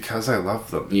 it's because I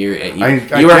love them. You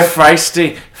are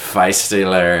feisty,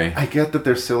 Larry. I get that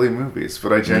they're silly movies,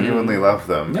 but I genuinely love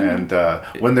them, and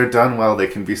when they're done well, they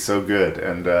can be so good.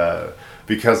 And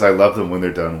because I love them when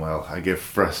they're done well, I get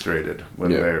frustrated when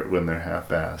they're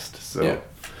half-assed. So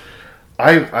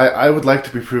I would like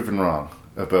to be proven wrong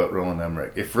about Roland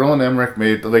Emmerich. If Roland Emmerich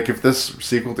if this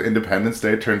sequel to Independence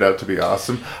Day turned out to be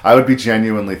awesome, I would be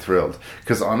genuinely thrilled.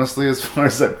 Because honestly, as far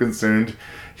as I'm concerned,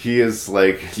 he is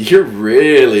You're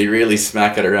really, really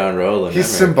smacking around Roland He's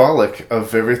Emmerich. Symbolic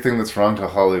of everything that's wrong to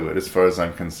Hollywood, as far as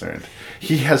I'm concerned.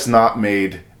 He has not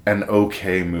made an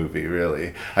okay movie,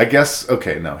 really. I guess,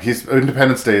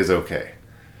 Independence Day is okay.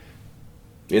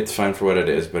 It's fine for what it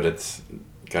is, but it's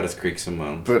got its creaks and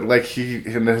moans. But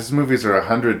his movies are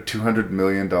 $100-200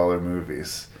 million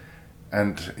movies,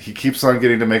 and he keeps on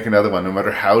getting to make another one, no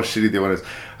matter how shitty the one is.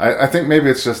 I think maybe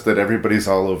it's just that everybody's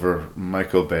all over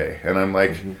Michael Bay, and I'm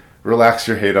like, relax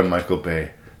your hate on Michael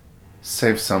Bay,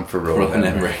 save some for Roland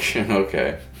Emmerich.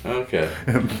 Okay.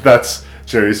 And that's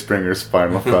Jerry Springer's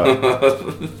final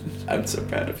thought. I'm so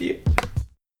proud of you.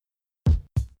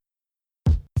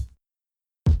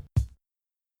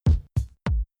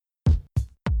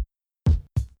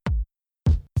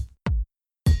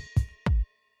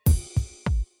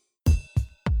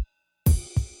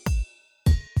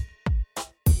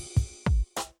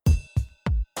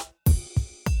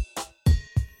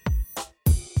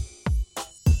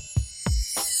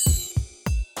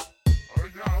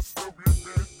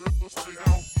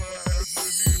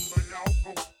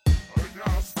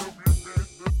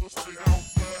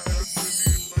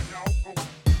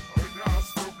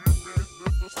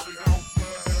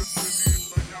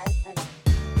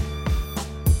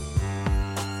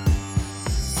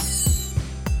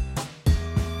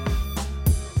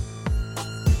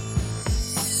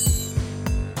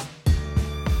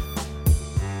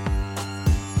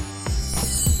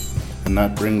 And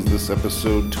that brings this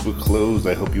episode to a close.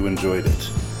 I hope you enjoyed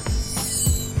it.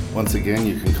 Once again,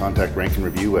 you can contact Rank and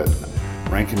Review at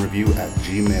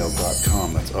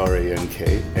rankandreview@gmail.com. That's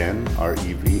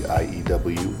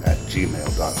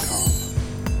ranknreview@gmail.com.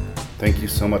 Thank you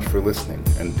so much for listening,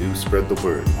 and do spread the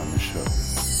word on the show.